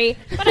sorry,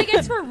 but I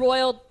guess for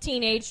royal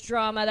teenage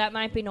drama, that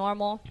might be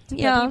normal to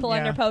Yeah. put people in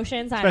Yeah. their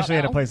potions. Especially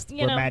I don't at a know. place You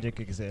where know. magic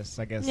exists.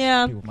 I guess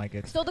Yeah. people might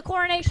get. So the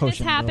coronation is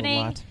Potioned a happening,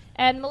 lot.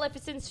 and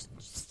Maleficent's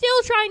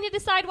still trying to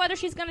decide whether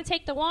she's going to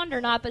take the wand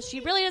or not. But she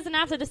really doesn't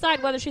have to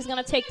decide whether she's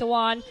going to take the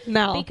wand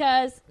Mal.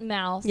 because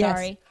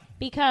Yes.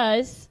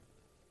 because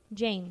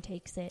Jane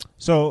takes it.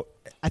 So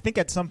I think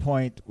at some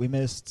point we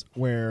missed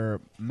where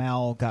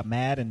Mal got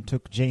mad and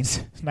took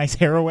Jane's nice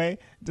hair away.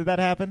 Did that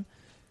happen?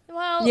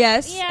 Well,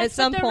 Yes, yes, at but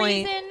some the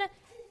point. reason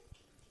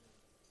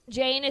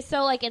Jane is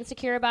so like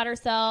insecure about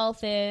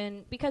herself,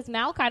 and because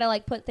Mal kind of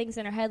like put things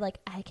in her head, like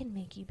I can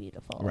make you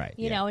beautiful, Right,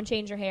 You yeah. know, and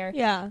change her hair.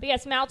 Yeah. But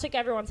yes, Mal took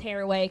everyone's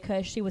hair away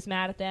because she was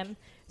mad at them.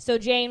 So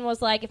Jane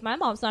was like, if my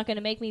mom's not going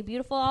to make me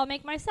beautiful, I'll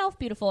make myself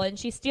beautiful, and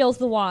she steals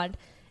the wand.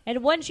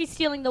 And when she's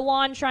stealing the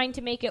wand, trying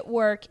to make it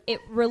work, it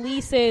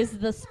releases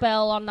the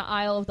spell on the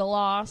Isle of the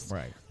Lost.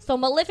 Right. So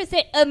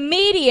Maleficent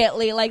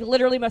immediately, like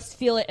literally must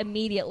feel it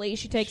immediately.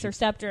 She takes her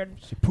scepter and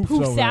poofs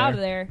poofs over out there. of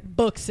there.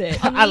 books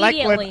it. I like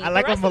when- Immediately. I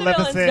like the when rest of the villains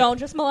Maleficent- don't,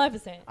 just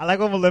Maleficent. I like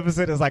when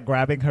Maleficent is like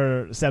grabbing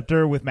her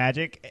scepter with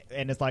magic,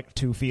 and it's like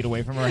 2 feet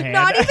away from her hand.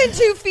 Not even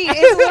 2 feet.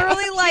 It's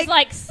literally She's like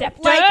like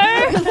scepter.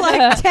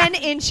 like 10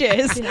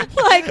 inches.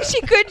 Like she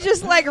could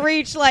just like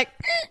reach like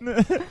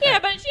Yeah,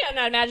 but she hadn't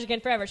had magic in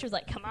forever. She was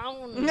like, come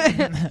on. let's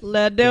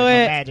do Get my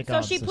it. magic So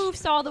on, she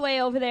poofs all the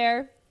way over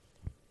there.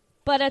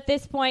 But at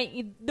this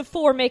point, the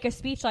four make a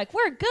speech like,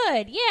 we're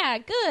good. Yeah,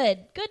 good.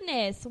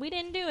 Goodness. We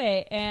didn't do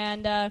it.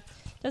 And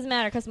doesn't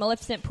matter because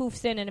Maleficent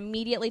poofs in and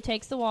immediately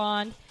takes the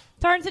wand,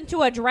 turns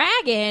into a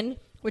dragon,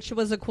 Which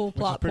was a cool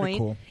plot pretty point.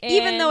 cool.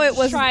 Even and though it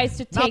was tries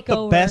to Not take the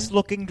over. best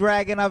looking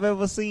dragon I've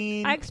ever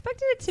seen. I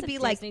expected it to It's a be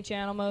like Disney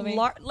Channel movie.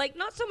 like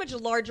not so much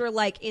larger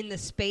like in the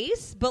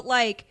space, but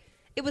like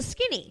it was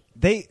skinny.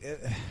 They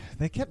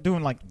kept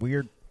doing like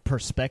weird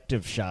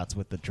perspective shots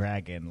with the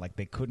dragon. Like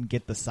they couldn't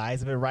get the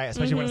size of it right,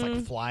 especially when it's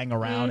like flying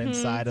around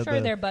inside of Sure,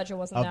 the their budget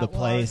wasn't of the that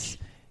place.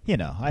 You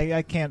know,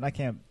 I can't. But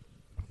I Not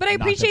the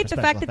appreciate the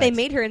fact special that they effects.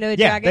 made her into a Yeah,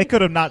 dragon. they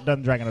could have not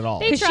done dragon at all.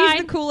 They Because she's tried.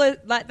 the coolest.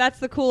 That's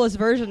the coolest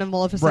version of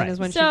Maleficent Right. is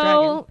when she's dragon.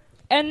 So,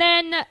 and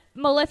then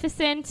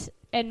Maleficent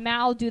and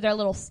Mal do their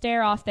little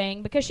stare off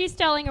thing because she's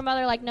telling her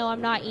mother, like, no,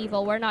 I'm not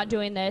evil. We're not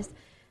doing this.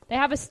 They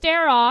have a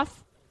stare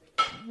off,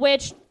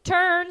 which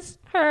turns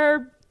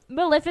her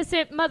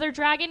Maleficent mother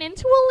dragon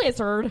into a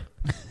lizard.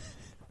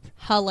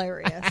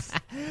 Hilarious.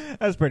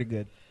 That's pretty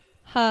good.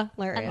 And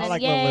Hilarious. then,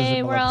 like Little yay,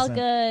 Lizard we're all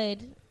Maleficent.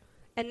 good.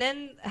 And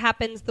then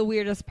happens the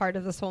weirdest part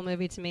of this whole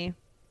movie to me.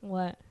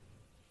 What?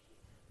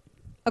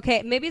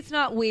 Okay, maybe it's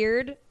not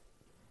weird,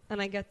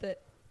 and I get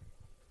that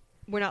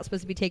we're not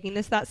supposed to be taking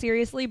this that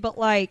seriously, but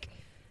like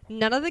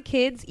none of the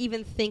kids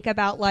even think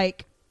about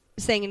like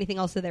saying anything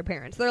else to their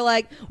parents. They're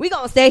like, "We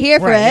gonna stay here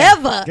Right, yeah.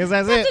 forever." 'Cause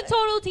that's That's it. a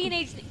total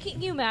teenage.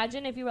 Can you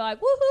imagine if you were like,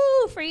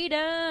 woohoo,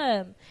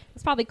 freedom?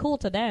 It's probably cool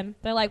to them.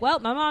 They're like, well,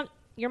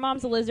 your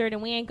mom's a lizard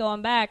and we ain't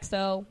going back,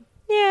 so.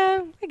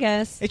 Yeah, I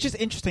guess. It's just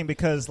interesting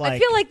because like I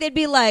feel like they'd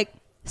be like,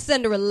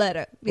 "Send her a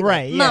letter." Be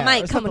right, like, Mom, yeah, I or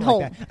ain't coming something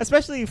home. like that.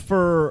 Especially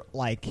for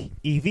like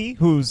Evie,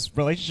 whose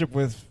relationship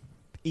with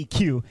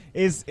EQ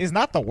is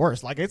not the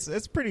worst. Like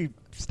it's pretty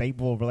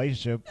stable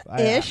relationship.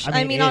 Ish.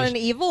 I mean, on ish. an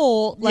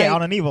evil, like,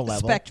 on an evil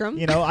level spectrum.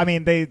 You know, I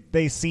mean,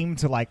 they seem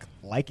to like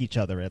each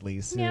other at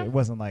least. Yeah. It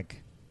wasn't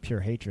like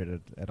pure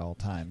hatred at all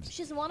times.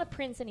 She doesn't want a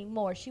prince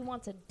anymore. She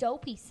wants a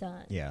dopey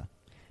son. Yeah.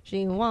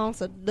 She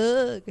wants a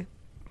Doug.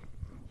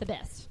 The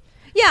best.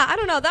 Yeah, I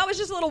don't know. That was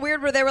just a little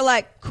weird where they were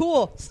like,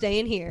 "Cool, stay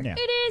in here." Yeah. It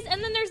is.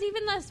 And then there's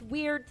even this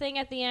weird thing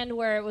at the end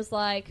where it was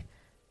like,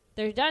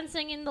 they're done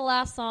singing the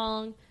last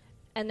song,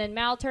 and then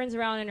Mal turns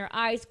around and her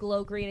eyes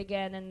glow green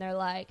again, and they're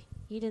like,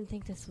 you didn't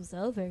think this was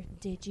over,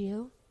 did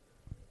you?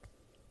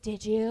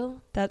 Did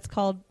you? That's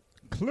called.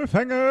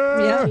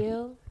 Cliffhanger. Yeah. Did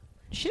you?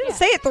 She didn't Yeah.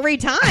 say it 3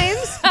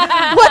 times.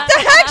 What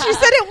the heck? She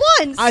said it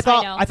once. I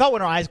know. thought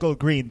when her eyes glowed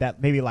green that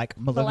maybe like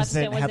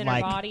Maleficent was had in her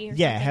like body or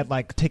yeah something. had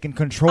like taken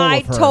control I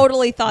of her.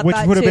 totally thought which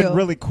that would have too. been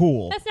really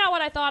cool. That's not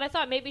what I thought. I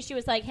thought maybe she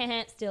was like,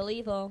 heh, still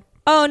evil.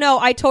 Oh no,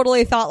 I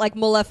totally thought like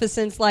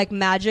Maleficent's like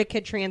magic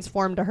had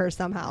transformed to her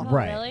somehow. Oh,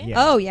 right. really? Yeah.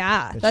 Oh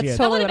yeah, That that's she had-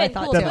 totally That what I would've been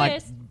thought cool, too. Then like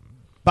twist.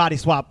 body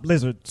swap,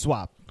 lizard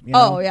swap. You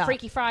know? Oh yeah,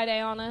 Freaky Friday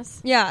on us.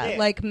 yeah, Yeah.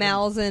 like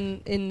Mal's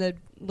in the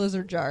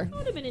lizard jar. That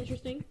would have been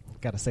interesting.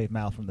 Got to save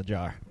Mal from the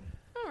jar.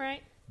 All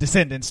right.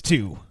 Descendants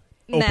 2.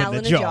 Open Mal the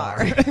in a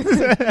jar.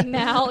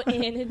 Mal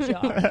in a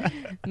jar.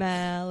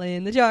 Mal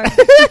in the jar.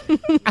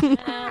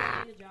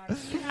 Mal in a jar. Do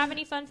you have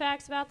any fun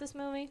facts about this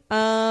movie?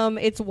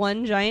 It's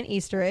one giant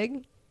Easter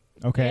egg.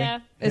 Okay. Yeah.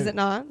 Is it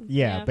not?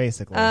 Yeah, Yeah.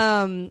 basically.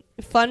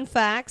 Fun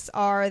facts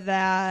are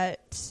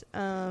that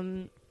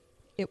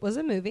it was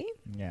a movie.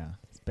 yeah.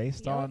 It's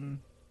based Yep. on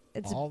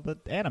It's all the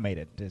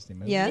animated Disney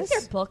movies. Yes. I think there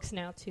are books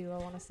now, too, I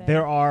want to say.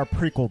 There are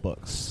prequel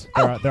books.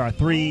 There are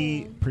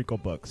 3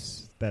 prequel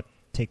books that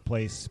take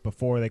place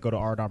before they go to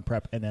Ardon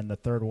Prep, and then the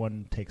third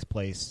one takes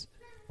place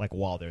like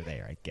while they're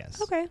there, I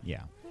guess. Okay.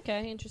 Yeah.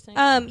 Okay, interesting.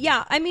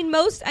 Yeah, I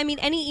mean,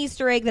 any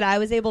Easter egg that I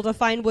was able to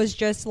find was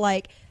just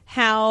like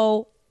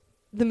how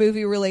the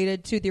movie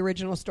related to the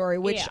original story,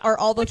 which are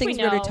all the things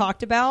we already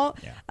talked about,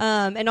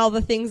 and all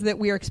the things that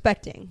we are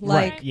expecting.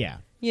 Like, right. Yeah.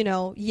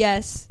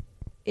 Yes,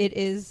 it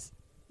is.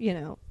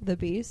 The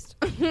beast.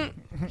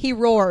 He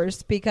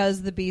roars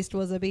because the beast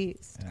was a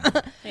beast.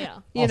 Yeah.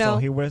 You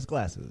he wears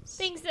glasses.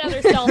 Things that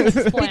are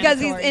self-explanatory. Because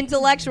he's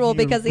intellectual,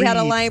 because he had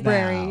a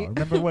library. Now.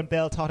 Remember when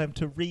Belle taught him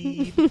to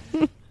read?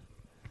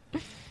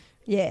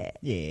 Yeah.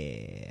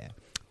 Yeah.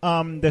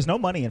 There's no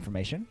money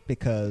information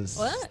because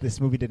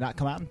this movie did not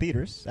come out in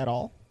theaters at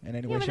all in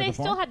any way, shape, or form. They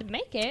still had to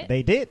make it.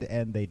 They did,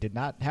 and they did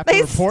not have to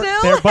They report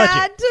still their budget.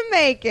 had to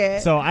make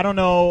it. So I don't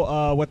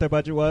know what their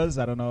budget was.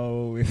 I don't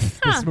know if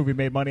this movie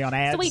made money on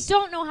ads. So we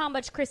don't know how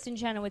much Kristen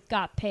Chenoweth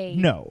got paid.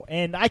 No,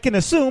 and I can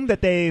assume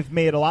that they've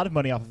made a lot of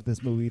money off of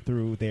this movie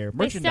through their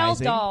merchandising.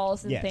 They sell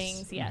dolls and yes.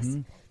 things, yes.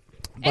 Mm-hmm.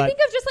 I think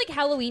of just like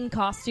Halloween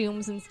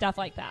costumes and stuff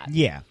like that.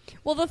 Yeah.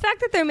 Well, the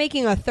fact that they're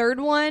making a third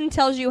one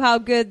tells you how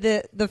good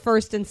the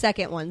first and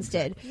second ones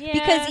did. Yeah.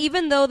 Because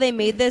even though they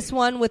made this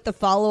one with the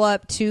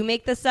follow-up to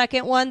make the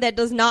second one, that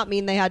does not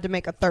mean they had to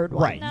make a third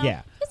one. Right, No.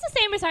 yeah. It's the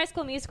same as High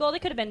School Musical. They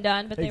could have been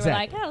done, but they were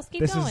like, let's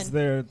keep This going. This is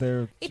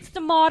their It's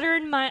the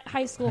modern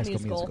High School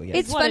Musical. Yes.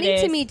 It's funny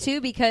to me, too,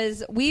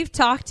 because we've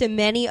talked to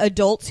many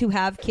adults who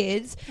have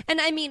kids. And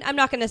I mean, I'm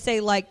not going to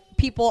say, like,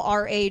 people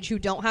our age who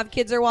don't have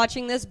kids are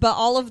watching this, but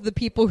all of the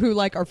people who,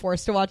 like, are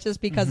forced to watch this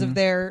because of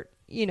their,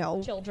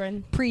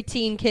 children,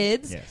 preteen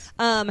kids,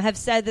 have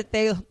said that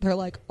they're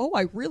like, oh,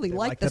 I really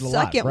like the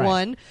second lot, right.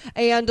 one,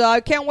 and I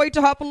can't wait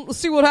to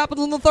see what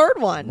happens in the third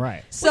one.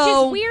 Right.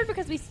 So, which is weird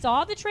because we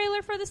saw the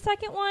trailer for the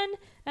second one,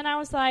 and I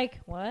was like,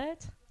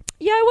 what?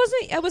 Yeah,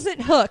 I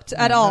wasn't hooked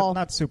at all.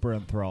 Not super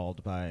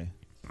enthralled by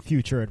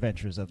future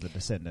adventures of the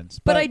Descendants.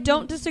 But I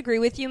don't disagree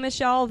with you,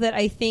 Michelle, that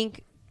I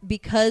think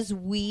because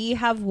we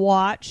have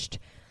watched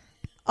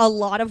a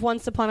lot of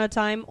Once Upon a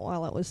Time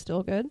while it was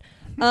still good,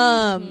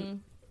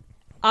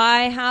 I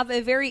have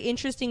a very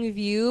interesting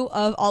view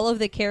of all of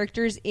the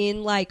characters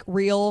in like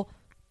real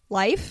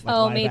life.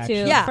 Like me action.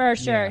 too. Yeah. For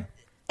sure. Yeah.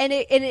 And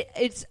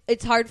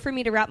it's hard for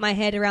me to wrap my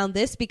head around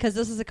this because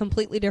this is a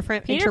completely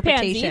different Peter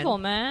Pan's interpretation. evil,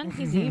 man.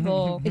 He's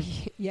evil.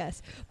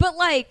 Yes. But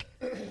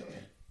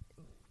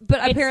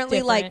apparently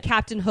different. like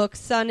Captain Hook's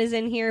son is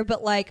in here,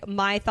 but like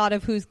my thought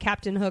of who's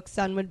Captain Hook's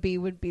son would be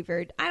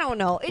very, I don't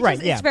know.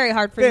 It's very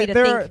hard for me to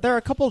think. There are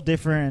a couple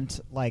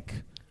different like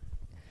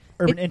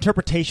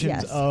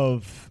interpretations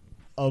of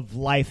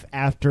life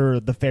after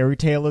the fairy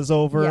tale is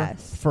over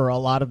for a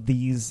lot of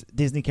these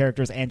Disney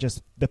characters and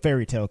just the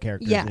fairy tale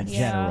characters in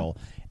general.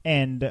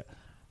 And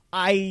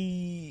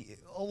I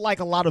like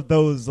a lot of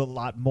those a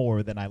lot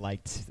more than I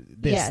liked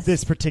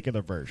this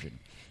particular version.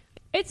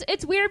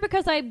 It's weird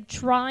because I'm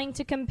trying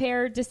to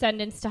compare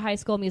Descendants to High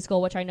School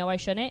Musical, which I know I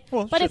shouldn't.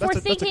 Well, but sure, if we're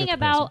that's a good thinking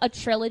about a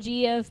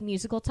trilogy of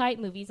musical type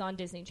movies on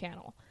Disney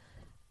Channel,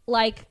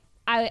 like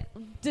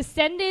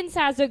Descendants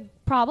has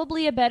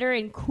probably a better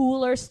and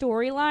cooler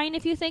storyline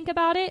if you think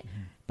about it.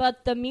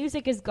 But the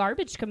music is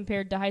garbage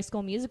compared to High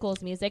School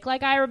Musical's music.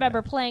 Like I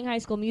remember playing High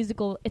School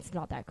Musical. It's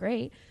not that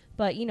great.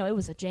 But, it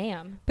was a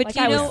jam. But like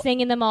I was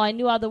singing them all. I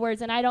knew all the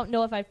words. And I don't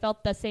know if I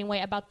felt the same way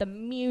about the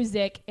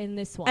music in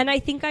this one. And I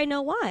think I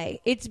know why.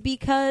 It's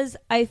because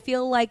I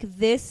feel like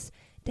this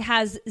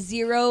has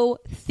zero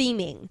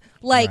theming.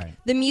 Like,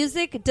 the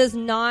music does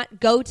not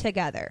go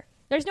together.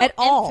 There's no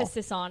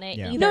emphasis on it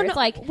either. No, it's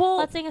like,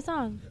 let's sing a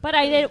song. But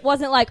it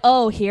wasn't like,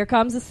 oh, here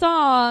comes a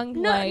song.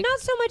 No, not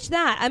so much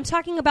that. I'm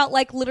talking about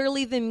like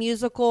literally the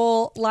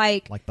musical,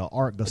 like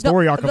the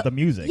story arc of the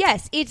music.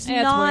 Yes, it's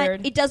Yeah, not. it's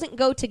weird. It doesn't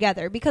go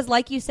together because,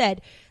 like you said,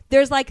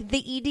 there's like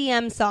the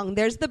EDM song,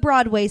 there's the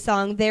Broadway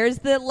song, there's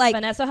the like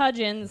Vanessa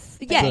Hudgens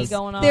yes,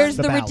 going on. there's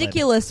The the ballad.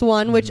 ridiculous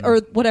one, which or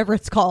whatever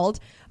it's called,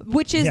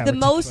 which is the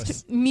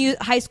ridiculous.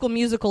 most High School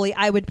Musical-y,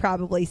 I would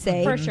probably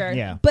say. For sure.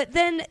 Yeah. But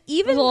then It was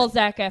even a little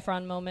Zac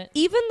Efron moment.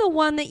 even the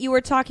one that you were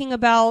talking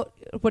about,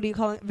 what do you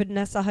call it,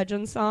 Vanessa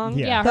Hudgens song?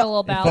 Yeah, her little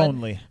If ballad.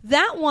 only.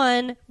 That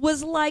one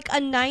was like a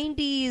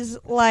 90s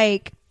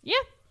like Yeah.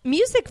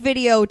 music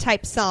video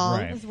type song.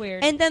 Right. It was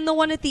weird. And then the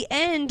one at the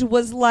end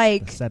was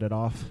like Set it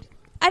off.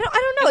 I don't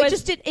know. It It was-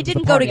 just it the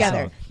didn't go party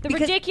together. song. The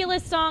Because-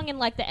 ridiculous song and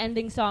like the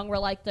ending song were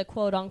like the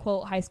quote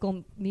unquote High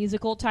School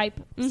Musical type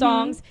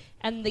songs,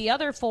 and the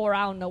other four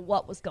I don't know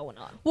what was going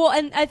on. Well,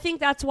 and I think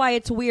that's why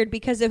it's weird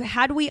because if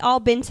had we all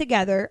been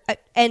together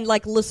and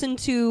like listened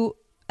to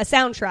a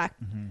soundtrack,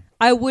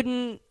 I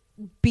wouldn't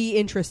be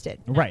interested.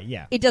 Right,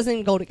 yeah. It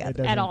doesn't go together.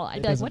 doesn't- At all. it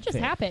Like, doesn't what just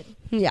fit. happened?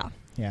 Yeah.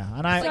 Yeah,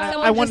 and like I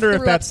someone wonder just if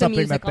threw that's up the something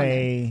music that on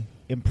they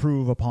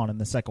improve upon in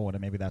the second one,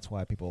 and maybe that's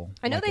why people.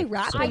 I know like they it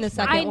rap so in the much.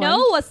 second I one.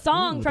 know a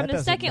song Ooh, from that the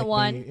doesn't second make me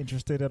one.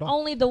 interested at all.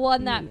 Only the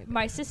one that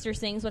my sister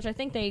sings, which I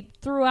think they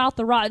threw out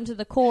the rotten to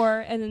the core,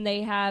 and then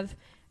they have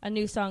a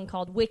new song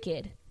called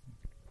Wicked.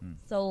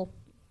 So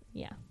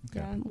Yeah. Okay.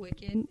 Yeah,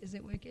 Wicked. Is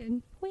it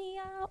Wicked? We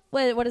are.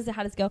 What is it?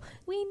 How does it go?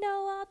 We know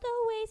all the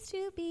ways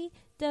to be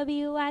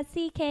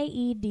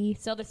WICKED.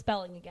 So they're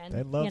spelling again.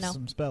 They love you know.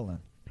 some spelling.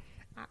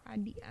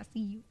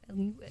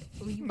 I-D-I-C-U-L-U-S.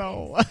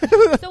 No.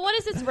 So what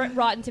is this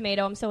Rotten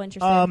Tomato? I'm so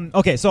interested.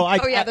 Okay, so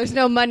there's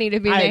no money to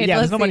be made. yeah,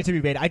 Let's there's no money see.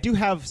 to be made. I do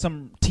have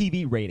some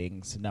TV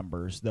ratings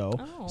numbers though.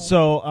 Oh.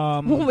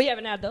 So we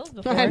haven't had those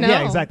before. I know.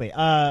 yeah, exactly.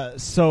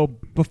 So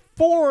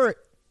before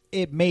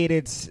it made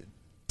its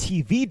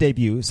TV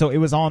debut, so it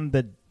was on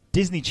the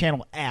Disney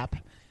Channel app.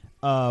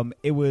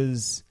 It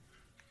was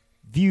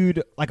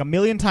viewed like 1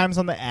 million times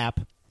on the app,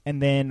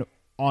 and then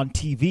on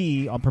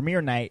TV on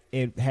premiere night,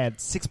 it had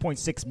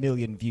 6.6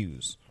 million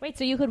views. Wait,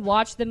 so you could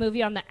watch the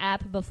movie on the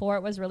app before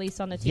it was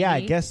released on the TV? Yeah, I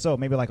guess so.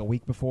 Maybe like a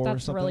week before or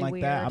That's something really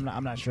like that. weird.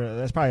 I'm not sure.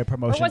 That's probably a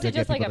promotion Or was to it get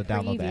just like people to a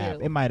download the app.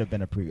 preview? It might have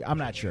been a preview. I'm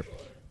not sure.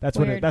 That's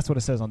Weird. what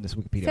it says on this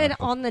Wikipedia Said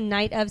article. on the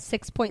night of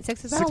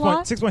 6.6. Is that a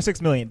lot? 6.6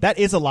 million. That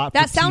is a lot.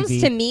 That for sounds TV.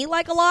 to me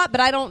like a lot,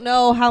 but I don't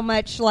know how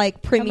much like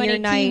How premiere many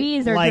night.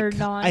 TVs are Like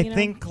turned on? I you know?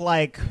 think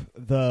like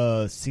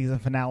the season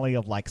finale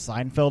of like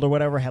Seinfeld or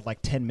whatever had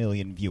like 10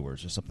 million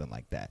viewers or something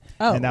like that.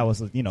 Oh. And that was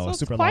So a it's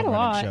super quite long a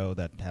running lot. show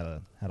that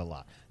had a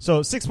lot. So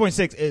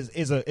 6.6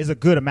 is a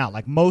good amount.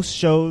 Like most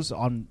shows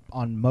on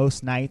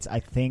most nights, I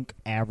think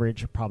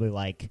average probably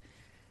like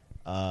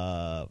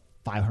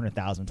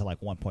 500,000 to like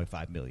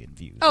 1.5 million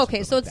views. or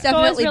Okay, something so like it's that.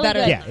 definitely really better.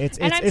 good. Yeah, it's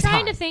and I'm it's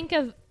trying high. to think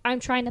of. I'm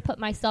trying to put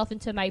myself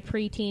into my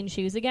preteen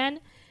shoes again,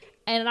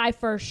 and I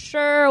for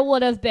sure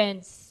would have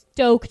been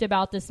stoked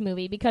about this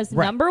movie because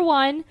Right. number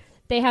one,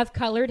 they have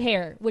colored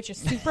hair, which is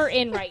super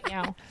in right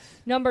now.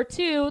 Number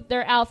two,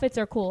 their outfits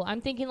are cool.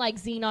 I'm thinking like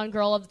Xenon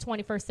Girl of the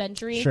 21st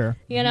century. Sure.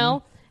 You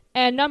know?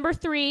 And number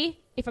three,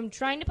 if I'm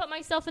trying to put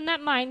myself in that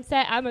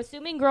mindset, I'm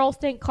assuming girls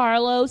think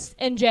Carlos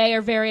and Jay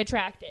are very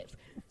attractive.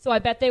 So I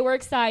bet they were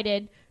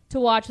excited to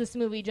watch this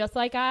movie just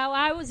like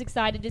I was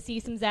excited to see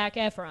some Zac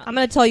Efron. I'm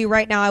going to tell you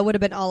right now, I would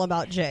have been all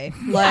about Jay.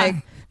 Like,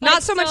 not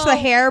Like, so much so- the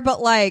hair,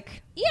 but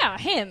like, Yeah,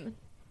 him.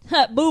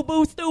 Boo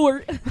Boo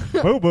Stewart.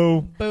 Boo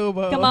boo. boo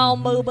boo. Come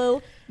on, Boo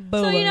Boo. Boo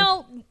So, you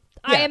know,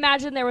 I Yeah.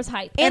 imagine there was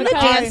hype. And the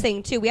Because-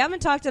 dancing too. We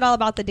haven't talked at all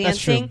about the That's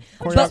true. dancing.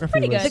 Choreography But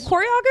pretty was- good. the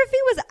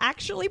choreography was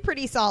actually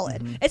pretty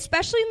solid,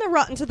 especially in the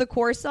Rotten to the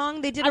Core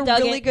song. They did I a dug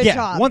really it. good Yeah,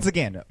 job. once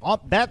again,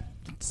 that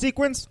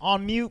sequence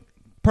on mute,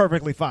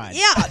 perfectly fine.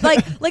 Yeah,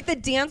 like the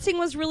dancing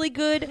was really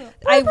good.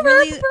 I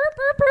really,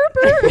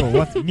 Oh,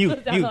 what's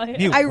mute, That mute, volume.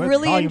 mute. I What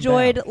really volume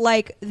enjoyed down?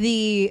 like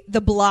the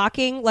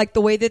blocking, like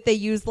the way that they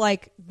used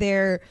like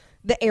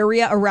the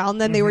area around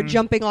them. They were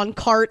jumping on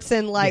carts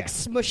and like Yeah.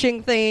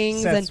 smushing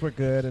things Sets and were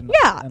good. And,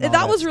 yeah, and all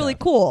that was really stuff.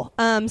 cool.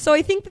 So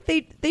I think that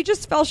they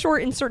just fell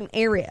short in certain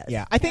areas.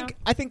 Yeah, I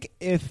think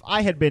if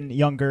I had been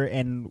younger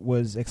and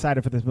was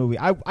excited for this movie,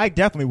 I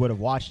definitely would have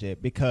watched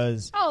it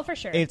because Oh, for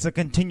sure. it's a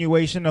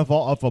continuation of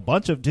a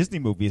bunch of Disney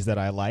movies that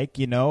I like,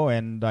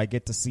 and I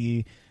get to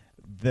see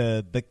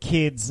the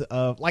kids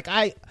of like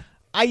I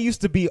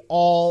used to be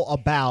all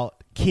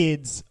about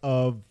kids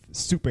of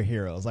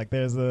superheroes. Like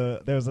there's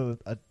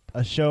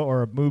a show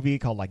or a movie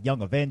called like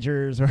Young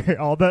Avengers where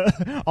all the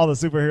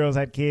superheroes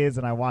had kids,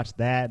 and I watched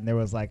that, and there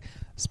was like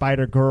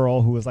Spider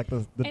Girl who was like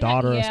the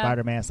daughter of yeah.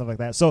 Spider-Man, stuff like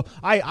that. So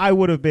I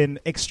would have been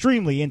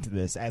extremely into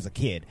this as a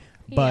kid,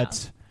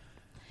 but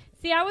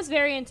See, I was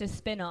very into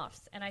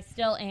spin-offs, and I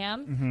still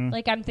am. Mm-hmm.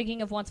 Like, I'm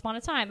thinking of Once Upon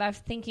a Time. I'm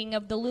thinking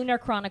of the Lunar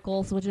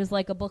Chronicles, which is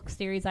like a book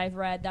series I've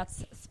read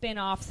that's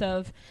spin-offs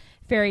of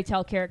fairy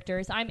tale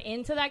characters. I'm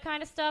into that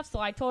kind of stuff, so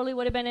I totally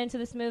would have been into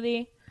this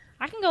movie.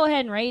 I can go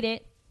ahead and rate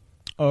it.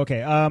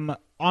 okay.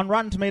 On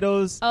Rotten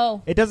Tomatoes,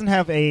 Oh. it doesn't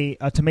have a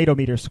tomato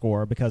meter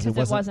score because it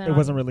 'Cause wasn't it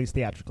wasn't on- released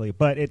theatrically,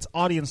 but its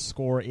audience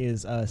score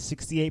is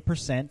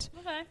 68%.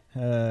 Okay.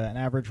 An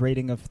average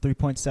rating of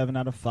 3.7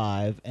 out of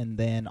 5, and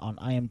then on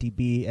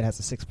IMDb it has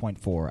a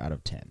 6.4 out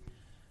of 10.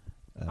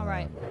 All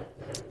right.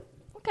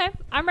 Okay.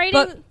 I'm rating...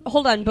 But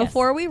hold on, Yes.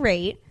 before we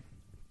rate,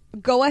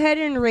 go ahead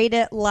and rate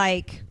it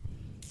like.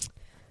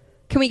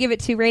 Can we give it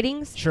 2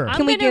 ratings? Sure. I'm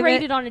Can we going to give rate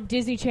it? it on a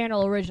Disney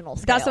Channel original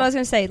scale. That's what I was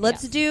going to say.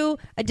 Let's Yes. do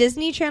a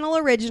Disney Channel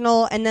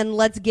original, and then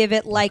let's give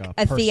it like Like a a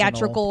personal-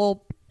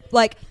 theatrical,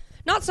 like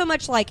not so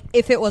much like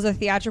if it was a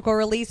theatrical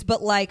release,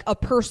 but like a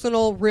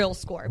personal real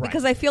score. Right.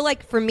 Because I feel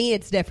like for me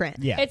it's different.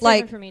 Yeah. It's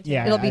like, different for me, too.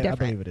 Yeah, It'll be I different.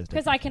 believe it is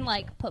Because different. I can,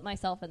 like, put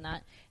myself in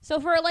that.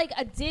 So for, like,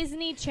 a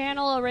Disney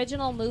Channel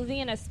original movie,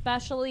 and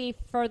especially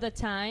for the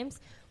times,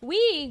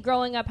 we,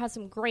 growing up, had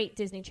some great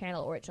Disney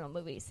Channel original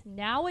movies.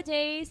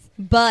 Nowadays,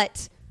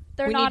 But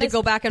they're we not need to as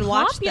go back and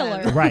watch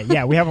popular. them. Right,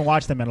 yeah, we haven't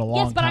watched them in a long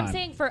Yes, but time. I'm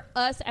saying for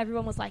us,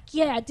 everyone was like,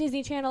 yeah,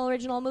 Disney Channel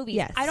original movies.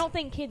 Yes. I don't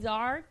think kids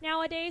are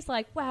nowadays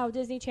like, wow,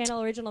 Disney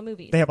Channel original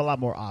movies. They have a lot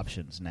more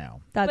options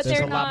now. That's but There's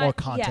they're a lot not, more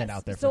content yes.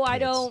 out there for So I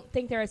kids. don't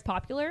think they're as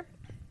popular.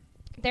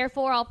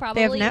 Therefore, I'll They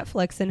probably... have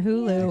Netflix and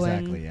Hulu.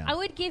 Exactly, and yeah. I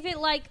would give it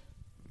like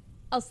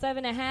a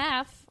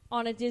 7.5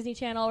 on a Disney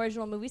Channel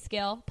original movie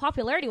scale.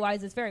 Popularity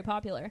wise, it's very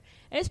popular.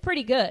 And it's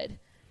pretty good.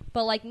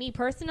 But like me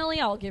personally,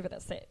 I'll give it a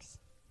 6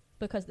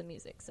 because the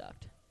music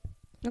sucked.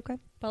 Okay.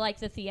 But like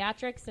the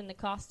theatrics and the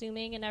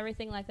costuming and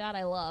everything like that,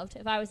 I loved.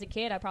 If I was a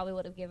kid, I probably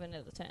would have given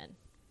it a 10.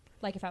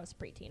 like if I was a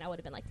preteen, I would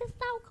have been like, this is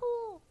so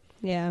cool.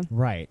 Yeah.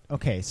 Right.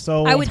 Okay.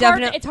 So I would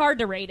It's hard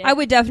to rate it. I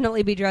would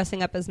definitely be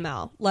dressing up as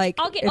Mal. Like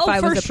if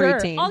I was a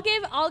preteen.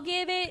 I'll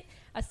give it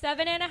a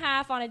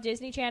 7.5 on a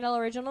Disney Channel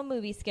original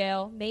movie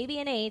scale, maybe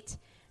an 8,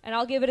 and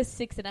I'll give it a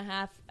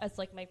 6.5 as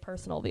like my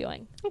personal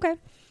viewing. Okay.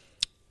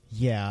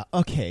 Yeah.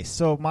 Okay.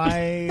 So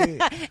my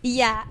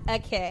yeah.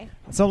 Okay.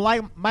 so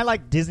like my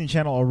like Disney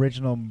Channel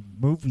original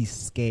movie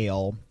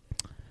scale.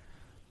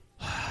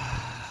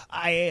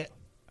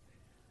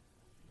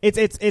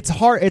 It's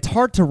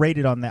hard to rate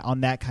it on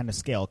that kind of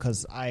scale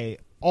because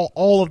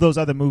all of those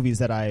other movies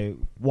that I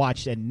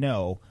watched and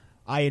know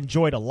I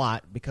enjoyed a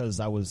lot because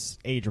I was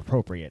age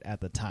appropriate at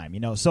the time,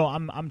 so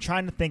I'm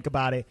trying to think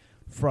about it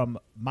from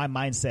my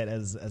mindset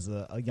as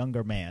a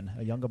younger man,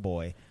 a younger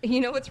boy.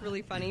 You know what's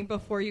really funny?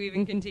 Before you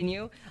even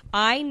continue,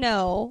 I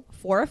know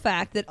for a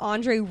fact that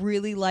Andre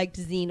really liked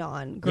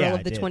Xenon, Girl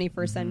of the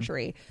 21st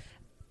Century,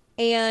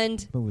 and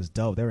it was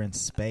dope. They were in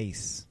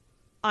space.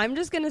 I'm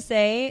just going to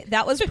say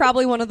that was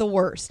probably one of the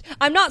worst.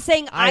 I'm not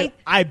saying I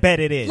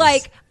bet it is.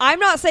 Like, I'm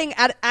not saying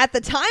at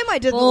the time I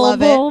didn't love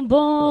boom, it.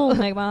 Boom,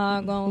 like,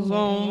 boom,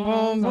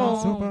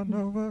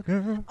 boom,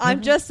 boom.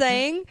 I'm just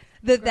saying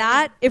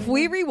that if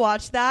we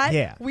rewatch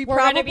that, we We're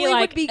probably gonna be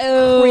like, would be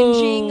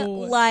cringing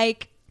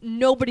like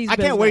nobody's I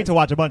business. can't wait to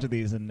watch a bunch of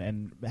these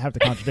and have to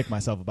contradict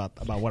myself about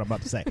what I'm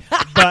about to say.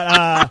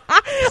 But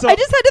so, I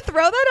just had to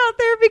throw that out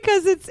there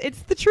because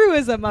it's the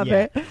truism of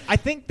it. I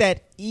think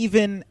that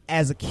even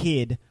as a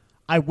kid,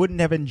 I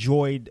wouldn't have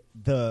enjoyed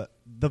the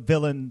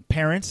villain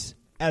parents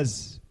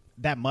as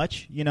that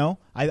much.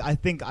 I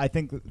think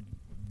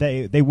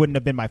they wouldn't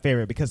have been my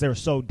favorite because they were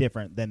so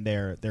different than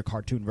their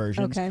cartoon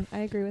versions. Okay, I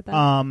agree with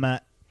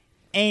that.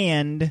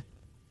 And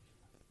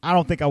I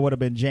don't think I would have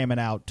been jamming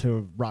out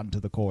to Rotten to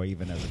the Core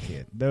even as a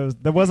kid. There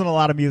wasn't a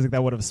lot of music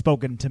that would have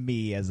spoken to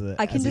me as a.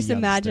 I can as a just youngster.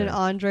 Imagine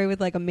Andre with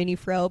like a mini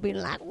fro being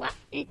like,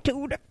 "Rotten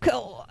to the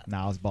core."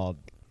 Nah, I was bald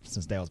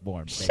since day I was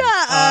born. Shut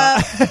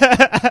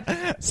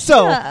up.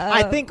 So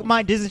I think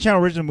my Disney Channel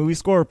original movie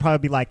score would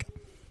probably be like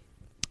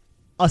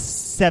a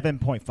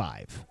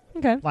 7.5.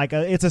 Okay. Like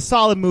it's a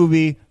solid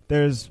movie.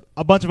 There's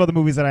a bunch of other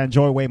movies that I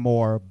enjoy way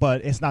more,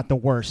 but it's not the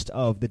worst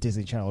of the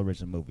Disney Channel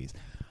original movies.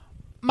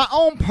 My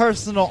own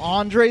personal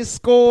Andre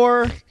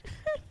score.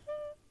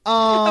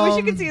 I wish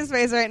you could see his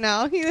face right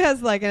now. He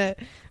has like a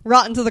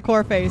rotten to the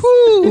core face.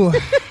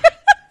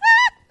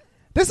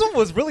 This one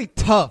was really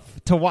tough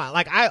to watch.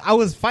 Like I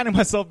was finding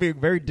myself being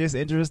very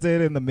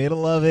disinterested in the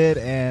middle of it,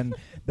 and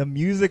the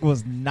music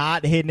was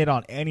not hitting it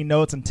on any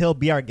notes until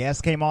Be Our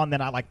Guest came on.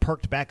 Then I like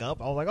perked back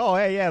up. I was like, oh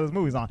hey, yeah, this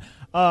movie's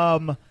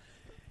on.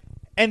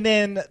 And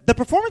then the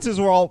performances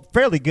were all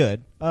fairly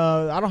good.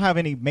 I don't have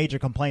any major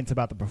complaints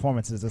about the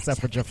performances except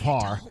for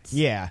Jafar.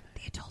 Yeah.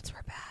 The adults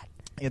were bad.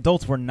 The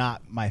adults were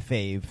not my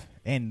fave.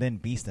 And then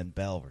Beast and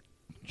Belle were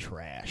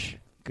trash.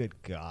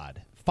 Good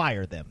God.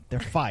 Fire them. They're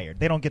fired.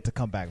 They don't get to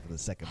come back for the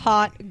second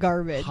Hot movie.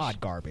 garbage. Hot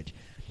garbage.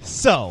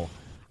 So,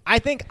 I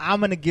think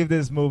I'm going to give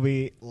this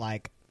movie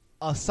like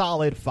a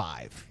solid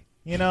 5.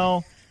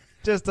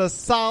 Just a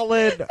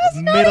solid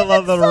middle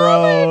of the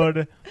road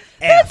F.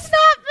 That's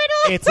not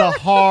middle. It's a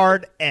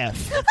hard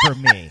F for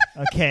me.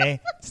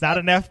 Okay, it's not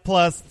an F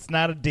plus. It's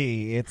not a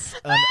D. It's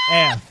an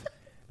F.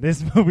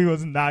 This movie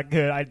was not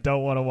good. I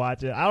don't want to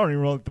watch it. I don't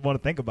even really want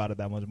to think about it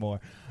that much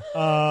more.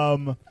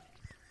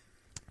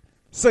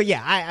 So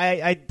yeah,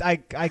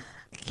 I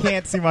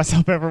can't see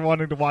myself ever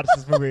wanting to watch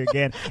this movie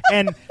again.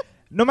 And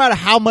no matter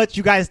how much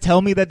you guys tell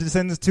me that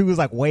Descendants 2 is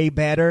like way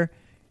better,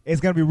 it's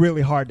going to be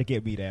really hard to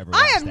get me to ever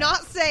watch I am that.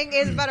 not saying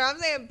it's better. I'm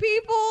saying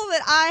people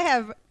that I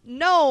have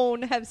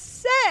known have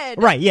said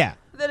Right, yeah.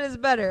 that it's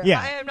better. Yeah.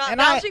 I am not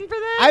And vouching for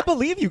that. I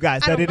believe you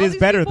guys I that don't it know is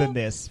these better people. than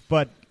this,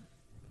 but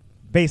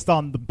based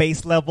on the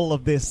base level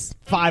of this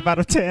 5 out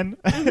of 10,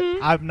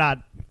 I'm not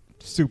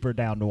super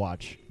down to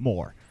watch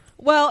more.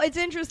 Well, it's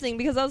interesting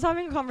because I was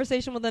having a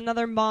conversation with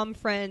another mom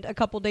friend a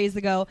couple days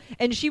ago,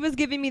 and she was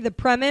giving me the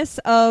premise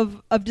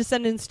of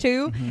Descendants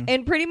 2,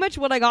 and pretty much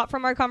what I got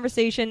from our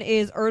conversation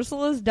is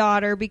Ursula's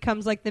daughter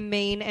becomes like the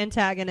main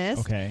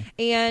antagonist, Okay.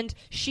 and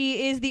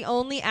she is the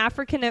only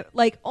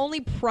only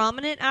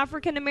prominent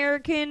African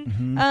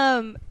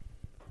American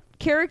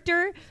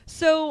character.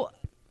 So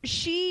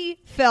she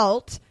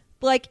felt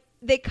like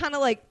they kind of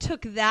like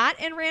took that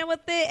and ran with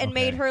it and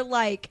made her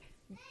like.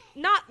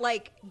 Not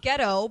like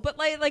ghetto, but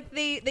like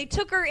they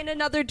took her in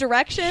another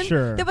direction.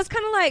 Sure. That was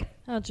kind of like,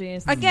 oh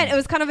jeez. again, it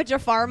was kind of a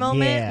Jafar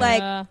moment. Yeah.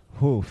 Like,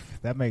 Oof,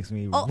 that makes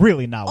me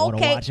really not want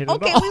to watch it at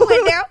okay, all. we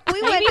went there.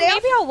 We went there.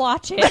 Maybe I'll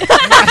watch it.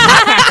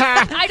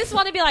 I just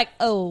want to be like,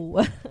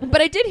 oh.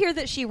 But I did hear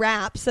that she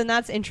raps, and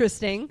that's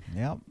interesting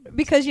Yep.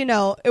 because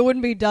it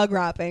wouldn't be Doug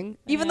rapping,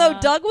 even though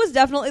Doug was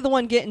definitely the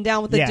one getting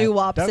down with the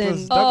doo-wops. Doug And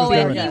was doing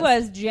and that. he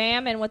was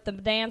jamming with the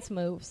dance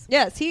moves.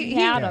 yes, he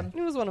had him.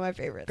 He was one of my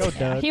favorites. Go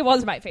Doug. He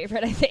was my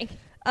favorite, I think.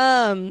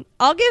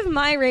 I'll give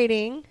my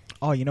rating.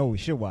 Oh, you know what we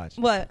should watch?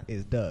 What?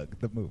 Is Doug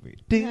the movie?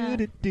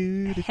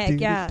 Heck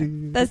yeah,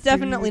 that's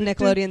definitely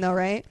Nickelodeon though,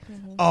 right?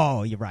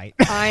 Oh, you're right.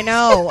 I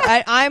know.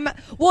 I'm.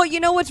 Well, you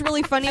know what's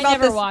really funny I about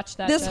never this? watched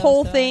that This show,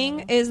 whole so I thing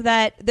don't know. is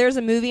that there's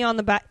a movie on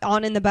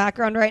in the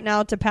background right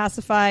now to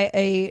pacify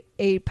a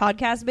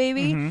podcast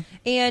baby,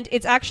 and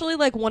it's actually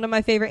like one of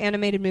my favorite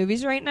animated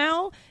movies right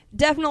now.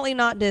 Definitely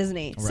not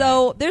Disney. Right.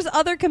 So there's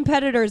other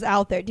competitors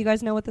out there. Do you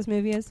guys know what this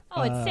movie is?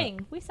 Oh, it's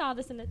Sing. We saw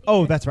this in the theater.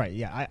 Oh, that's right.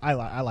 Yeah, I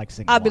like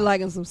singing. I'd be a lot.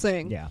 liking some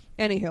Sing. Yeah.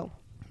 Anywho.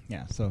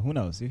 Yeah, so who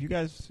knows? If you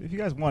guys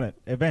want it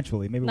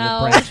eventually, maybe No,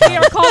 we'll branch we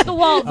are out. called the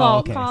Walt Oh,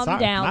 Vault. okay. Calm Sorry.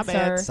 down, My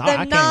bad. sir. Sorry,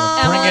 I The can't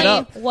even bring it Emily,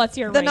 up. what's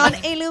your The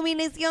rating?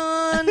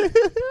 non-illumination.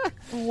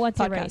 What's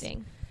your Podcast.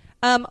 rating?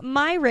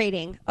 My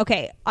rating.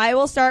 Okay, I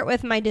will start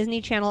with my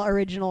Disney Channel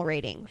original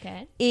rating.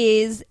 Okay.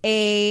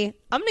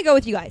 I'm going to go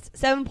with you guys.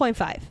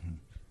 7.5.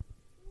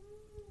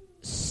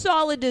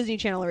 Solid Disney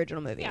Channel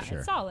original movie. Yeah, Sure.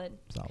 it's solid.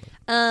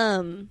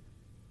 Solid.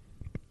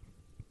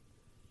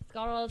 It's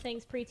got all the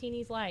things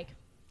preteenies like.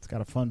 It's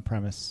got a fun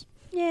premise.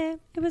 Yeah,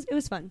 it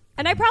was fun.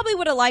 And I probably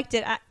would have liked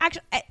it.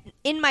 Actually,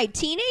 in my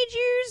teenage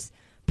years,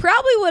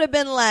 probably would have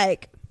been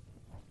like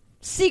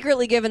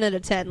secretly giving it a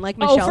 10, like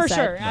Michelle for said.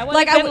 sure. I would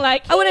Like have been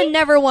I would have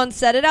never once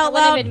said it I out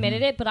wouldn't have loud.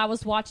 admitted it, but I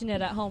was watching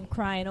it at home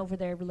crying over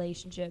their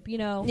relationship, you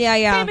know?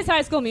 Yeah. Same as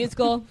High School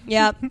Musical.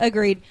 Yeah,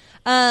 agreed.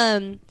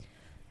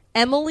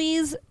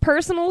 Emily's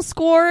personal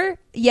score,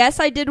 yes,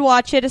 I did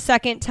watch it a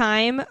second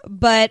time,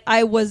 but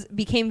I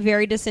became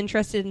very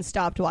disinterested and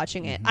stopped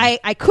watching it.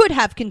 I could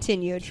have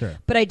continued, Sure.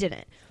 but I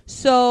didn't.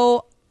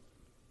 So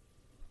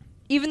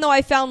even though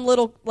I found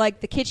little, like,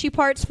 the kitschy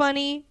parts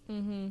funny,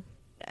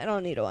 I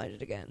don't need to watch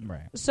it again.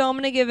 Right. So I'm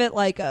going to give it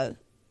like a...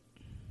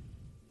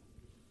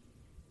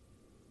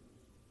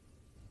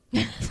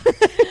 The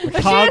But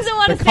she doesn't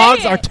want to say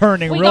cogs it. are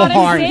turning We real got a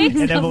hard 6,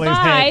 in a Emily's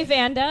 5,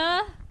 head.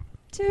 and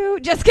 2.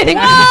 Just kidding.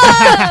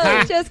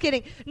 No! Just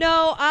kidding.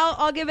 No,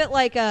 I'll give it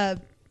like a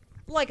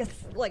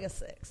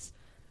 6.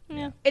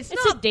 yeah. It's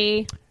It's not a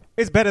D.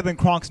 It's better than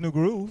Kronk's New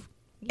Groove.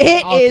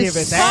 It I'll is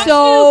give it that.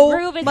 so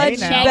Groove is much a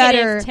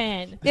better. negative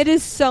 10. It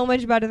is so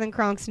much better than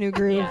Kronk's New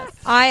Groove. Yes.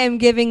 I am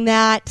giving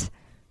that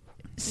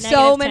so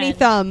Negative many 10.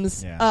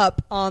 thumbs Yeah.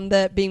 up on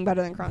the being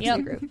better than Kronk's Yep.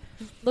 New Groove.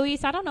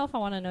 Luis, I don't know if I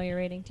want to know your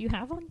rating. Do you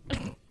have one?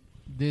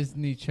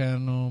 Disney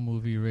Channel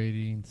movie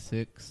rating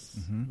 6,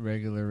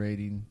 regular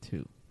rating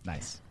 2.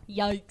 Nice.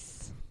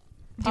 Yikes. Do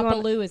you Papa want-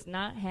 Lou is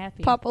not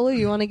happy. Papa Lou,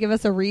 you want to give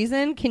us a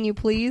reason? Can you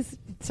please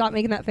stop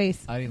making that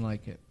face? I didn't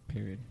like it.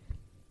 Period.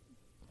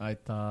 I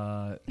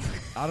thought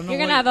I don't know. You're going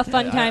what- to have a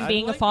fun I- time I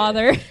being a liked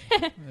father.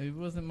 It. It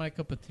wasn't my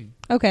cup of tea.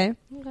 Okay.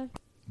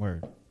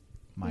 Word.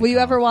 My Will you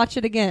God. ever watch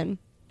it again?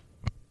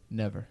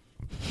 Never.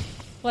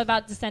 What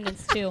about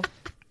Descendants 2?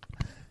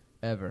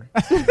 Ever.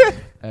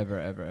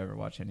 ever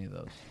watch any of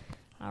those.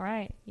 All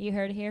right. You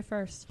heard it here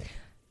first.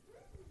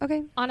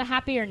 Okay. On a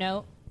happier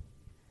note,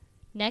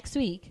 next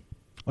week.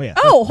 Oh yeah.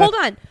 Oh,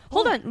 That-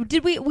 hold on.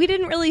 Did we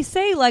didn't really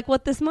say like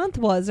what this month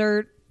was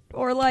or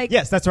like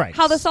Yes, that's right.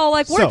 how this all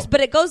like works, So,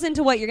 but it goes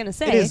into what you're going to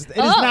say. It is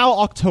now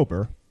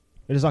October.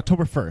 It is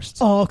October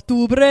 1st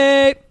October.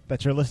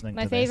 that you're listening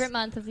My to favorite this.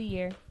 month of the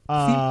year.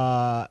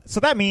 So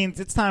that means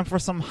it's time for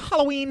some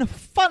Halloween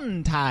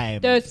fun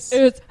time. This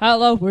is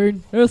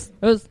Halloween. This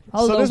is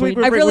So this week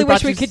Halloween. I really brought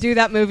wish we you could do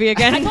that movie I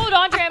again. told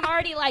Andre I'm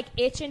already like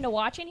itching to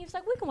watch it. And he was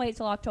like, we can wait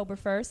till October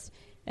 1st.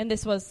 And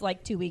this was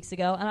like 2 weeks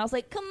ago. And I was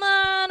like, come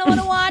on, I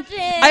want to watch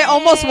it. I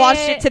almost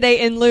watched it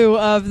today in lieu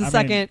of the I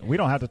second. mean, we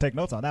don't have to take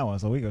notes on that one,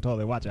 so we could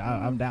totally watch it.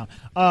 I'm down.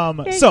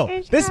 It's So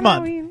this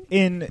Halloween. month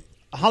in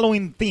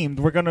Halloween themed,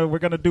 we're gonna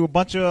do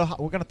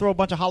we're gonna throw a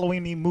bunch of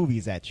Halloween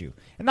movies at you,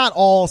 and not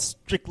all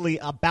strictly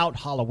about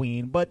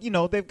Halloween, but you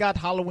know they've got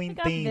Halloween We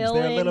got themes. They're a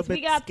little villains. We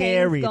bit got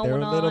scary. things They're a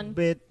going little on.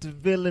 bit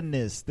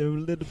villainous. They're a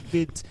little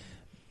bit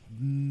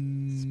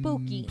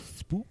Spooky.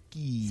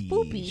 Spooky.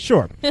 Spoopy.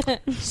 Sure.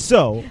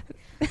 So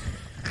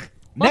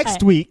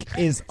next week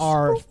is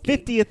our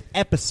 50th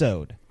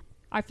episode.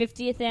 Our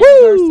 50th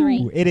anniversary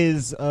Woo! It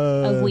is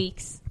of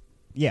weeks.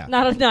 Yeah.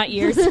 Not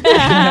years.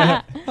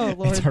 Oh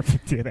It's our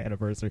 50th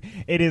anniversary.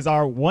 It is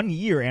our 1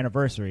 year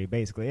anniversary,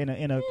 basically, in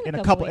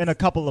a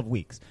couple of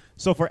weeks.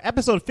 So for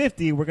episode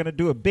 50, we're gonna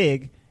do a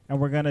big, and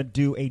we're gonna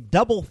do a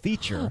double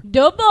feature.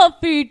 Double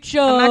feature.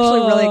 I'm actually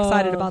really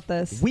excited about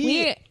this.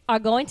 We are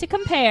going to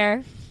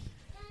compare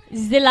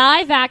the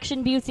live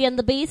action Beauty and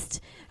the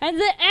Beast and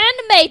the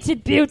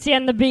animated Beauty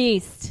and the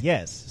Beast.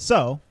 Yes.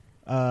 So,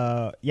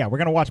 we're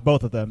gonna watch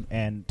both of them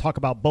and talk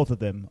about both of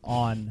them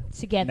on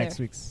Together. next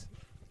week's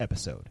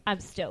episode. I'm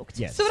stoked.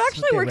 Yes. So it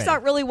actually Get works ready.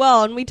 out really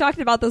well, and we talked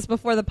about this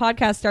before the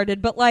podcast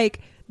started, but like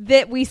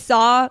that we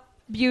saw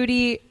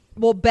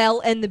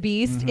Belle and the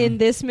Beast in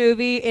this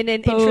movie in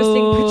an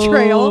interesting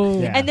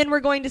portrayal, Yeah. and then we're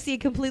going to see a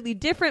completely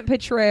different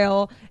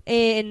portrayal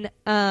in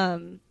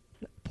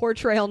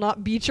portrayal,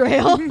 not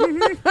betrayal,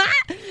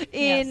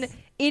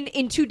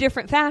 in two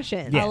different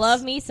fashions. Yes. I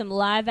love me some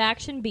live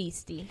action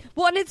Beastie.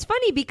 Well, and it's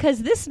funny because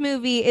this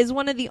movie is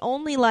one of the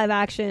only live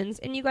actions,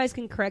 and you guys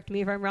can correct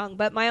me if I'm wrong,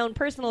 but my own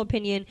personal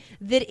opinion,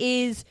 that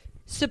is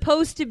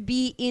supposed to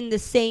be in the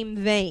same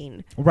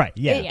vein. Right,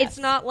 yeah. It's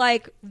not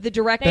like the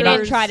director. They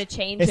didn't try to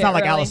change it. It's not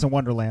like really. Alice in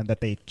Wonderland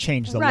that they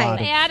changed a Right. lot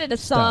They of added a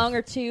stuff. song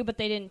or two, but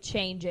they didn't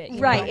change it.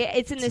 Right. know?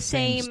 It's in the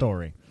same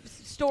story.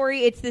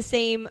 It's the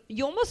same.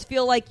 You almost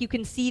feel like you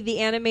can see the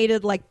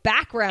animated like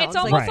background. It's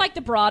almost Right. like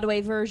the Broadway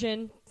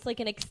version. It's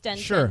like an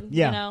extension. Sure,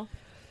 yeah. You know?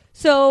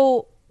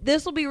 So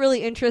this will be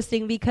really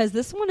interesting because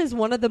this one is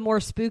one of the more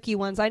spooky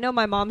ones. I know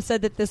my mom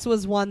said that this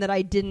was one that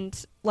I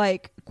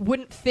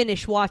wouldn't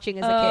finish watching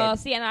as a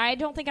kid. See, and I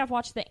don't think I've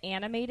watched the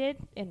animated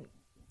in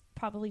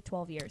probably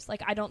 12 years.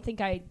 Like, I don't think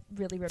I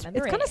really remember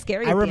It's it. kind of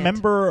scary. I at the end.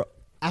 remember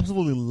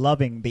absolutely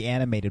loving the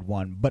animated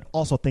one, but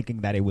also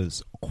thinking that it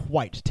was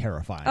quite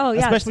terrifying. Oh, yeah.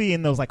 Especially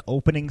in those like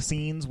opening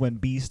scenes when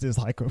Beast is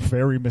like a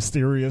very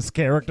mysterious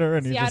character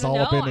and See, he's I just don't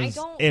all up know. in I his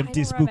don't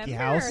empty, spooky remember.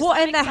 house. Well,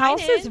 I'm and the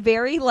house excited. is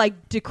very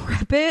like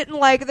decrepit and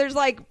like there's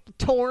like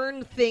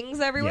torn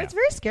things everywhere. Yeah. It's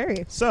very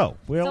scary. So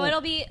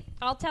it'll be,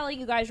 I'll tell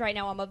you guys right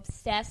now, I'm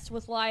obsessed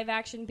with live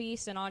action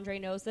Beast, and Andre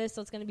knows this,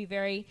 so it's going to be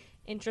very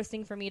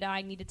interesting for me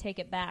I need to take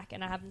it back,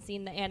 and I haven't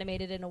seen the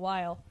animated in a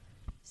while.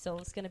 So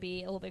it's going to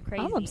be a little bit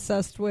crazy. I'm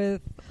obsessed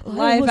with I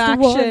live was the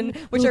action, one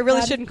which who I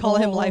really had shouldn't call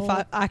him all.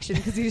 live action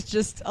because he's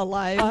just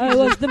alive. I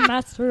was the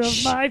master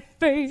of my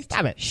fate.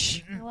 Stop it.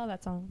 Shh. I love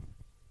that song.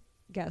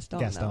 Gaston.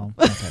 Gaston.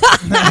 No.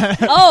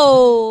 Okay.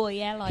 Oh,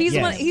 yeah. Like He's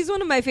Yes. he's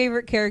one of my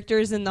favorite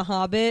characters in the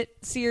Hobbit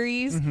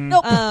series. Mhm.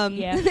 Nope.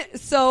 Yeah.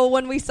 So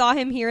when we saw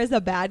him here as a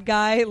bad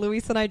guy,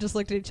 Luis and I just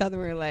looked at each other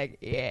and we were like,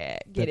 "Yeah,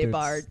 get it,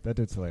 Bard." That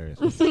dude's hilarious.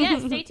 So yeah,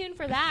 stay tuned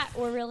for that.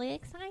 We're really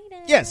excited.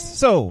 Yes.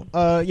 So,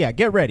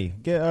 get ready.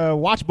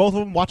 Watch both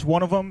of them. Watch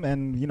one of them,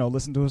 and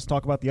listen to us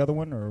talk about the other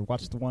one, or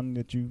watch the one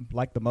that you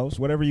like the most.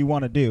 Whatever you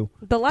want to do.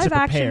 The live to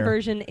action prepare.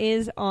 version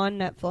is on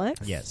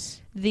Netflix.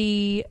 Yes.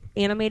 The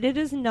animated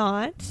is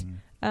not.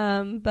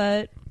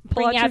 But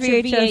pull Bring out out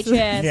your VHS.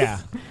 VHS. Yeah.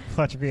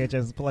 Pull out your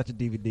VHS. Pull out your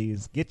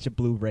DVDs. Get your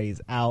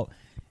Blu-rays out,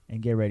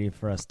 and get ready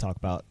for us to talk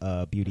about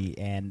Beauty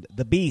and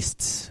the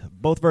Beast.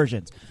 Both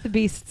versions. The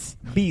Beasts.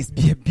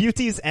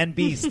 Beauties and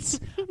Beasts.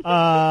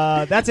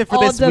 That's it for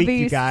All this the week, you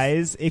beasts.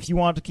 guys. If you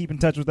want to keep in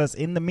touch with us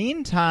in the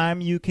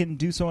meantime, you can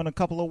do so in a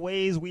couple of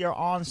ways. We are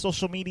on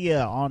social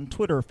media, on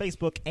Twitter,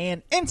 Facebook,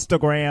 and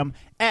Instagram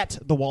at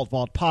the Walt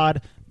Vault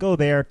Pod. Go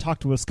there, talk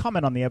to us,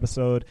 comment on the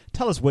episode,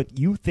 tell us what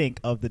you think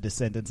of the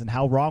Descendants and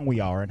how wrong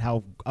we are and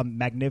how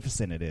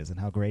magnificent it is and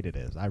how great it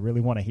is. I really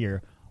want to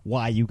hear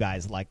why you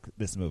guys like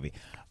this movie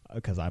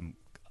because I'm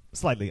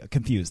slightly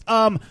confused.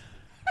 You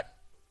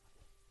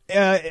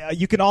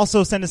can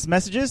also send us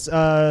messages.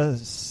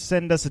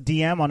 Send us a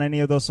DM on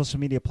any of those social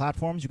media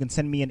platforms. You can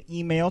send me an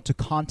email to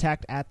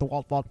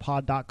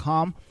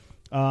contact@thewaltvaultpod.com,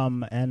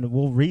 and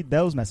we'll read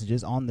those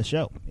messages on the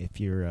show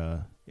if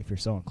you're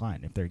so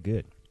inclined, if they're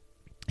good.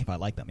 If I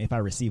like them, if I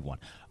receive one.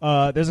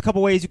 There's a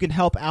couple ways you can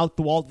help out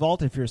the Walt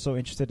Vault if you're so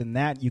interested in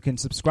that. You can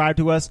subscribe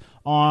to us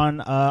on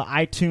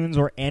iTunes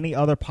or any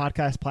other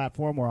podcast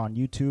platform, or on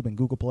YouTube and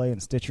Google Play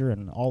and Stitcher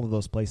and all of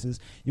those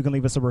places. You can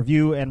leave us a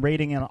review and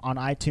rating on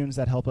iTunes.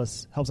 That helps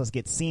us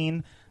get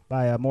seen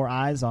by more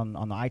eyes on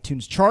the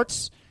iTunes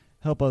charts.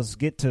 Help us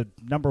get to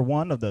number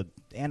 1 of the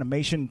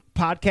animation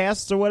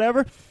podcasts or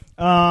whatever.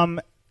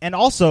 And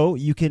also,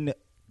 you can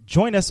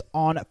join us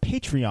on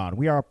Patreon.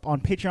 We are on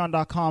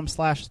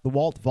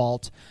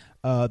patreon.com/thewaltvault.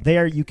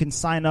 There you can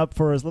sign up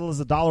for as little as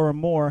 $1 or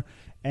more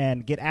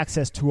and get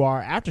access to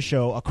our after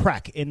show, A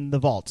Crack in the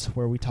Vault,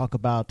 where we talk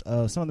about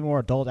some of the more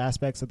adult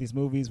aspects of these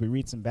movies. We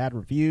read some bad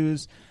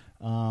reviews.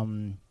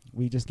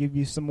 We just give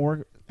you some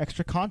more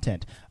extra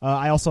content.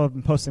 I also have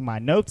been posting my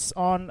notes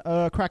on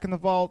Crack in the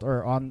Vault,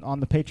 or on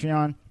the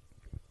Patreon,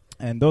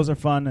 and those are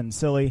fun and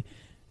silly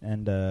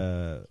and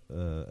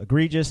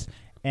egregious.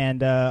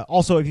 And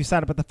also, if you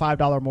sign up at the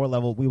 $5 or more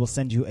level, we will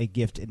send you a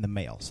gift in the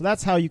mail. So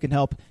that's how you can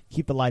help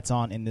keep the lights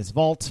on in this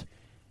vault.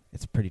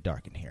 It's pretty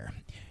dark in here.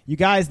 You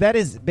guys, that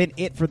has been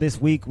it for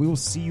this week. We will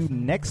see you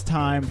next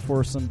time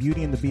for some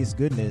Beauty and the Beast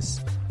goodness.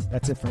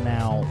 That's it for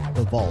now.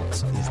 The vault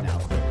is now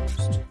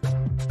closed.